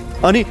 मान्छे।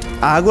 अनि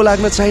आगो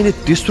लाग्न चाहिने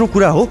तेस्रो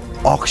कुरा हो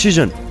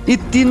अक्सिजन। यी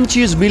 3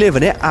 चीज मिले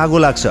भने आगो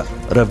लाग्छ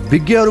र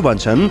विज्ञहरू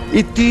भन्छन्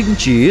यी 3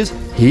 चीज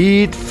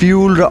हिट,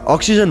 फ्युल र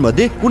अक्सिजन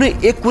मध्ये कुनै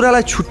एक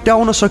कुरालाई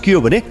छुट्याउन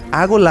सकियो भने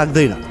आगो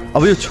लाग्दैन।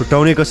 अब यो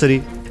छुट्याउने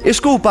कसरी?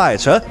 यसको उपाय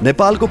छ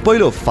नेपालको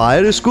पहिलो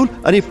फायर स्कुल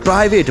अनि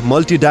private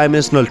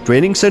multidimensional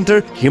training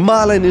centre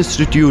Himalayan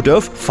institute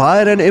of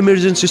fire and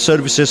emergency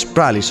services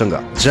प्रालीसँग,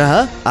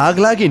 जहाँ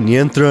आगलागी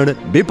नियन्त्रण,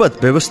 विपद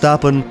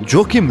व्यवस्थापन,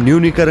 जोखिम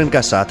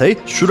न्यूनीकरणका साथै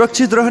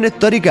सुरक्षित रहने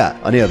तरिका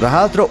अनि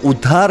राहत र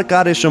उद्धार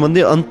कार्य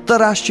सम्बन्धी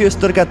अन्तर्राष्ट्रिय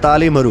स्तरका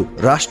तालिमहरू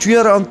राष्ट्रिय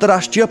र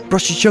अन्तर्राष्ट्रिय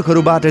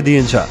प्रशिक्षकहरूबाट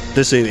दिइन्छ।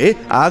 त्यसैले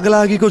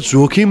आगलागीको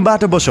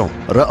जोखिमबाट बचौं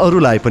र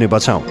अरूलाई पनि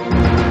बचाउँ।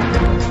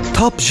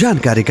 थप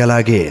जानकारीका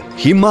लागि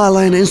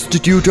Himalayan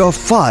institute of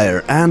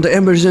fire and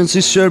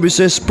emergency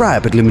services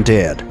private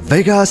limited,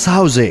 Vegas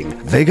housing,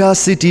 Vegas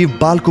city,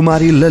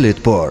 Balkumari,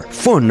 Lalitpur.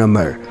 Phone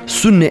number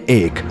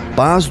 01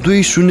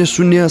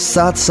 5200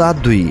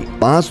 772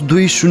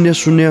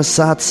 5200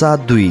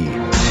 772।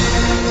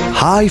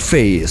 High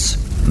face,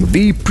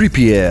 be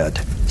prepared,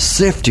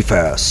 safety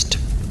first.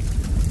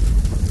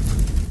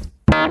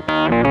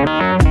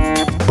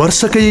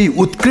 वर्षकै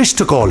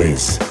उत्कृष्ट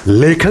कलेज।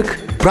 लेखक,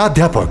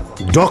 प्राध्यापक,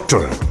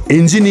 डाक्टर,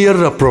 इन्जिनियर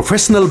र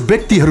प्रोफेसनल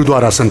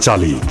व्यक्तिहरूद्वारा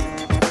सञ्चालित।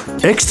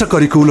 एक्स्ट्रा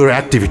करिकुलर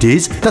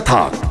एक्टिभिटिज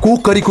तथा को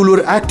करिकुलर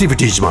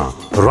एक्टिभिटिजमा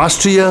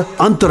राष्ट्रिय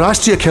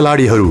अन्तर्राष्ट्रिय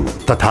खेलाडीहरू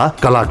तथा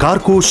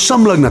कलाकारको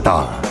संलग्नता।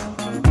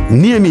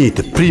 नियमित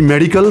प्री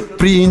मेडिकल,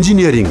 प्री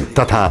इन्जिनियरिङ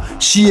तथा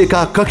सीए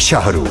का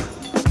कक्षाहरू।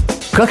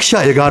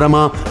 कक्षा 11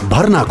 मा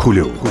भर्ना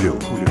खुल्यो।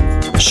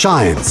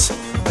 साइन्स,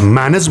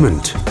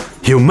 म्यानेजमेन्ट,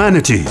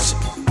 ह्युम्यानिटिज,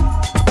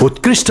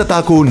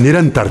 उत्कृष्टताको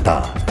निरन्तरता।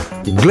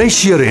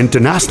 Glacier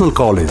international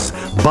college,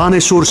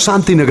 Baneshwor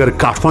Shantinagar,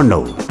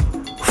 Kathmandu.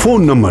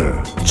 Phone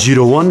number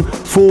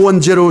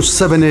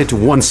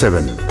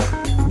 0141078117,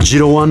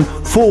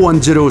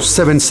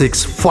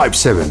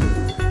 0141076657।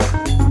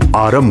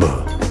 आरम्भ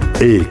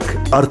एक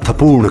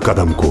अर्थपूर्ण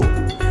कदमको।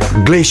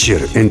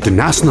 Glacier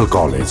international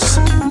college.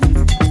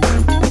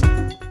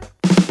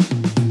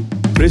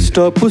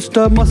 पृष्ठपुष्ठ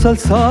मसल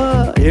छ,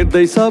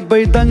 हेर्दै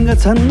सबै दङ्ग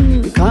छन्।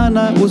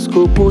 खाना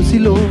उसको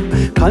पोसिलो,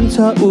 खान्छ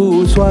ऊ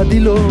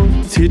स्वादिलो।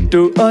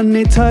 छिटो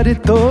अनि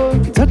छरितो,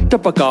 झट्ट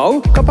पकाऊ,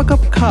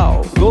 कपकप खाऊ।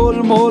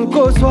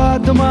 गोलमोलको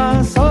स्वादमा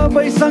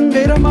सबै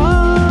सँगै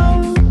रमाऊ।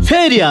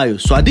 फेरि आयो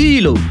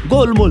स्वादिलो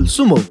गोलमोल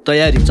सुमो,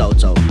 तयारी चाउ।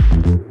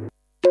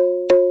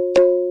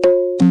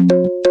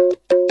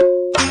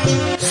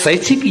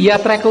 शैक्षिक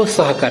यात्राको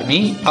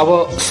सहकर्मी अब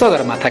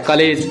Sagarmatha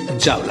college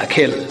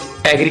Jawalakhel.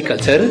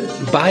 Agriculture,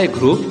 bio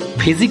group,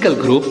 physical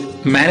group,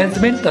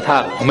 management तथा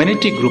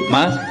ह्युमेनिटी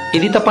ग्रुपमा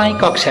यदि तपाईँ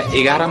कक्षा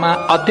 11 मा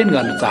अध्ययन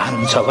गर्न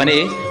चाहनुहुन्छ भने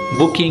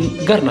बुकिङ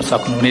गर्न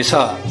सक्नुहुनेछ।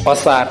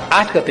 असार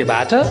 8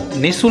 गतेबाट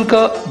निशुल्क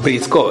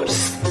ब्रिज कोर्स।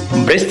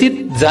 विस्तृत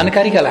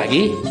जानकारीका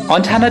लागि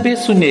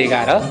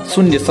 9801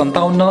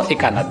 057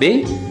 91,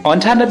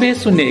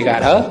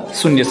 9801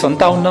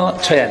 057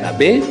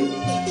 96,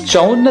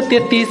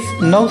 5433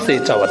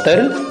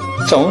 974,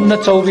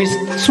 5424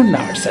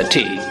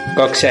 068।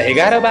 कक्षा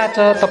 11 बाट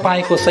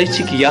तपाईको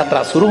शैक्षिक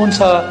यात्रा सुरु हुन्छ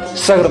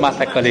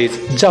सगरमाथा कलेज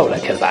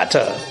जावलाखेलबाट।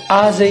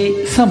 आजै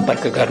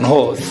सम्पर्क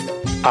गर्नुहोस्,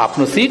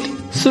 आफ्नो सिट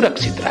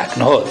सुरक्षित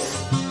राख्नुहोस्।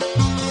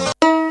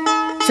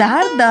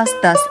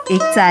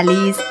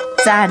 4-10-10-41,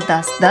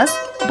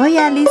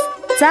 4-10-10-42,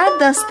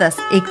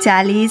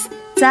 4-10-10-41,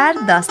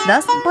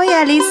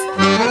 4-10-10-42।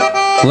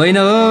 होइन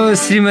हो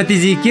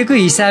श्रीमतीजी, के को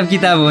हिसाब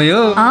किताब हो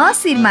यो?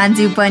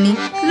 श्रीमानज्यू पनि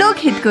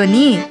लोकहितको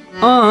नि।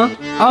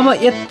 अब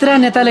यत्रा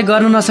नेताले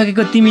गर्न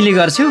नसकेको तिमीले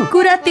गर्छौ?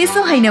 कुरा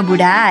त्यसो होइन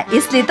बुढा,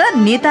 यसले त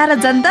नेता र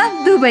जनता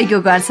दुवैको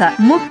गर्छ।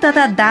 मुख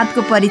तथा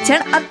दाँतको परीक्षण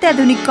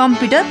अत्याधुनिक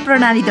कम्प्युटर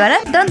प्रणालीद्वारा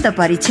दन्त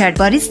परीक्षण,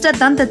 वरिष्ठ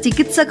दन्त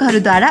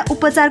चिकित्सकहरूद्वारा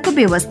उपचारको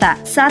व्यवस्था,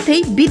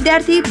 साथै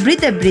विद्यार्थी,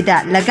 वृद्ध वृद्धा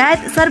लगायत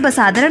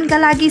सर्वसाधारणका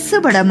लागि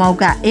सुवर्ण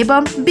मौका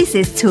एवं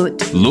विशेष छुट।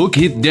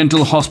 लोकहित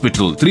डेन्टल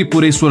हस्पिटल,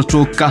 त्रिपुरेश्वर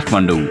चोक,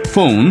 Kathmandu.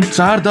 Phone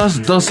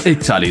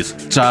 410-1041,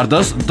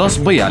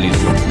 410-1042।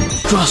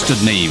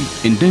 Trusted name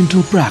in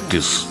dental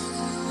practice.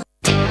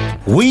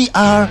 We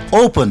are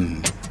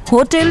open.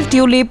 Hotel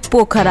Tulip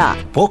Pokhara,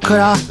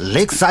 Pokhara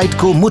लेक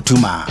साइडको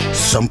मुटुमा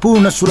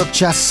सम्पूर्ण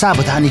सुरक्षा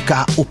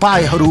सावधानीका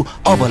उपायहरू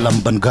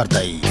अवलम्बन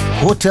गर्दै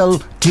होटल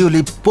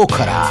ट्युलिप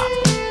पोखरा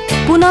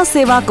पुनः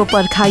सेवाको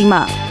पर्खाइमा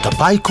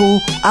तपाईको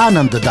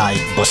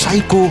आनन्ददायक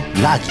बसाइको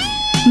लागि।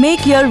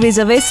 Make your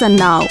reservation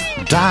now.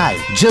 Dial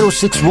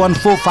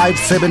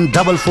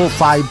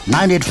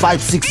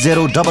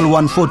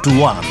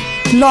 061445745985601141.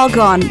 Log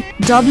on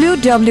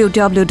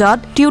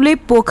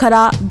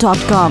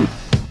www.tulippokhara.com.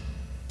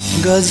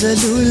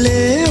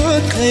 गजलुले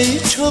आँखै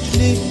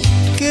छोप्ने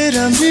के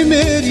राम्री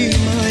मेरी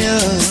माया।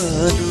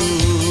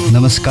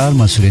 नमस्कार, म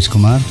सुरेश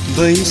कुमार।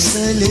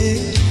 बैसले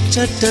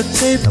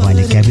चटक्कै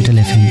तपाईले क्यापिटल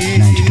एफएम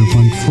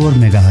 92.4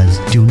 मेगाहर्ज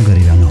ट्युन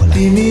गरिरहनु होला।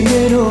 तिमी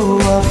मेरो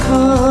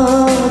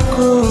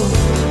आँखाको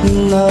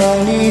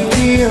नानी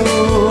थियो,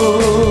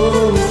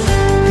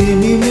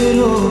 तिमी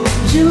मेरो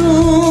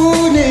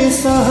जिउने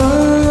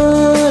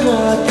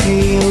सहारा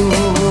थियो।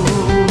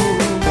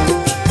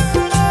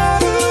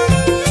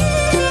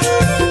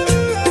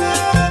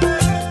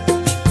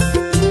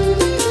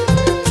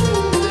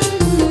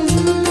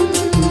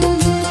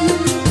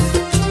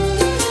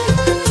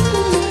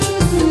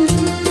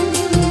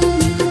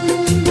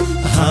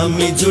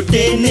 हामी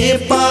जुटे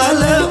नेपाल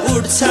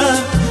उड्छ,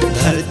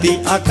 धरती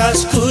आकाश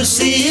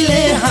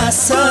खुसीले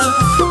हाँस्छ।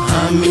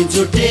 हामी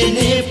जुटे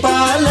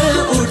नेपाल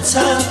उड्छ,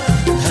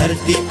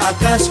 धरती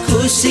आकाश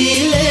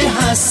खुसीले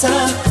हाँस्छ।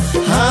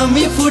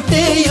 हामी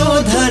फुटे यो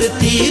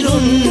धरती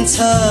रुन्छ,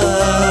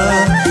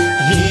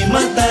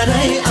 हिमाल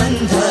तराई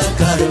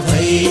अन्धकार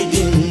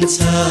भइदिन्छ,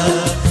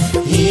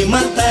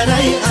 हिमाल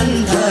तराई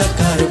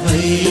अन्धकार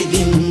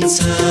भइदिन्छ।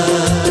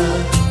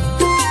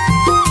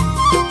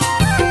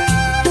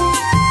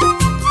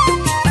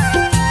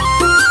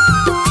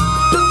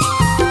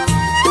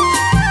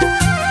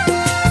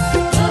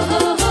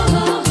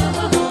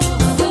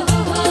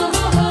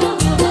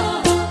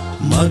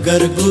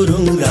 मगर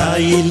गुरुङ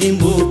राई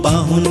लिम्बू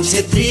बाहुन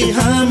छेत्री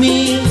हामी,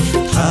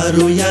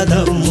 थारू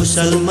यादव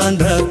मुसलमान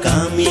र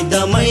कामी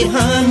दमाई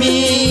हामी।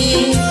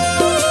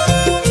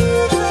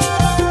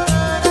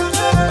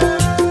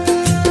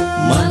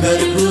 मगर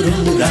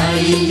गुरुङ राई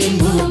नेपाली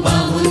लिम्बू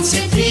बाहुन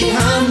छेत्री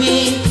हामी,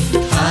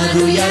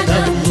 थारू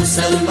यादव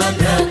मुसलमान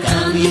र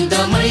कामी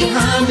दमाई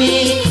हामी,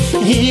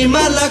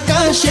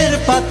 हिमालका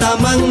शेर्पा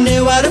तामाङ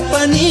नेवार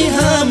पनि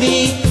हामी,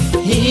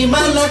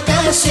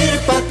 हिमालका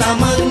शेर्पा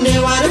तामाङ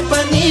नेवार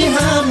पनि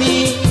हामी,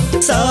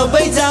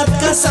 सबै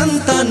जातका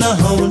सन्तान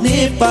हौ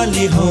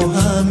नेपाली हौ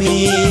हामी,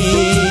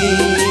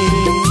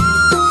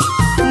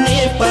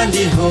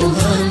 नेपाली हौ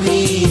हामी।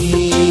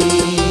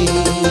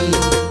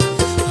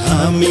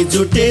 हामी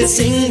जुटे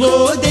सिङ्गो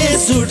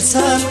देश उठ्छ,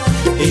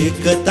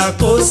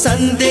 एकताको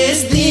सन्देश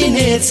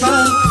दिनेछ,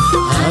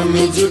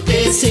 हामी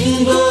जुटे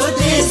सिङ्गो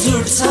देश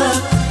उठ्छ,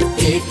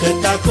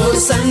 एकताको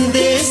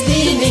सन्देश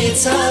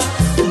दिनेछ,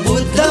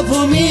 बुद्ध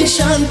भूमि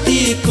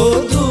शान्तिको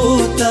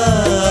दूत,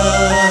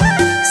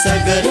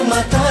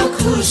 सगरमाथा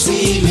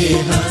खुसीले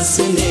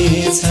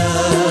हाँस्नेछ,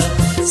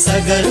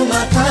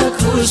 सगरमाथा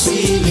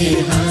खुसीले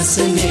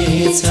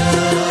हाँस्नेछ।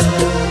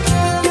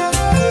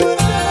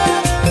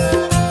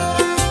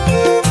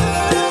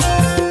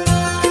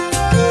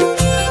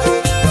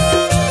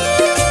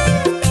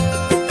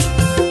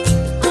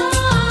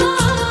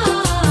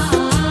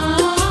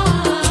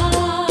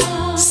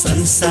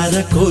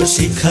 संसारको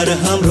शिखर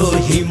हाम्रो,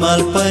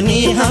 हिमाल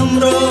पनि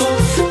हाम्रो,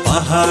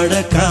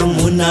 पहाडका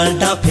मुना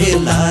डाफे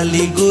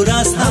लाली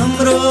गुराँस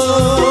हाम्रो,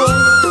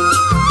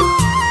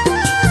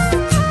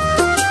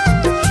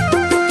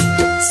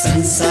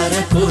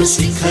 संसारको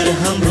शिखर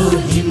हाम्रो,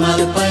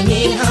 हिमाल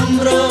पनि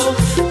हाम्रो,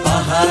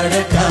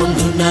 पहाडका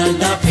मुना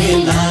डाफे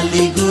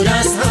लाली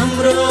गुराँस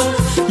हाम्रो,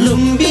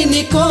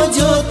 लुम्बिनीको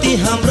ज्योति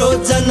हाम्रो,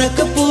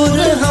 जनकपुर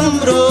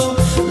हाम्रो,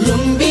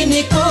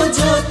 लुम्बिनीको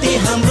ज्योति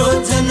हाम्रो,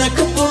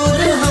 जनकपुर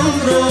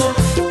हाम्रो,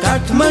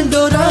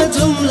 काठमाडौँ र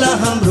जुम्ला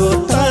हाम्रो,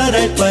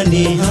 तराई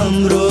पनि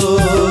हाम्रो,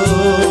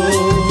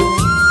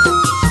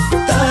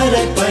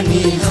 तराई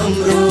पनि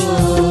हाम्रो।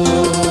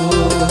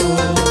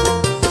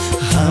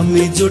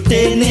 हामी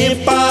जुटे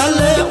नेपाल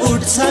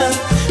उठ्छ,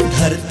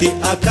 धरती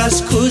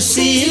आकाश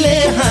खुसीले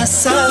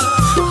हाँस्छ,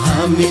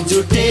 हामी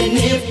जुटे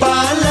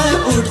नेपाल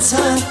उठ्छ,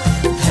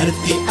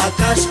 धरती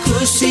आकाश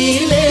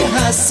खुसीले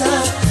हाँस्छ,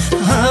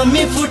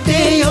 हामी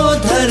फुटे यो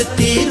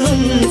धरती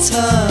रुन्छ,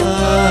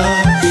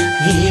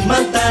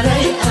 हिमाल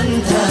तराई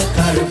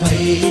अन्धकार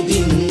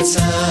भइदिन्छ,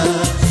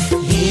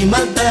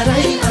 हिमाल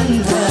तराई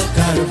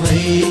अन्धकार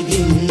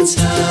भइदिन्छ।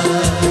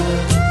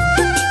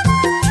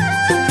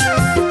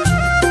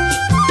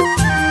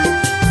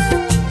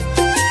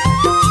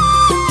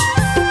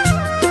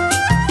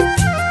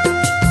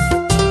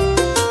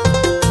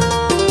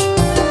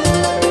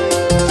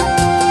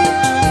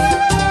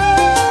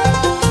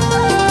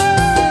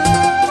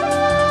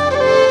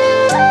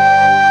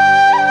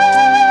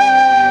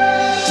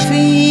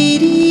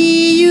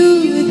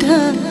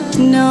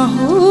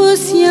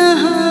 नहोस्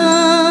यहाँ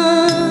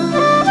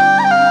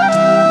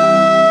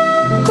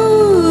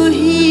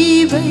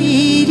कोही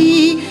बैरी,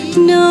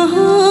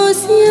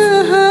 नहोस्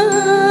यहाँ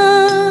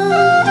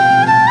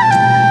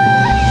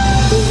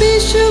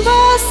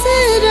विश्वास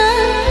र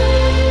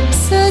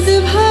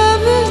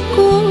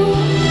सद्भावको,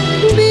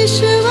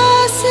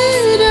 विश्वास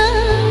र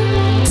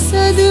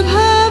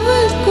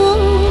सद्भावको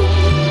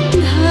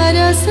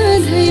धारा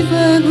सधैँ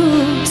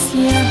बगोस्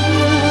यहाँ।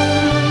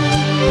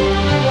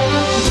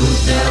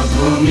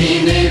 भूमि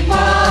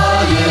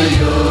नेपाल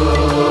यो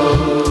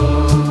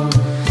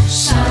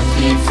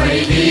शान्ति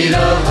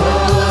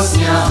फैलिरहोस्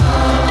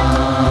यहाँ,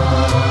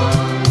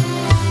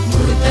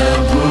 बुद्ध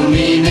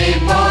भूमि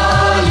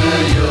नेपाल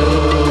यो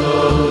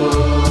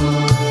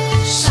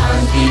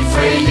शान्ति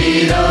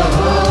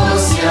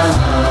फैलिरहोस्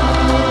यहाँ।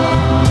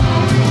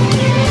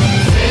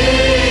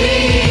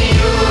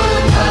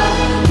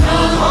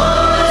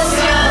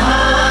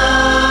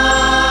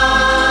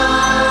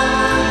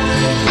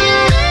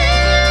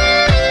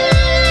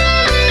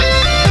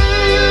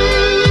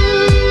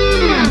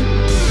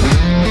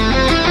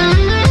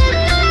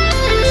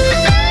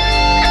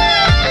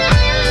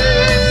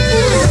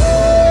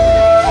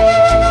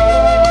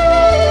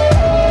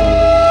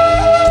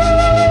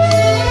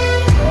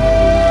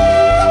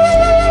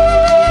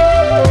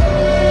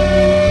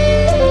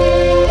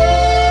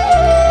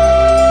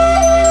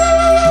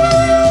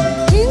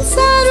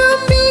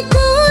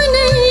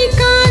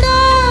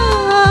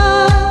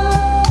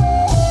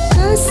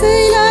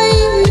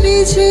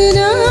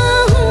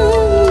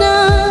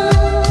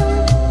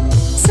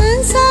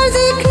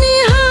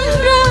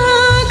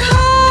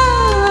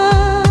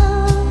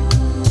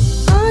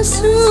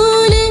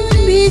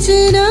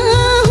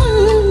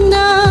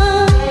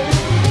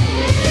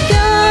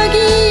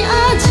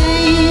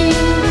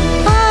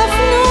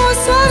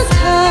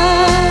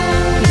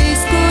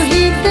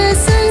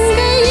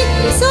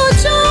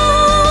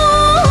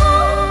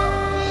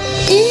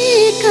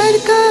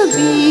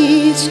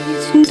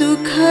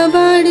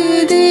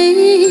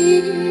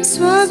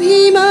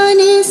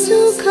 स्वाभिमानी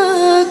सुख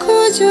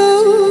खोजो,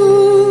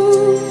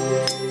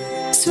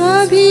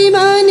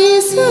 स्वाभिमानी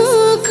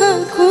सुख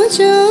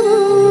खोजो,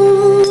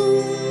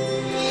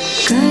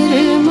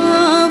 कर्मा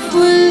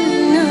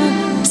फुल्न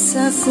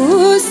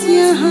सकोस्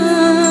यहाँ।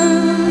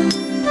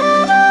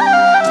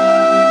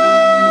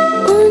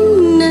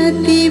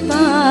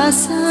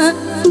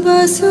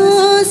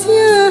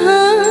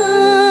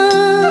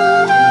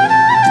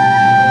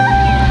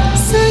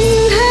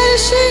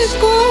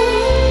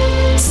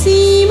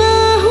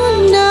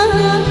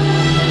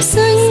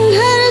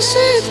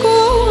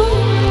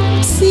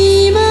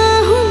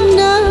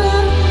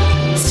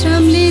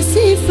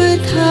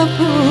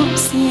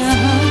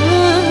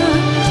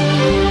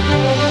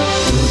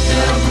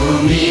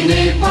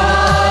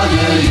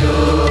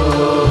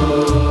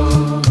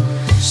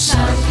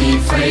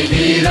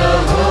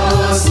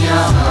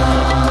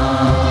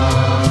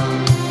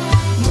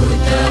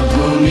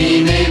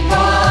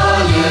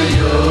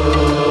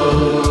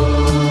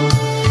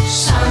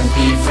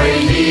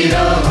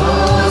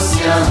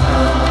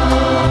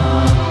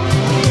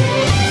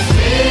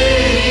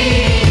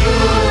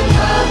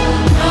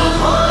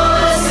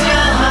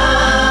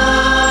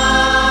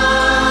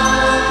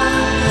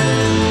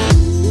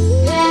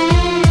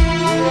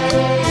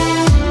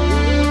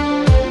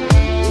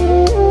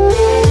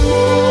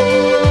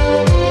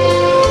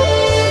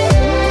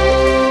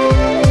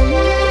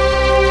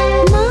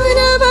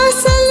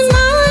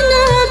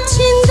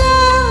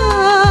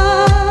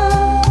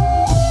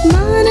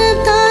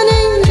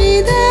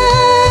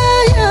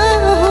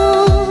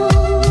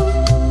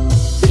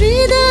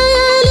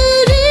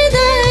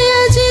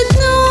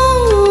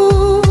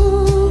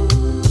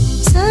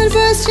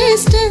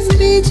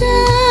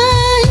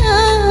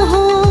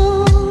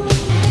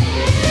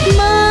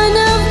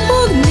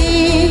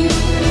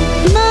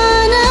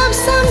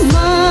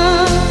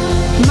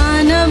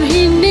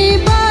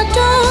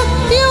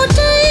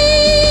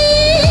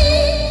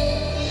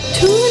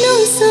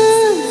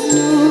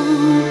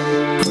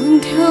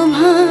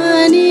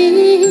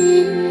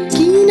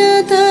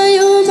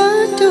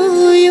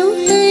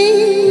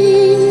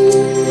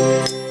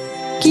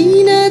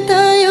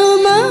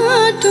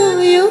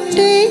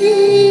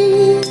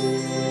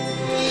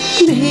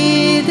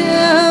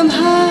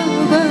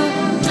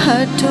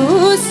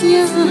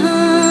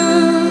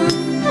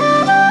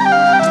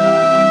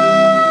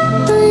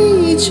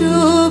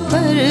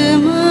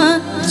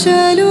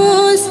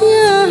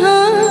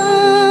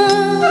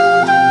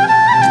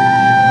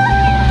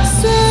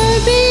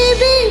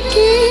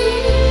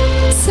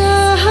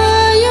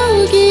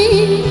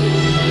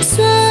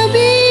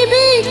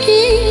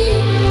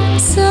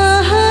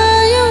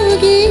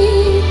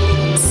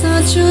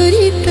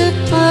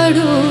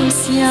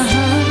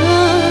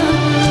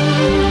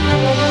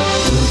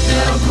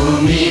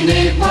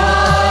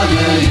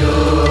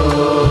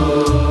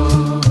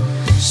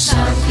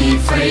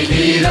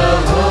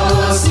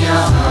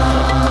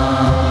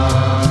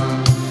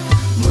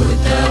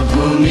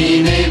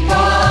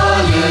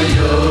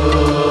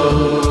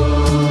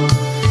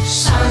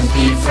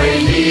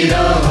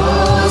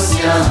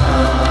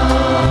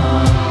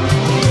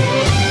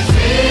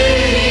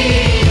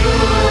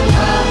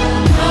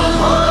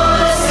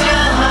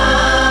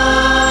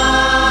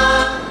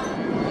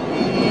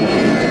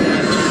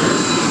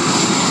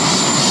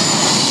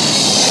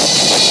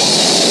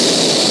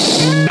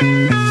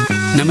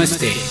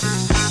 Namaste.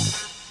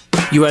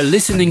 You are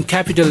listening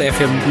Capital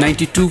FM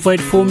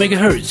 92.4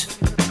 MHz,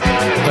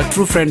 a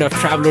true friend of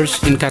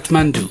travelers in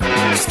Kathmandu.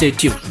 Stay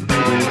tuned.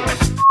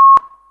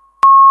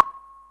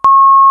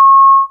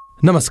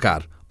 नमस्कार,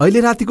 अहिले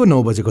रातिको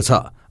 9 बजेको छ।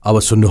 अब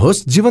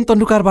सुन्नुहोस् जीवन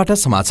तन्डुकारबाट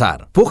समाचार।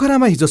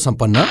 पोखरामा हिजो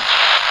सम्पन्न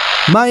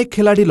मा एक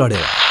खेलाडी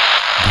लडेर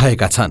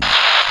भएका छन्।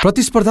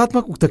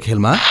 प्रतिस्पर्धात्मक उक्त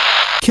खेलमा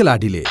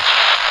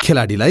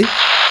खेलाडीलाई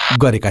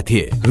गरेका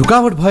थिए।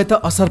 रुकावट भए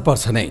त असर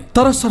पर्छ नै,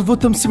 तर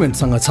सर्वोत्तम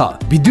सिमेन्टसँग छ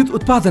विद्युत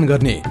उत्पादन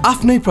गर्ने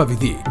आफ्नै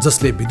प्रविधि,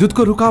 जसले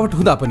विद्युतको रुकावट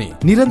हुँदा पनि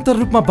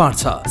निरन्तर रूपमा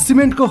बाँड्छ।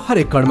 सिमेन्टको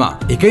हरेक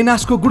कणमा एकै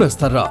नासको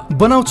गुणस्तर र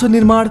बनाउँछ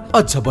निर्माण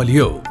अझ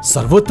बलियो।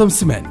 सर्वोत्तम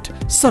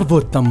सिमेन्ट,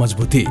 सर्वोत्तम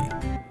मजबुती।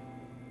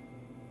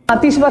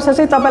 30 वर्ष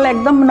चाहिँ तपाईलाई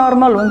एकदम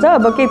नर्मल हुन्छ,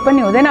 अब केही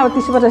पनि हुँदैन। अब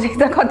 30 वर्ष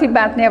चाहिँ त कति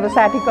बाँच्ने, अब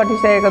 60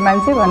 कटिसकेको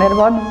मान्छे भनेर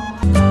भन्नु।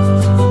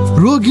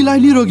 रोगीलाई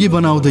निरोगी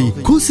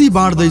बनाउँदै खुसी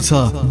बाँड्दैछ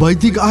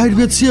वैदिक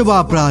आयुर्वेद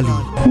सेवा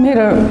प्रणाली।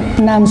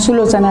 मेरो नाम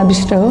सुलोचना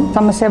विष्ट हो।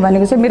 समस्या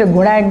भनेको चाहिँ मेरो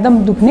घुँडा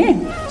एकदम दुख्ने,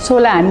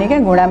 सोला हान्ने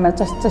क्या, घुँडामा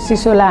चस्चसी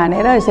सोला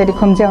हानेर यसरी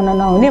खुम्च्याउन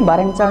नहुने,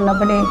 भर्याङ चढ्न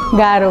पनि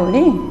गाह्रो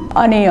हुने।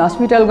 अनि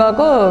हस्पिटल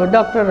गएको,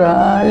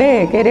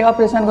 डाक्टरले के अरे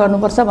अपरेसन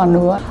गर्नुपर्छ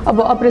भन्नुभयो।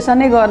 अब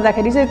अपरेसनै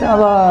गर्दाखेरि चाहिँ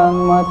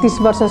अब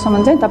 30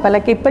 वर्षसम्म चाहिँ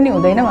तपाईँलाई केही पनि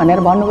हुँदैन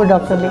भनेर भन्नुभयो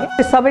डाक्टरले।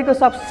 सबैको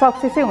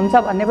सक्सेसै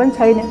हुन्छ भन्ने पनि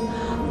छैन।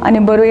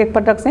 अनि बरु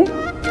एकपटक चाहिँ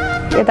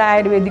यता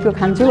आयुर्वेदिकको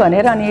खान्छु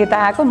भनेर अनि यता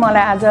आएको।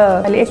 मलाई आज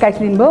अहिले 21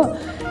 दिन भयो।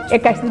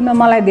 21 दिनमा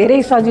मलाई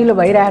धेरै सजिलो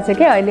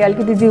भइरहेछ क्या। अहिले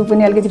अलिकति जिउ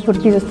पनि अलिकति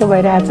फुर्की जस्तो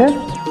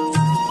भइरहेछ।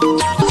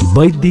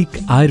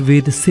 वैदिक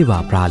आयुर्वेद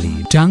सेवा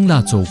प्रणाली,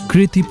 टाङ्ला चौक,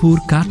 कृतिपुर,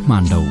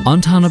 काठमाडौँ।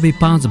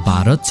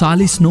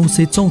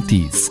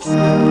 9851240934।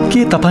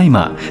 के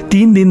तपाईमा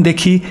 3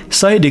 दिनदेखि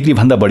 100 डिग्री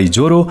भन्दा बढी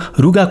ज्वरो,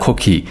 रुगा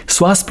खोकी,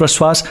 श्वास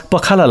प्रश्वास,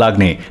 पखाला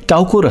लाग्ने,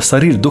 टाउको र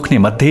शरीर दुख्ने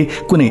मध्ये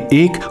कुनै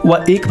एक वा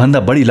एक भन्दा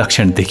बढी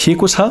लक्षण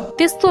देखिएको छ?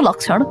 त्यस्तो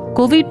लक्षण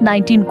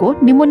कोभिड-19 को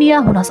निमोनिया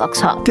हुन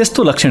सक्छ।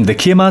 त्यस्तो लक्षण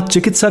देखिएमा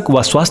चिकित्सक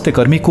वा स्वास्थ्य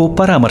कर्मीको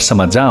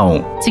परामर्शमा जाऊ।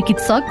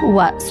 चिकित्सक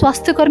वा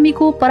स्वास्थ्य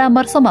कर्मीको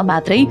परामर्शमा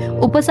मात्रै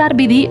उपचार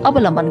विधि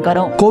अवलम्बन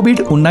गरौँ।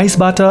 कोभिड-19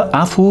 बाट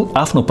आफू,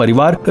 आफ्नो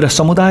परिवार र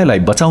समुदायलाई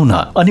बचाउन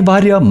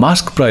अनिवार्य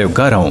मास्क प्रयोग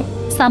गरौँ।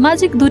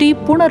 सामाजिक दूरी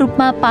पूर्ण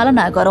रूपमा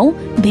पालना गरौँ।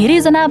 धेरै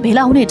जना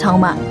भेला हुने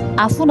ठाउँमा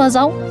आफू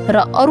नजाऊ र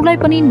अरूलाई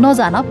पनि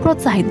नजान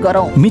प्रोत्साहित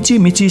गरौँ।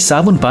 मिची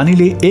साबुन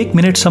पानीले 1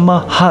 मिनेटसम्म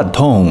हात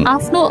धौँ।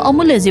 आफ्नो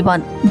अमूल्य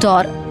जीवन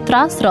डर,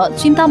 त्रास र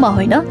चिन्तामा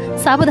होइन,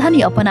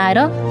 सावधानी अपनाएर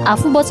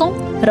आफू बचौँ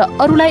र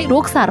अरूलाई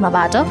रोग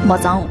सार्नबाट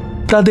बचाऊ।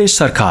 प्रदेश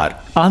सरकार,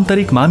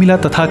 आन्तरिक मामिला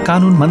तथा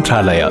कानून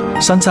मन्त्रालय,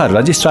 संचार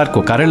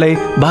रजिस्ट्रारको कार्यालय,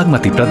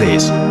 बागमती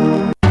प्रदेश।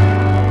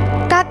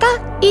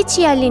 काका, ई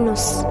चिया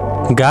लिनुस्।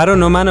 गाह्रो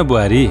नमान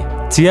बुहारी,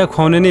 चिया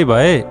खुवाउने नै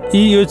भए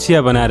यो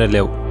चिया बनाएर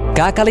ल्याऊ।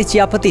 काकाले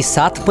चियापत्ती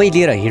साथमै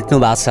लिएर हिँड्नु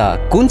भएको छ।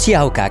 कुन चिया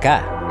हो काका?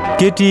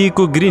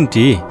 केटीको ग्रिन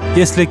टी।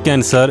 यसले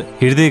क्यान्सर,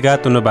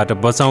 हृदयघात हुनबाट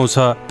बचाउँछ,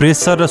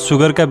 प्रेसर र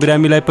सुगरका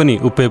बिरामीलाई पनि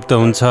उपयुक्त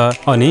हुन्छ,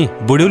 अनि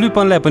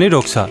बुढ्यौलीपनलाई पनि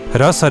रोक्छ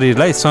र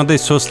शरीरलाई सधैँ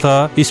स्वस्थ,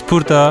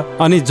 स्फूर्त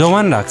अनि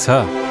जवान राख्छ।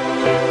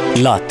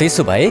 ल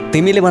त्यसो भए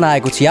तिमीले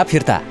बनाएको चिया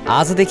फिर्ता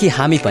आजदेखि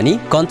हामी पनि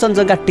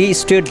कञ्चनजङ्घा टी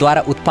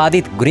स्टेटद्वारा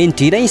उत्पादित ग्रिन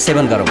टी नै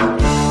सेवन गरौँ।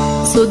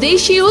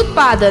 स्वदेशी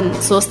उत्पादन,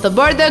 स्वस्थ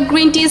वर्धक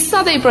ग्रिन टी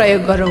सधैँ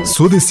प्रयोग गरौँ।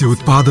 स्वदेशी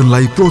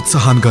उत्पादनलाई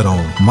प्रोत्साहन गरौँ।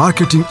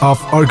 Marketing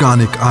of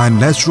organic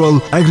and natural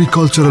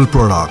agricultural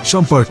product.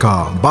 सम्पर्क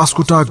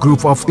Baskota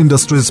group of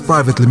industries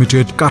private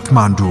limited,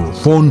 Kathmandu.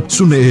 Phone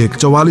 01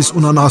 44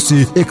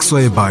 79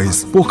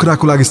 122।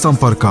 पोखराको लागि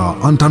सम्पर्क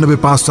 98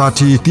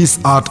 560 30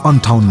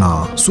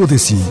 858।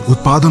 स्वदेशी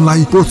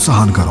उत्पादनलाई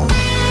प्रोत्साहन गरौँ।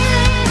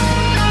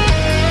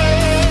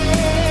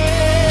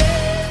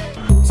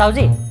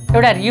 साउजी,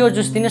 एउटा रियो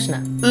जुस दिनुस्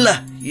न। ल,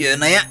 यो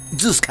नयाँ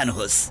जुस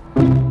खानुहोस्।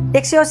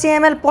 180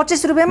 ml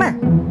 25 रुपैयाँमा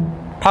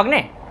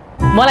ठग्ने?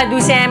 मलाई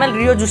 200 ml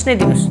रियो जुस नै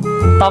दिनुस्।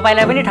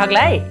 तपाईलाई पनि ठग्ला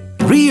है।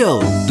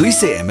 रियो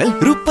 200 ml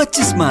रु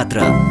 25 मात्र।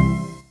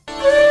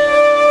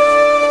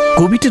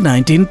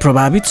 कोभिड-19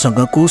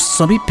 प्रभावितसँगको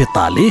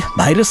समीप्यताले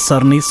भाइरस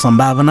सर्ने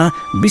सम्भावना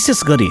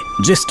विशेष गरी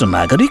ज्येष्ठ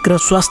नागरिक र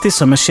स्वास्थ्य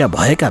समस्या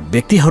भएका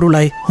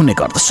व्यक्तिहरूलाई हुने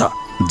गर्दछ।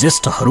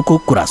 ज्येष्ठहरूको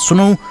कुरा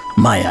सुनौ,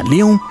 माया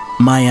लियौं,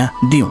 माया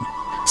दिउँ।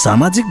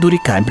 सामाजिक दूरी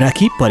कायम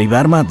राखी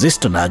परिवारमा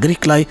ज्येष्ठ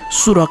नागरिकलाई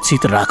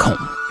सुरक्षित राखौं।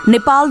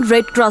 Nepal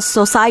red cross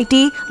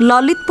society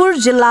Lalitpur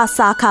जिल्ला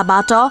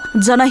शाखाबाट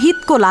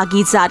जनहितको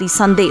लागि जारी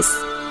सन्देश।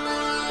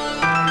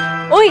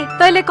 ओइ,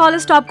 तैले कल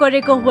स्टप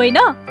गरेको होइन?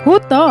 हो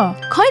त।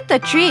 खै त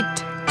ट्रिट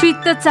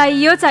त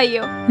चाहियो।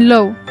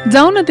 लौ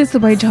जाऊ न त्यसो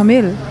भए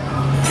झमेल।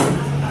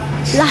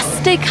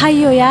 लास्टै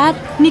खाइयो यार,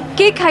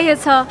 निकै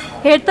खाइएछ।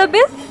 हेर त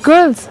बिल।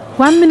 गर्ल्स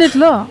 1 मिनट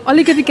ल,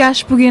 अलिकति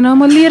क्यास पुगेन,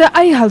 म लिएर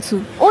आइहाल्छु।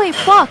 ओइ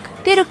फक,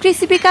 तेरो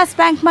कृषि विकास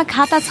ब्याङ्कमा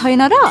खाता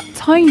छैन र?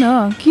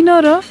 छैन, किन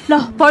र? ल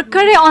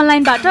भर्खरै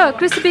अनलाइनबाट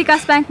कृषि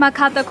विकास ब्याङ्कमा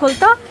खाता खोल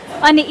त,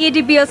 अनि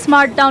एडीबीएल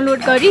स्मार्ट डाउनलोड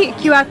गरी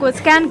क्यूआर कोड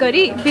स्क्यान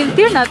गरी बिल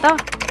तिर्न त।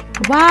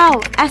 Wow,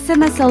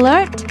 SMS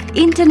alert,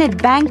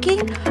 internet banking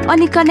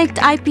अनि कनेक्ट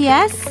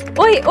आइपिएस।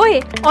 ओए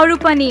अरू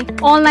पनि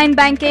online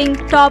banking,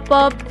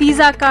 top up,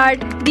 visa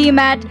card,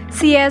 demat,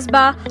 सिएस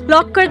बा,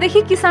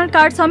 लकरदेखि किसान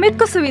कार्ड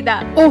समेतको सुविधा।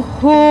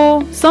 ओहो,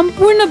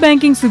 सम्पूर्ण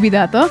ब्याङ्किङ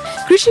सुविधा त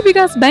कृषि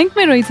विकास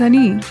ब्याङ्कमै रहेछ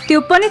नि।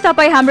 त्यो पनि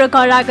तपाईँ हाम्रो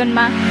घर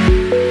आँगनमा।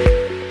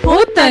 हो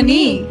त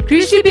नि,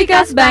 कृषि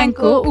विकास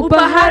ब्याङ्कको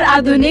उपहार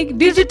आधुनिक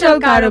डिजिटल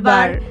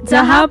कारोबार,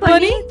 जहाँ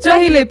पनि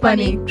जहिले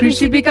पनि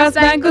कृषि विकास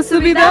ब्याङ्कको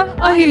सुविधा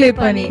अहिले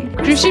पनि।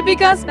 कृषि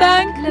विकास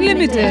ब्याङ्क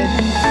लिमिटेड।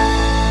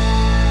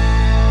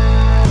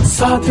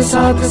 साथ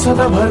साथ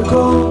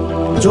सदाभरको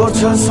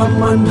जोड्छ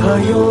सम्बन्ध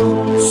यो,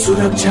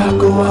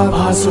 सुरक्षाको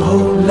आभास हो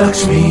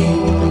लक्ष्मी।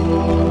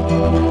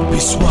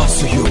 विश्वास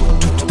यो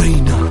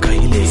टुट्दैन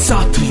कहिले,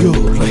 साथ यो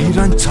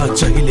रहिरहन्छ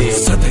जहिले,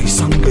 सधैँ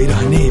सँगै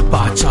रहने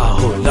बाचा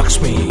हो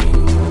लक्ष्मी।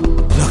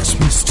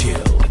 लक्ष्मी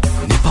स्टिल,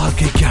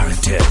 नेपालकै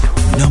ग्यारेन्टेड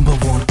नम्बर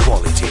 1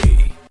 क्वालिटी।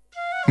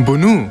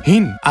 बुनु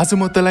हिन, आज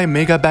म तँलाई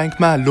मेगा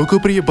ब्याङ्कमा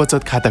लोकप्रिय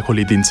बचत खाता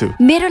खोलिदिन्छु।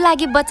 मेरो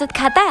लागि बचत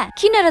खाता?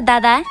 किन र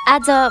दादा,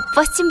 आज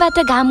पश्चिमबाट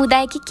घाम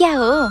उदाए कि क्या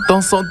हो? तँ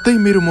सधैँ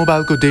मेरो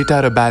मोबाइलको डेटा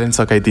र ब्यालेन्स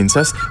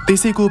सकाइदिन्छस्,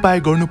 त्यसैको उपाय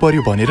गर्नु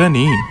पर्यो भनेर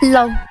नि।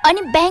 लौ,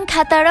 अनि ब्याङ्क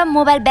खाता र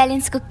मोबाइल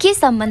ब्यालेन्सको के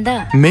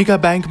सम्बन्ध? मेगा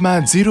ब्याङ्कमा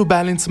जिरो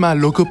ब्यालेन्समा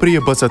लोकप्रिय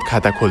बचत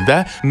खाता खोल्दा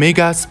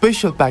मेगा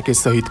स्पेशल प्याकेज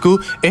सहितको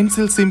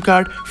एनसेल सिम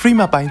कार्ड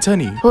फ्रीमा पाइन्छ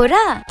नि। हो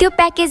र, त्यो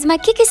प्याकेजमा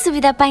के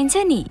सुविधा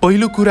पाइन्छ नि?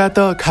 पहिलो कुरा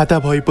त खाता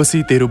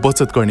भएपछि तेरो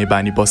बचत गर्ने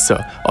बानी बस्छ।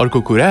 अर्को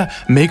कुरा,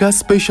 मेगा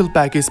स्पेशल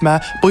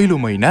प्याकेजमा पहिलो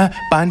महिना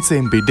 500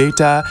 MB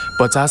data,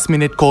 50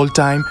 minute call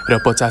time र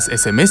 50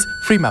 SMS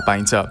फ्रीमा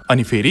पाइन्छ।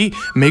 अनि फेरि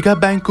मेगा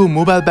ब्याङ्कको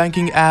मोबाइल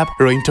ब्याङ्किङ एप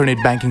र इन्टरनेट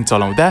ब्याङ्किङ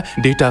चलाउँदा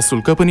डेटा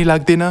शुल्क पनि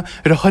लाग्दैन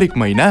र हरेक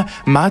महिना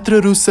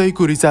मात्र रु100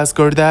 को रिचार्ज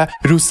गर्दा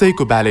रु100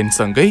 को ब्यालेन्स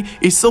सँगै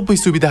यी सबै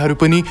सुविधाहरू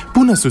पनि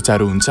पुनः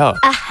सुचारू हुन्छ।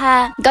 आहा,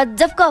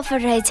 गजबको अफर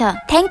रहेछ।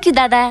 थ्याङ्क यू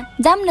दादा,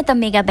 जाम न त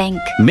मेगा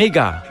ब्याङ्क।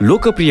 मेगा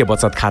लोकप्रिय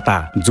बचत खाता,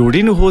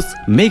 जोडिनुहोस्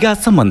मेगा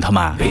सम्बन्धमा।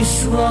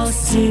 विश्वास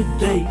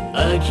जित्दै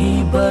अघि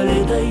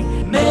बढ्दै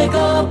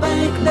mega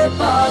bank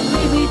Nepal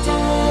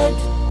limited.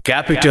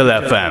 Capital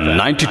FM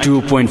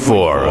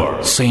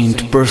 92.4,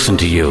 Saint Person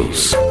to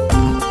Use.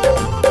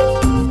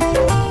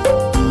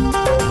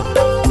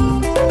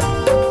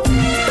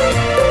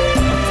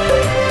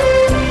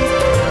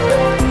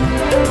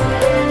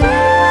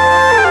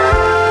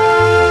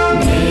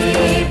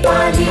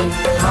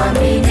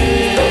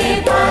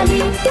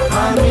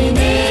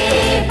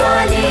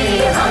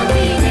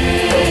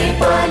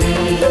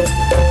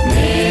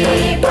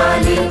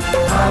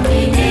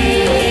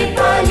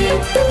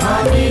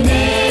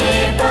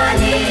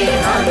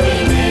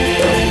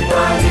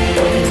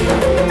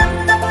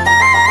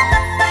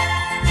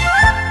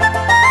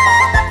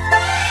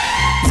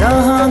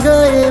 जहाँ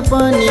गए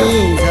पनि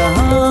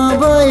जहाँ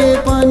भए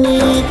पनि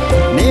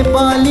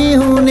नेपाली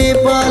हुँ,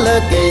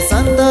 नेपालकै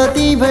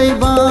सन्तति भई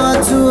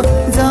बाँच्छु।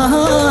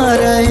 जहाँ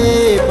रहे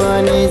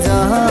पनि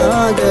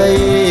जहाँ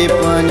गए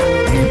पनि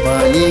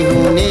नेपाली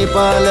हुँ,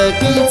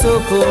 नेपालकै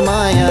चोखो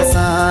माया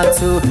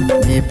साँच्छु।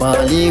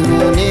 नेपाली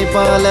हुँ,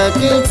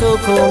 नेपालकै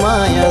चोखो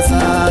माया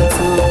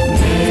साँच्छु।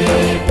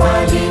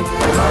 नेपाली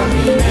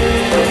हामी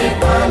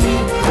नेपाली,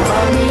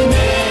 हामी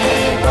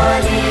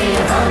नेपाली,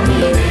 हामी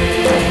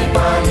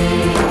नेपाली,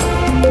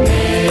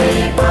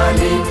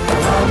 नेपाली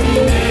हामी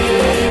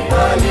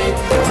नेपाली,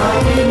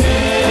 हामी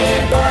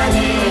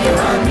नेपाली,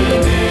 हामी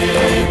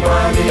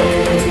नेपाली।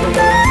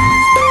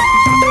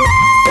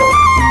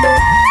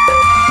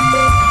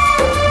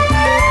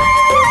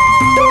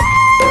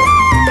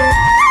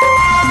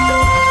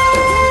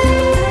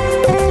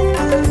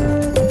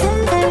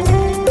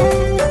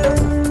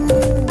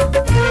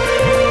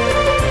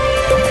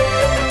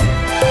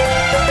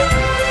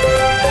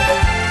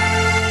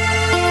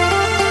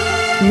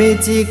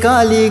 मेची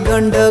काली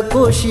गण्डक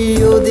कोशी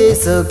यो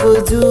देशको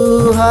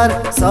जुहार,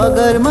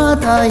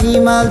 सगरमाथा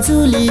हिमाल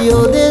चुली यो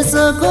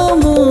देशको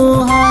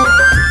मुहार।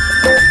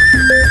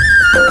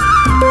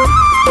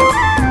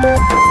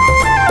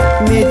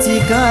 मेची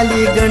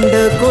काली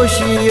गण्डक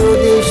कोशी यो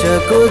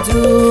देशको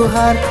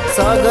जुहार,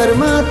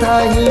 सगरमाथा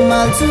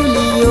हिमाल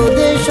चुली यो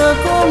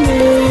देशको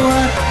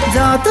मुहार।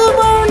 जात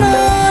वर्ण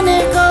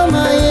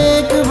अनेकमा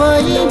एक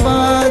भई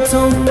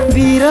बाँच्छौँ,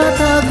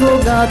 वीरताको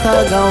गाथा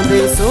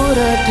गाउँदै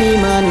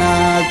सोरठीमा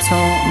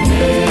नाच्छौँ।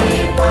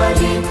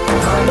 नेपाली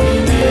हामी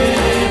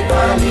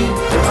नेपाली,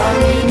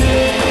 हामी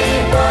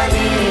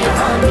नेपाली,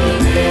 हामी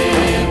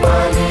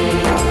नेपाली,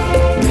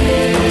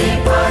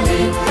 नेपाली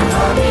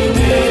हामी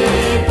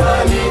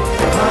नेपाली,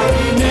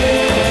 हामी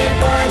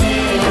नेपाली,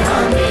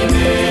 हामी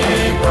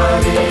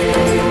नेपाली।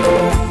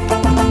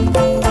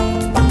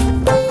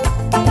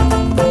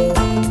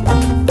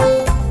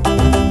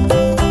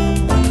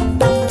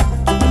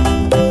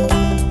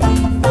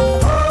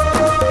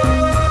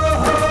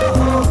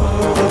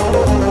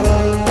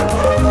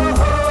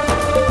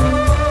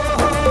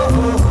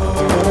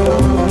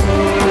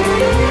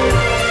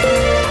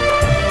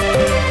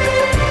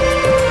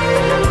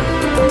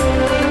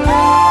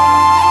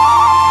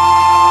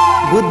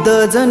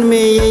 जन्मे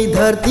यही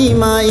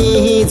धरतीमा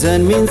यही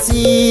जन्मिन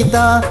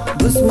सीता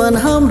दुश्मन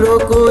हाम्रो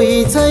कोही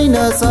छैन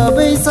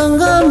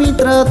सबैसँग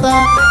मित्रता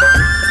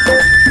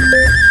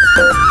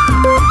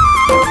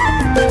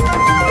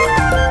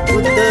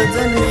बुद्ध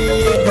जन्मे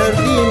यही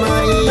धरतीमा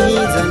यही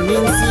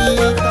जन्मिन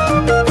सीता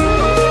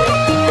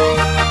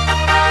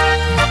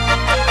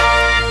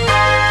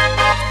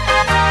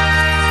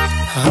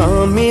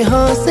हामी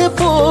हाँसे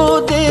पो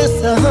देश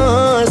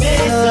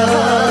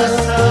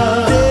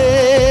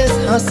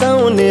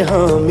हँसाउने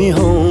हामी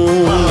हौँ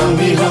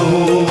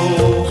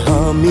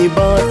हामी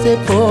बाँचे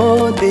पो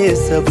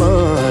देश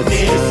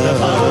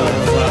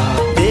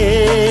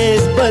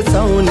देश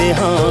बचाउने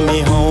हामी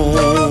हौँ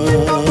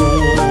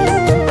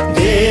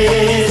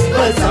देश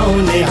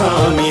बचाउने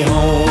हामी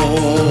हौँ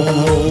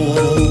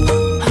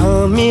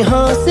हामी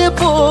हाँसे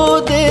पो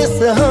देश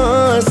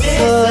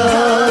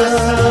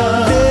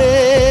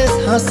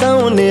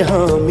हँसाउने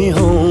हामी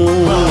हौँ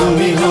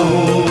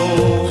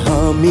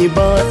हामी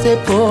बाँचे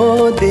पो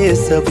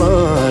देश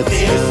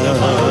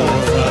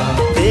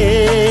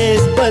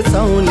देश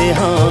बचाउने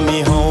हामी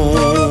हौँ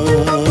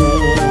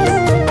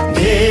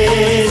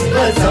देश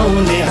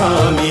बचाउने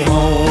हामी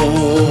हौँ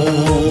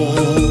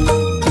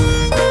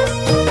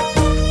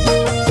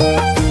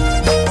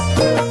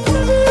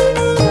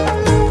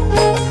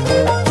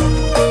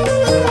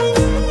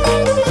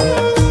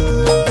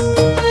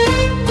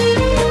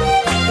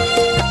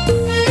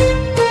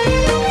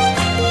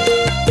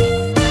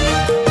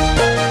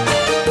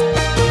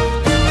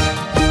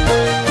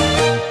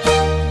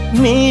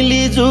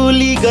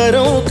मिलीजुली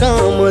गरौँ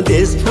काम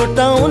देश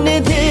फुटाउने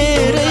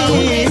धेरै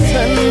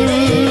छन्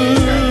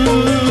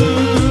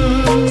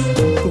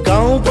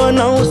गाउँ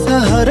बनाऊ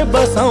सहर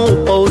बसाऊ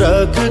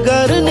पौरख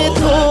गर्ने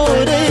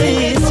थोरै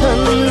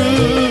छन्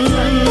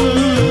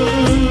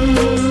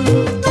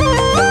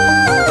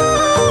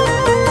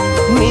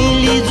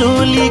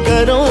मिलीजुली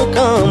गरौँ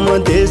काम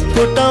देश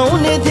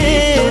फुटाउने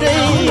धेरै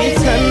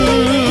छन्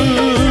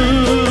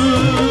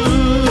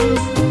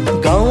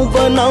गाउँ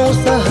बनाऊ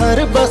सहर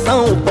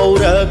बसाऊ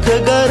पौरख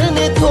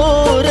गर्ने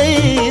थोरै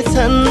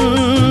छन्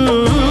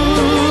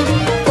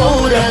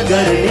पौरख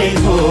गर्ने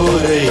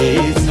थोरै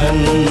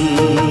छन्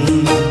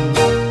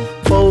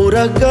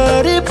पौरख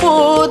गरे पो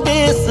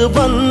देश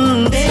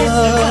बन्छ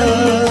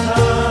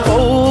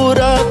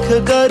पौरख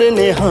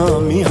गर्ने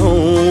हामी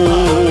हौँ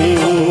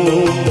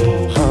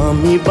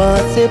हामी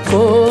बाँचे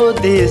पो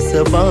देश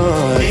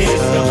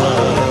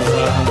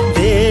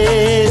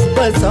देश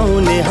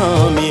बचाउने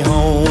हामी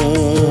हौँ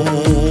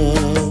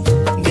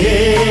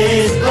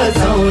देश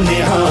बचाउने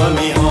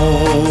हामी हौँ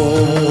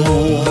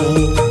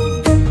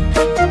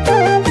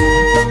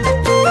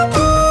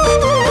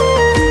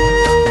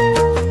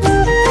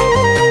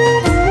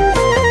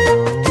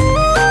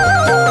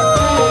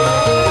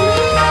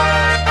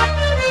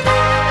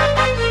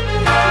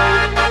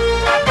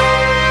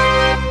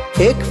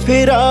एक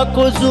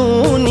फेराको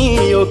जुनी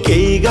यो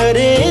केही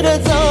गरेर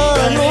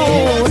जानु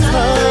छ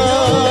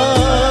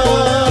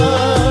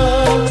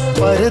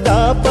पर्दा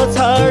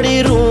पछाडि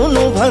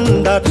रुनु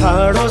भन्दा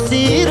ठाडो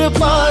शिर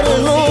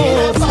पार्नु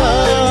छ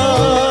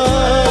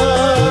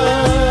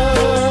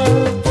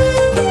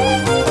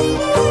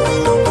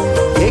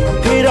एक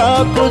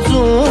फेराको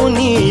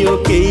जुनी यो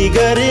केही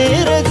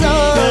गरेर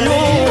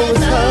जानु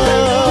छ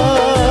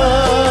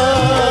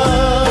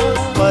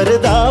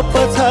पर्दा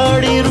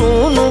पछाडि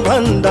रुनु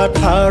भन्दा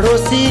ठाडो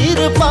शिर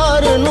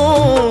पार्नु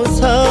छ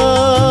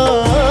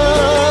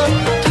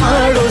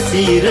ठाडो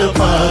शिर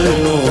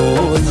पार्नु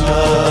छ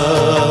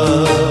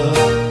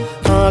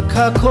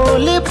आँखा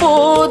खोले पो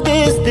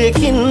देश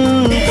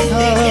देखिन्छ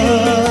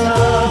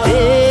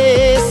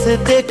देश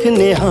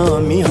देख्ने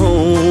हामी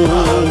हौँ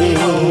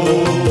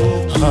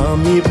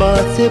हामी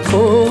बाँचे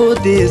पो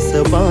देश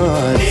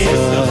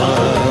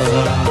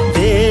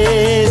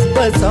देश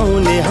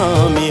बचाउने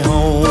हामी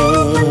हौँ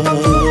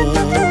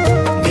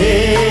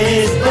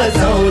देश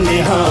बचाउने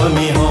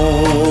हामी हौँ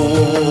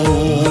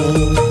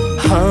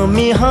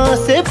हामी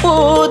हाँसे पो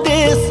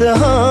देश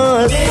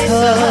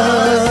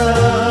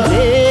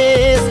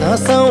देश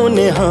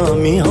हँसाउने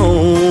हामी हौँ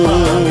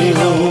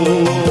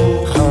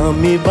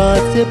हामी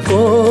बाँचे पो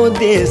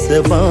देश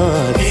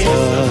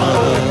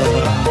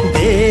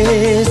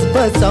देश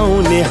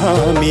बचाउने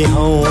हामी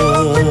हौँ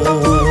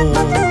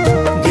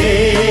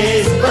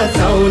देश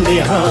बचाउने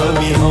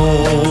हामी हौँ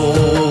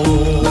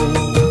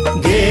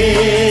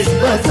देश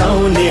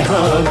बचाउने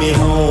हामी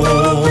हौँ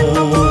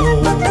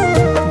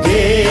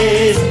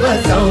देश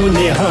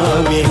बचाउने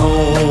हामी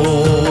हौँ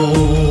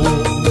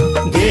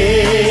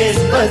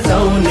देश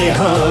बचाउने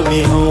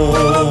हामी हौँ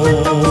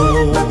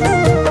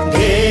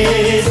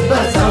देश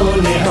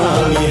बचाउने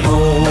हामी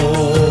हौँ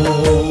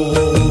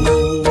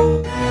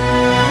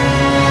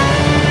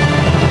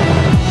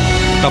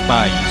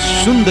तपाईं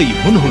सुन्दै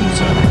हुनुहुन्छ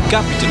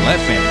क्यापिटल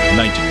एफएम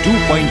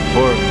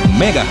 92.4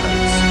 मेगाहर्ट्ज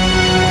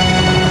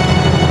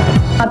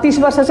 30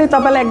 वर्ष चाहिँ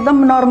तपाईँलाई एकदम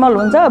नर्मल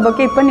हुन्छ अब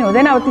केही पनि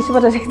हुँदैन अब 30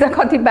 वर्ष चाहिँ त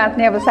कति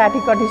बाँच्ने अब 60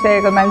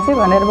 कटिसकेको मान्छे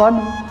भनेर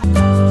भन्नु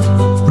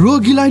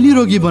रोगीलाई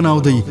निरोगी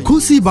बनाउँदै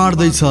खुसी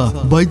बाँड्दैछ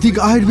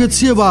वैदिक आयुर्वेद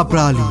सेवा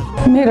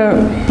प्रणाली।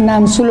 मेरो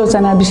नाम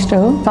सुलोचना विष्ट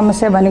हो।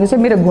 समस्या भनेको चाहिँ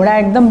मेरो घुँडा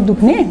एकदम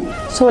दुख्ने,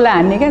 सोला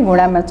हान्ने क्या,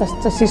 घुँडामा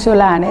चस्चसी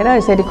सोला हानेर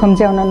यसरी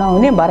खुम्च्याउन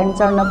नहुने, भर्याङ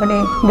चढ्न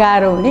पनि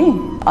गाह्रो हुने।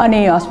 अनि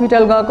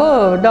हस्पिटल गएको,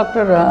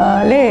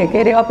 डाक्टरले के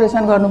अरे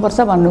अपरेसन गर्नुपर्छ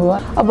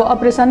भन्नुभयो। अब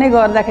अपरेसनै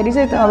गर्दाखेरि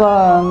चाहिँ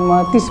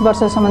अब 30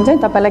 वर्षसम्म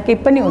चाहिँ तपाईँलाई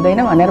केही पनि हुँदैन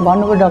भनेर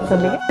भन्नुभयो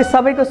डाक्टरले।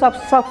 सबैको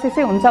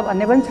सक्सेसै हुन्छ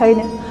भन्ने पनि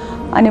छैन।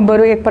 अनि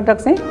बरु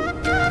एकपटक चाहिँ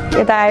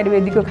यता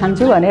आयुर्वेदिकको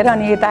खान्छु भनेर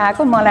अनि यता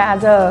आएको। मलाई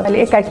आज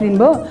अहिले 21 दिन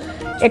भयो।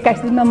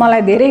 21 दिनमा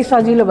मलाई धेरै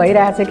सजिलो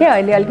भइरहेछ क्या।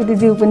 अहिले अलिकति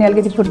जिउ पनि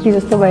अलिकति फुर्ती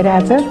जस्तो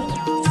भइरहेछ।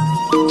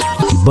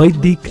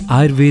 वैदिक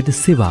आयुर्वेद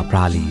सेवा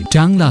प्रणाली,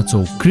 टाङ्ला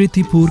चौक,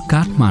 कृतिपुर,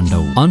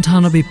 काठमाडौँ,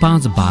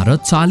 985112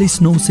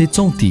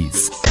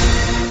 40934।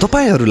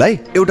 तपाईहरूलाई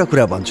एउटा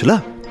कुरा भन्छु ल,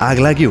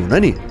 आगलागी हुन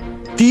नि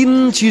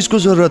 3 चिजको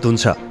जरुरत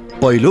हुन्छ।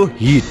 पहिलो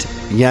हिट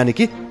यानि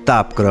कि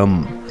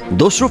तापक्रम,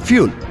 दोस्रो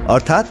फ्युल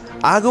अर्थात्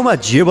आगोमा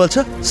जे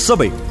बल्छ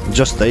सबै,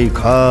 जस्तै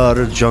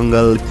घर,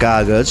 जङ्गल,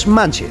 कागज,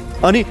 मान्छे।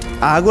 अनि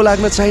आगो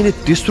लाग्न चाहिने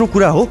तेस्रो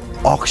कुरा हो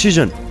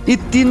अक्सिजन। यी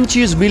 3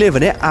 चिज मिले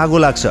भने आगो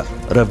लाग्छ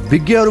र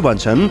विज्ञहरू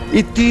भन्छन्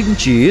यी 3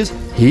 चिज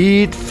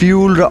हिट,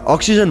 फ्युल र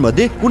अक्सिजन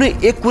मध्ये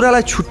कुनै एक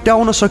कुरालाई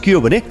छुट्याउन सकियो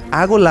भने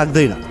आगो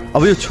लाग्दैन।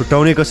 अब यो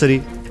छुट्याउने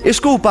कसरी?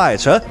 यसको उपाय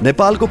छ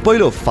नेपालको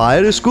पहिलो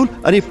फायर स्कुल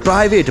अनि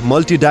private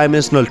multi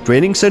dimensional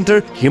training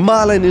centre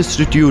Himalayan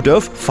institute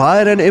of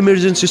fire and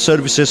emergency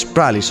services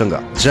प्रालीसँग,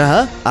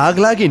 जहाँ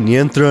आगलागी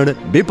नियन्त्रण,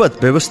 विपद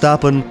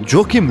व्यवस्थापन,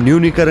 जोखिम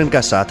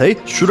न्यूनीकरणका साथै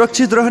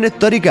सुरक्षित रहने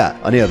तरिका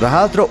अनि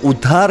राहत र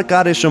उद्धार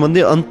कार्य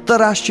सम्बन्धी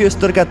अन्तर्राष्ट्रिय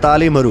स्तरका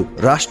तालिमहरू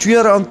राष्ट्रिय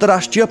र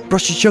अन्तर्राष्ट्रिय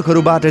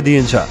प्रशिक्षकहरूबाट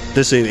दिइन्छ।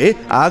 त्यसैले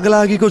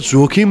आगलागीको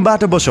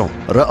जोखिमबाट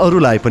बचौं र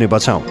अरूलाई पनि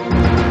बचाउँ।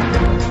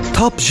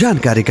 थप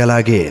जानकारीका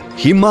लागि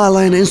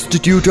Himalayan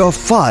institute of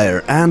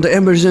fire and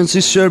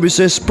emergency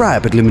services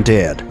private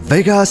limited,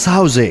 Vegas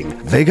housing,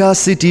 Vegas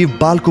city,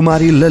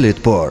 Balkumari,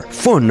 Lalitpur.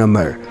 Phone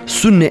number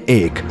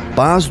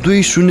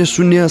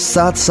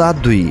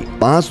 01-5200-772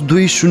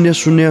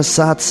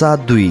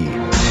 5200-772।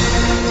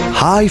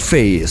 High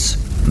face,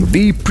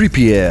 be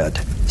prepared,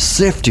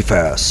 safety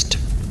first.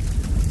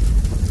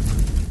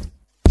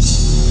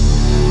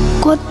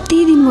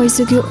 कति दिन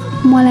भइसक्यो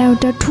मलाई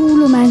एउटा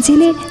ठुलो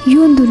मान्छेले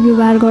यौन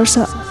दुर्व्यवहार गर्छ।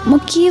 म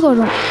के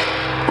गरौँ?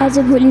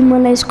 आजभोलि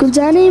मलाई स्कुल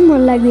जानै मन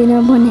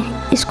लाग्दैन भने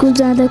स्कुल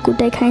जाँदा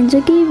कुटाइ खाइन्छ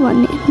कि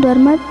भन्ने डर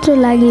मात्र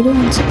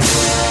लागिरहन्छ।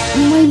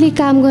 मैले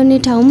काम गर्ने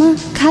ठाउँमा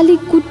खालि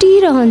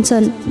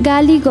कुटिरहन्छन्,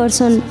 गाली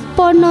गर्छन्,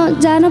 पढ्न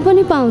जान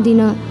पनि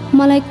पाउँदिन।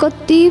 मलाई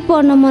कति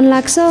पढ्न मन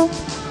लाग्छ,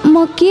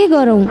 म के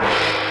गरौँ?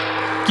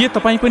 के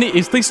तपाईँ पनि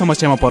यस्तै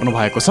समस्यामा पर्नु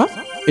भएको छ?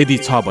 यदि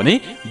छ भने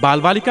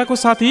बालबालिकाको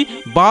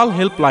साथी बाल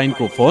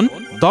हेल्पलाइनको फोन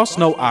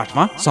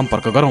 1098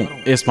 सम्पर्क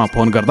गरौँ। यसमा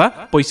फोन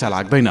गर्दा पैसा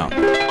लाग्दैन।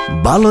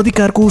 बाल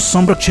अधिकारको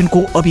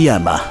संरक्षणको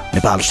अभियानमा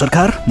नेपाल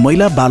सरकार,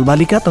 महिला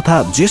बालबालिका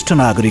तथा ज्येष्ठ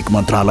नागरिक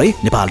मन्त्रालय,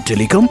 नेपाल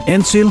टेलिकम,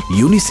 एनसेल,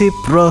 युनिसेफ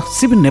र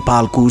सिभिल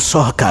नेपालको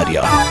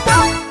सहकार्य।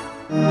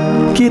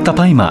 के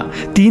तपाईमा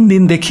 3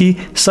 दिनदेखि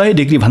 100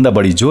 डिग्री भन्दा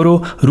बढी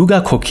ज्वरो, रुगा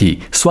खोकी,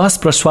 श्वास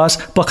प्रश्वास,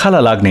 पखाला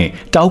लाग्ने,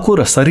 टाउको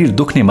र शरीर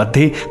दुख्ने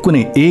मध्ये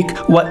कुनै एक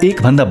वा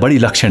एक भन्दा बढी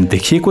लक्षण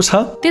देखिएको छ?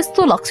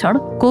 त्यस्तो लक्षण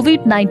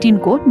कोभिड-19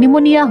 को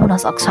निमोनिया हुन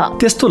सक्छ।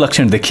 त्यस्तो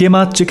लक्षण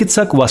देखिएमा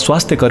चिकित्सक वा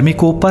स्वास्थ्य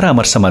कर्मीको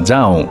परामर्शमा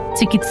जाऊ।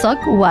 चिकित्सक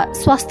वा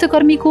स्वास्थ्य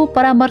कर्मीको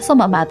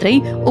परामर्शमा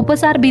मात्रै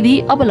उपचार विधि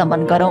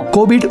अवलम्बन गरौँ।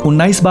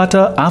 कोभिड-19 बाट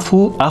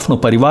आफू, आफ्नो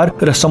परिवार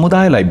र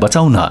समुदायलाई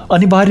बचाउन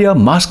अनिवार्य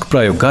मास्क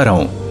प्रयोग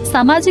गरौँ।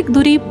 सामाजिक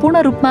दूरी पूर्ण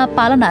रूपमा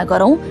पालना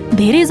गरौँ।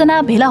 धेरै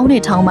जना भेला हुने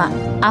ठाउँमा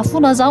आफू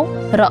नजाऊ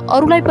र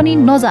अरूलाई पनि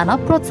नजान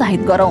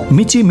प्रोत्साहित गरौँ।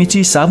 मिची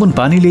मिची साबुन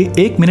पानीले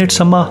 1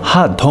 मिनेटसम्म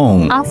हात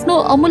धौँ। आफ्नो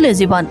अमूल्य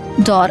जीवन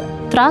डर,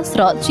 त्रास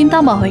र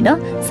चिन्तामा होइन,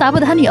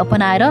 सावधानी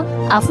अपनाएर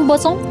आफू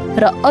बचौँ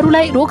र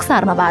अरूलाई रोग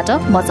सार्नबाट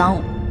बचाऊ।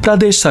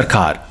 प्रदेश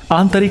सरकार,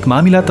 आन्तरिक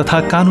मामिला तथा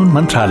कानून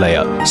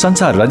मन्त्रालय,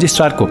 संचार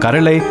रजिस्ट्रारको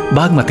कार्यालय,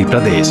 बागमती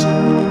प्रदेश।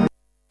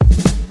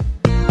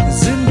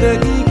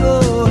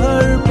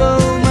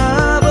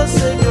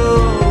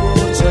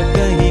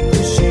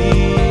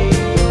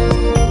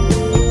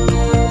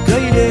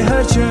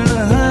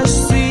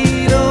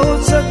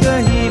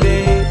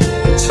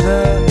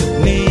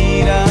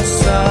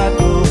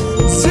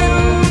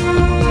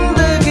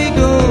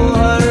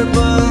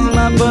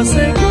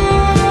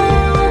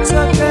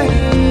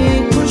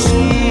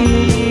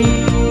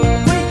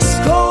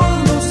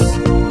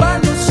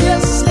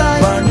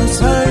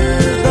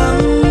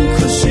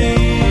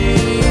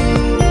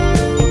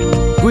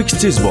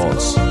 चीज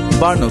बॉल्स,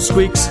 बार्नोस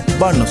क्विक्स,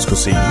 बार्नोस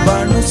खुशी,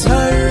 बार्नोस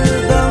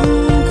हरदम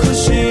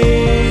खुशी।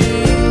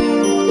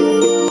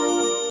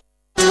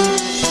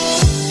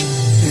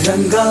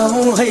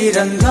 रंगाऊं है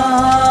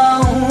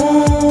रंगाऊं,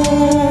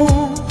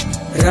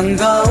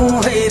 रंगाऊं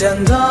है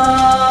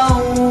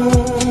रंगाऊं,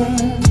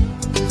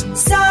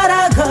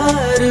 सारा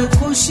घर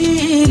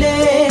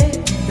खुशीले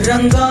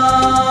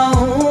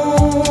रंगाऊं,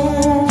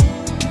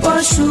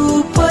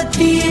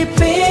 पशुपति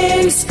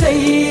पेंट्स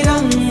कई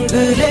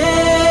रंगले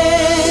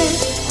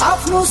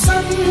आफ्नो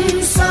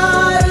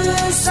संसार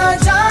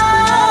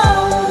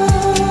सजाऊं,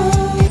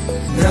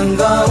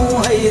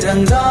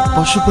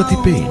 पशुपति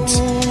पेन्ट्स,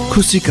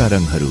 खुसीका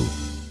रङहरू।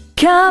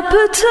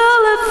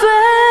 Capital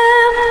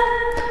FM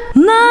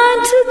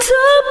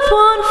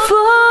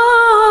 92.4